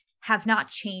policies have not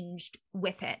changed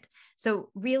with it. So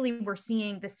really we're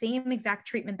seeing the same exact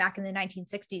treatment back in the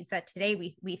 1960s that today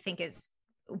we think is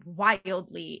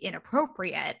wildly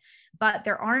inappropriate, but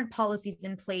there aren't policies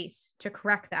in place to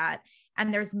correct that.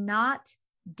 And there's not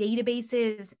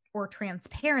databases or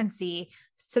transparency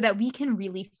so that we can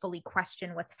really fully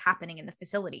question what's happening in the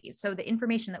facilities. So the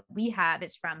information that we have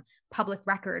is from public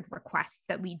record requests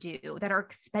that we do that are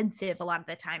expensive a lot of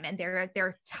the time, and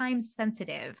they're time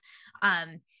sensitive.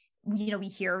 We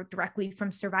hear directly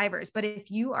from survivors, but if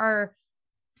you are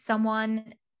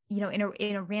someone,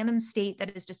 in a random state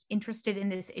that is just interested in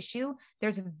this issue,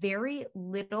 there's very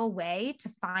little way to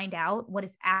find out what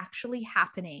is actually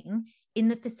happening in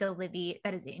the facility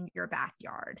that is in your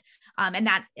backyard. And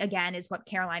that, again, is what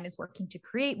Caroline is working to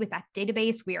create with that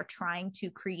database. We are trying to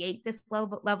create this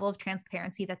level of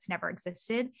transparency that's never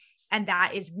existed. And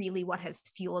that is really what has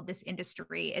fueled this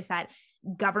industry, is that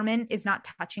government is not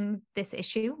touching this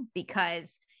issue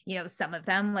because, some of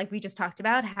them, like we just talked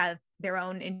about, have their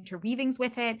own interweavings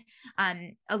with it.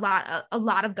 A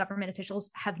lot of government officials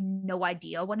have no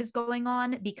idea what is going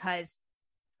on because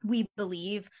we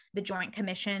believe the Joint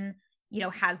Commission,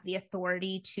 has the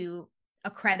authority to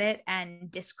accredit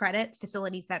and discredit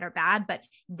facilities that are bad, but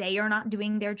they are not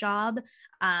doing their job.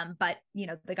 But,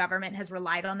 the government has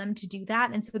relied on them to do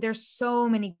that. And so there's so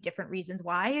many different reasons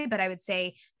why, but I would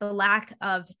say the lack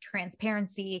of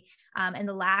transparency and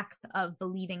the lack of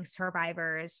believing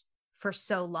survivors for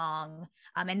so long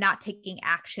and not taking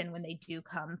action when they do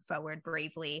come forward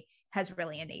bravely has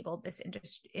really enabled this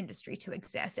industry to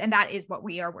exist. And that is what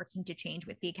we are working to change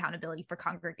with the Accountability for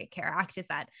Congregate Care Act, is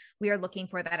that we are looking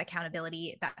for that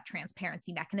accountability, that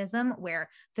transparency mechanism where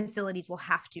facilities will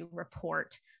have to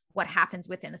report what happens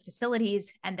within the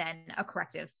facilities, and then a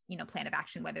corrective, plan of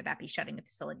action, whether that be shutting the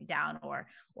facility down or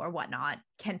whatnot,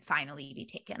 can finally be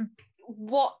taken.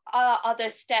 What are other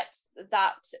steps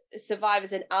that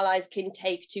survivors and allies can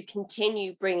take to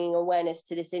continue bringing awareness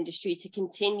to this industry, to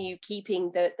continue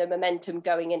keeping the momentum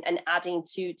going and adding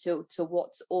to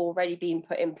what's already been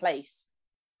put in place?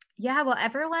 Yeah, well,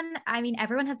 everyone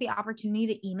has the opportunity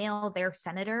to email their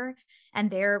senator and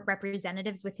their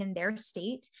representatives within their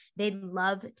state. They'd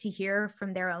love to hear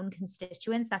from their own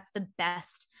constituents. That's the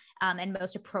best and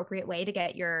most appropriate way to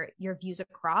get your views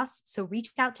across. So reach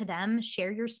out to them,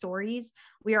 share your stories.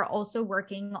 We are also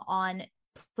working on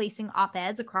placing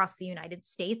op-eds across the United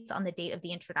States on the date of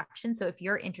the introduction. So if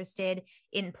you're interested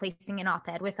in placing an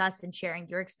op-ed with us and sharing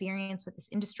your experience with this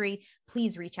industry,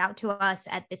 please reach out to us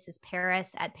at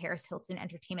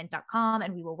thisisparis@parishiltonentertainment.com,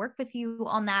 and we will work with you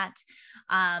on that.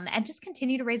 And just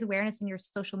continue to raise awareness in your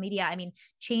social media.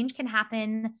 Change can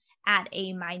happen at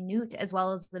a minute as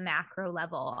well as the macro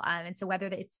level. And so whether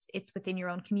it's within your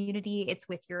own community, it's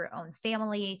with your own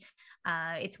family,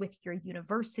 it's with your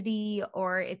university,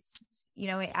 or it's,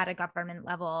 at a government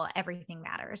level, everything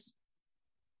matters.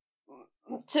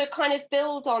 To kind of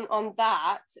build on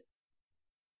that,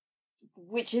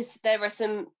 which is, there are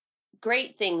some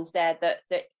great things there that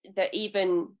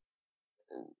even,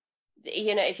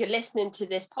 if you're listening to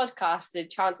this podcast, the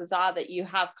chances are that you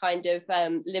have kind of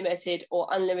limited or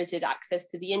unlimited access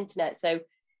to the internet. So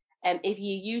if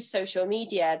you use social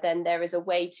media, then there is a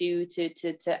way to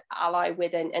ally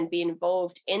with and be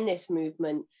involved in this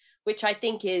movement, which I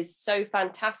think is so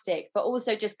fantastic. But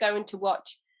also just going to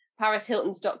watch Paris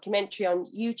Hilton's documentary on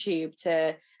YouTube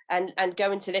and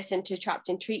going to listen to Trapped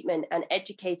in Treatment and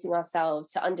educating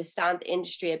ourselves to understand the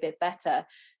industry a bit better,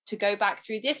 to go back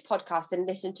through this podcast and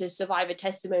listen to survivor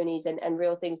testimonies and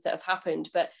real things that have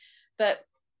happened. But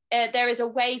there is a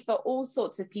way for all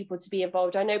sorts of people to be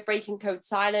involved. I know Breaking Code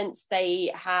Silence,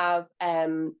 they have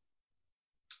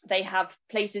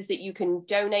places that you can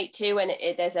donate to, and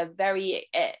there's a very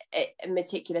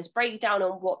meticulous breakdown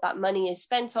on what that money is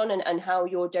spent on and how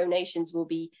your donations will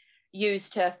be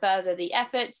used to further the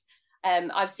efforts.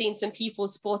 I've seen some people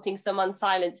sporting some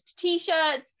unsilenced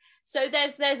t-shirts. So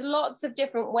there's lots of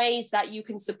different ways that you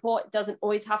can support. It doesn't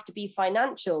always have to be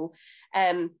financial.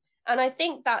 And I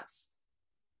think that's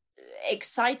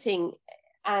exciting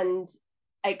and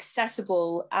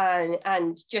accessible,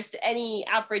 and just any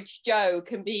average Joe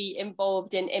can be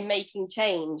involved in making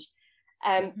change.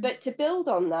 But to build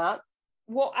on that,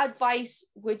 what advice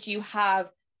would you have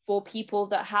for people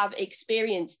that have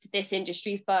experienced this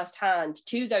industry firsthand,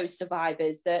 to those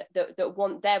survivors that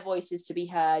want their voices to be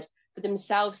heard, for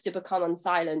themselves to become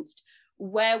unsilenced?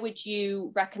 Where would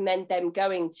you recommend them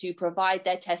going to provide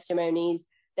their testimonies,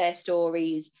 their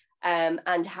stories,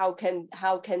 and how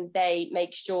can they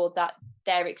make sure that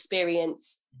their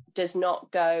experience does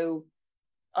not go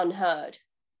unheard?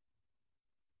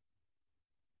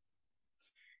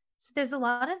 So there's a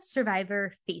lot of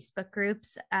survivor Facebook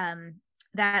groups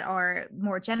that are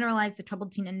more generalized, the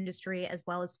troubled teen industry, as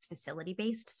well as facility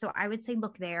based. So I would say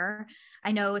look there.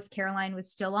 I know if Caroline was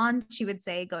still on, she would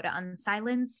say go to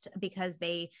Unsilenced, because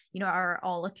they, are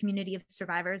all a community of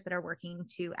survivors that are working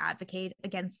to advocate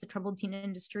against the troubled teen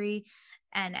industry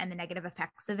and the negative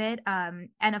effects of it.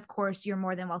 And of course, you're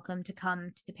more than welcome to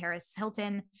come to Paris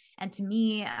Hilton and to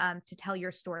me to tell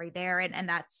your story there. And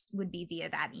that's would be via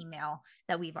that email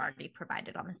that we've already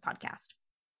provided on this podcast.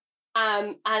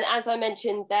 And as I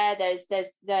mentioned there's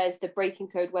the Breaking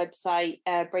Code website,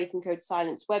 Breaking Code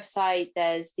Silence website.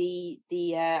 There's the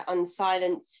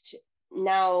Unsilenced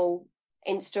Now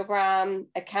Instagram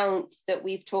account that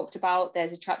we've talked about.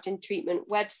 There's a Trapped in Treatment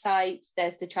website.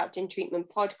 There's the Trapped in Treatment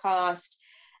podcast.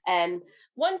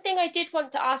 One thing I did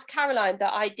want to ask Caroline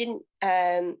that I didn't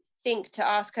think to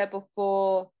ask her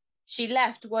before she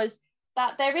left was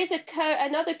that there is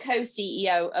another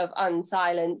co-CEO of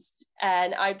Unsilenced,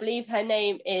 and I believe her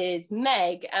name is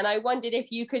Meg. And I wondered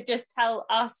if you could just tell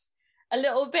us a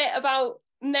little bit about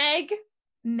Meg.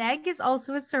 Meg is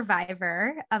also a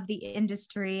survivor of the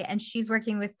industry, and she's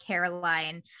working with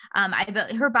Caroline.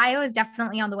 Her bio is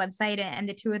definitely on the website, and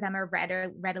the two of them are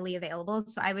readily available.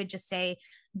 So I would just say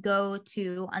go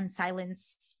to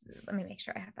Unsilenced. Let me make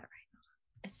sure I have that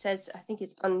right. It says, I think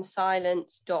it's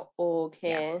unsilenced.org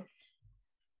here. Yeah.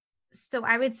 So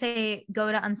I would say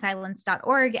go to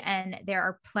unsilenced.org, and there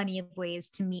are plenty of ways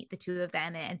to meet the two of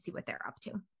them and see what they're up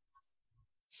to.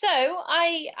 So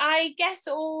I guess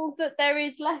all that there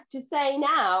is left to say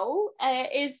now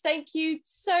is thank you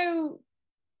so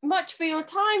much for your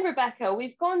time, Rebecca.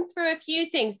 We've gone through a few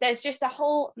things. There's just a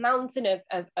whole mountain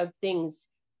of things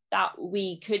that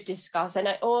we could discuss. And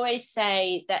I always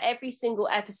say that every single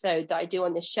episode that I do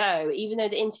on the show, even though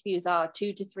the interviews are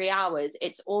 2 to 3 hours,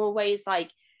 it's always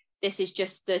like, this is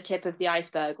just the tip of the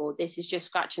iceberg, or this is just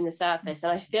scratching the surface.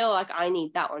 And I feel like I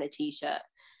need that on a t-shirt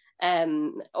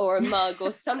or a mug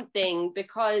or something,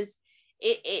 because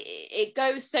it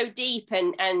goes so deep,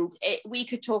 and we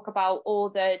could talk about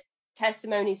all the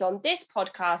testimonies on this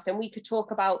podcast, and we could talk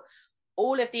about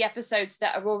all of the episodes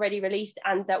that are already released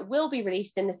and that will be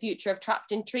released in the future of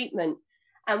Trapped in Treatment.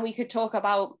 And we could talk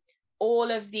about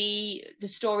all of the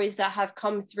stories that have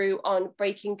come through on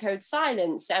Breaking Code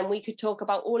Silence. And we could talk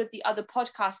about all of the other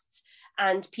podcasts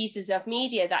and pieces of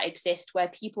media that exist where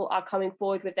people are coming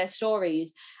forward with their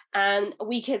stories. And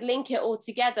we could link it all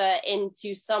together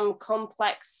into some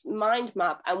complex mind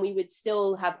map, and we would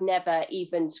still have never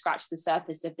even scratched the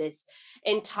surface of this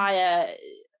entire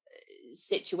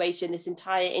situation, this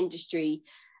entire industry.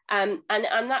 And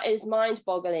that is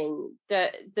mind-boggling,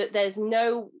 that there's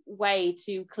no way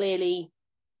to clearly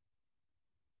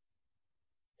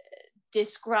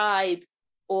describe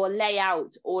or lay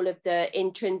out all of the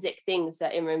intrinsic things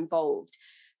that are involved.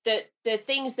 The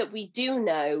things that we do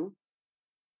know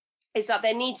is that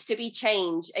there needs to be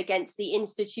change against the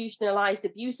institutionalized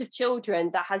abuse of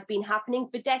children that has been happening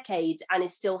for decades and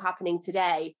is still happening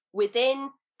today within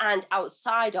and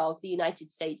outside of the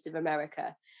United States of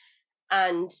America.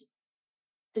 And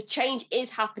the change is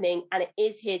happening, and it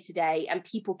is here today, and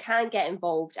people can get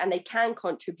involved and they can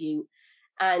contribute.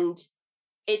 And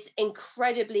it's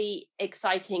incredibly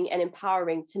exciting and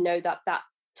empowering to know that that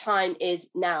time is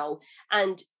now,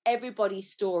 and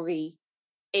everybody's story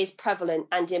is prevalent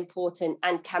and important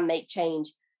and can make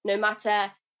change, no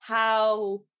matter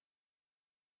how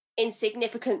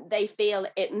insignificant they feel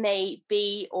it may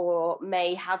be or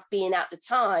may have been at the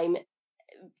time.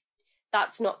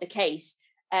 That's not the case.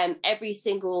 Every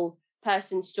single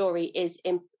person's story is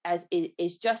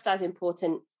just as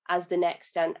important as the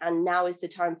next, and now is the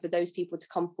time for those people to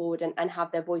come forward and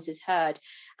have their voices heard.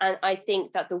 And I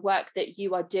think that the work that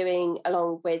you are doing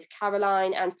along with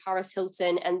Caroline and Paris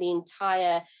Hilton and the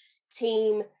entire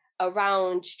team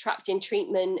around Trapped in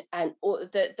Treatment and all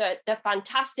the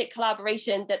fantastic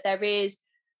collaboration that there is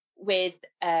with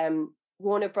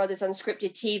Warner Bros.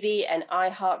 Unscripted TV and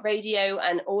iHeart Radio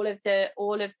and all of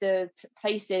the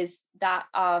places that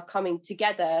are coming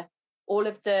together, all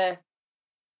of the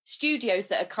studios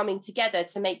that are coming together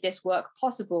to make this work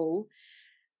possible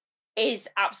is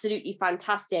absolutely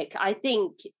fantastic. I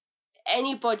think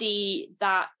anybody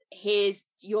that hears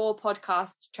your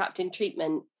podcast, Trapped in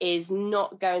Treatment, is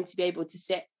not going to be able to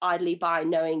sit idly by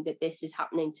knowing that this is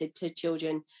happening to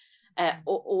children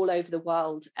all over the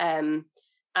world. And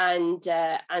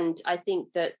I think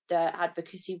that the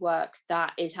advocacy work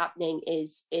that is happening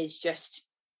is just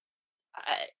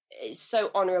it's so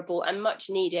honourable and much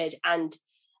needed, and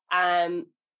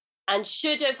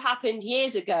should have happened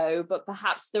years ago, but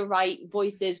perhaps the right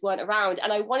voices weren't around.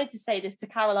 And I wanted to say this to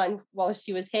Caroline while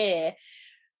she was here,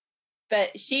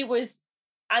 but she was,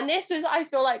 and this is, I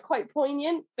feel like, quite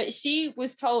poignant, but she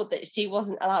was told that she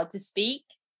wasn't allowed to speak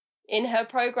in her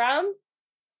program.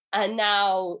 And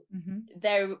now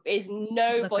there is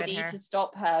nobody to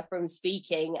stop her from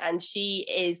speaking. And she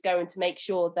is going to make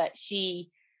sure that she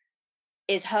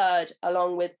is heard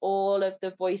along with all of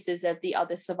the voices of the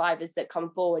other survivors that come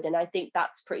forward. And I think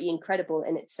that's pretty incredible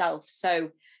in itself.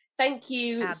 So thank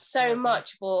you so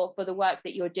much for the work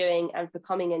that you're doing and for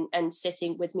coming and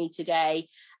sitting with me today.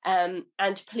 And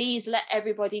please let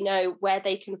everybody know where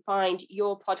they can find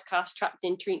your podcast, Trapped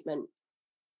in Treatment.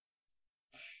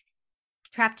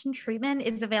 Trapped in Treatment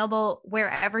is available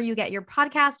wherever you get your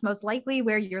podcast, most likely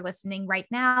where you're listening right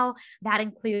now. That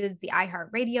includes the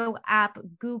iHeart Radio app,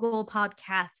 Google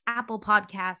Podcasts, Apple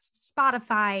Podcasts,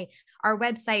 Spotify, our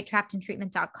website,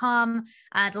 trappedintreatment.com.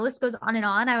 The list goes on and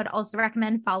on. I would also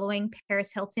recommend following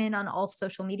Paris Hilton on all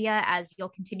social media, as you'll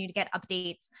continue to get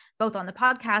updates both on the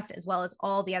podcast as well as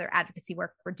all the other advocacy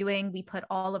work we're doing. We put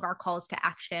all of our calls to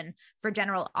action for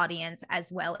general audience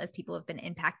as well as people who have been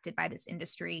impacted by this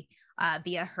industry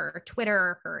via her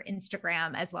Twitter, her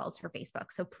Instagram, as well as her Facebook.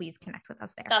 So please connect with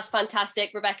us there. That's fantastic,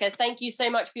 Rebecca. Thank you so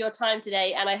much for your time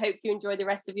today, and I hope you enjoy the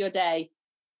rest of your day.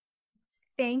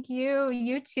 Thank you.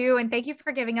 You too. And thank you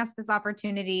for giving us this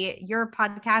opportunity. Your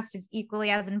podcast is equally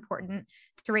as important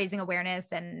to raising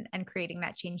awareness and creating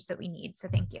that change that we need. So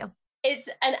thank you. It's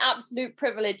an absolute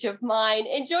privilege of mine.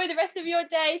 Enjoy the rest of your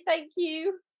day. Thank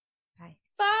you. Bye.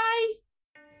 Bye.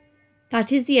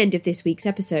 That is the end of this week's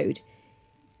episode.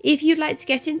 If you'd like to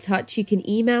get in touch, you can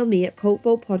email me at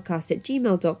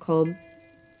cultvaultpodcast@gmail.com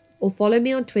or follow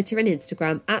me on Twitter and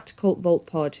Instagram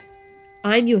 @cultvaultpod.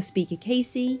 I'm your speaker,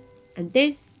 Casey, and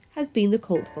this has been The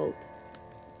Cult Vault.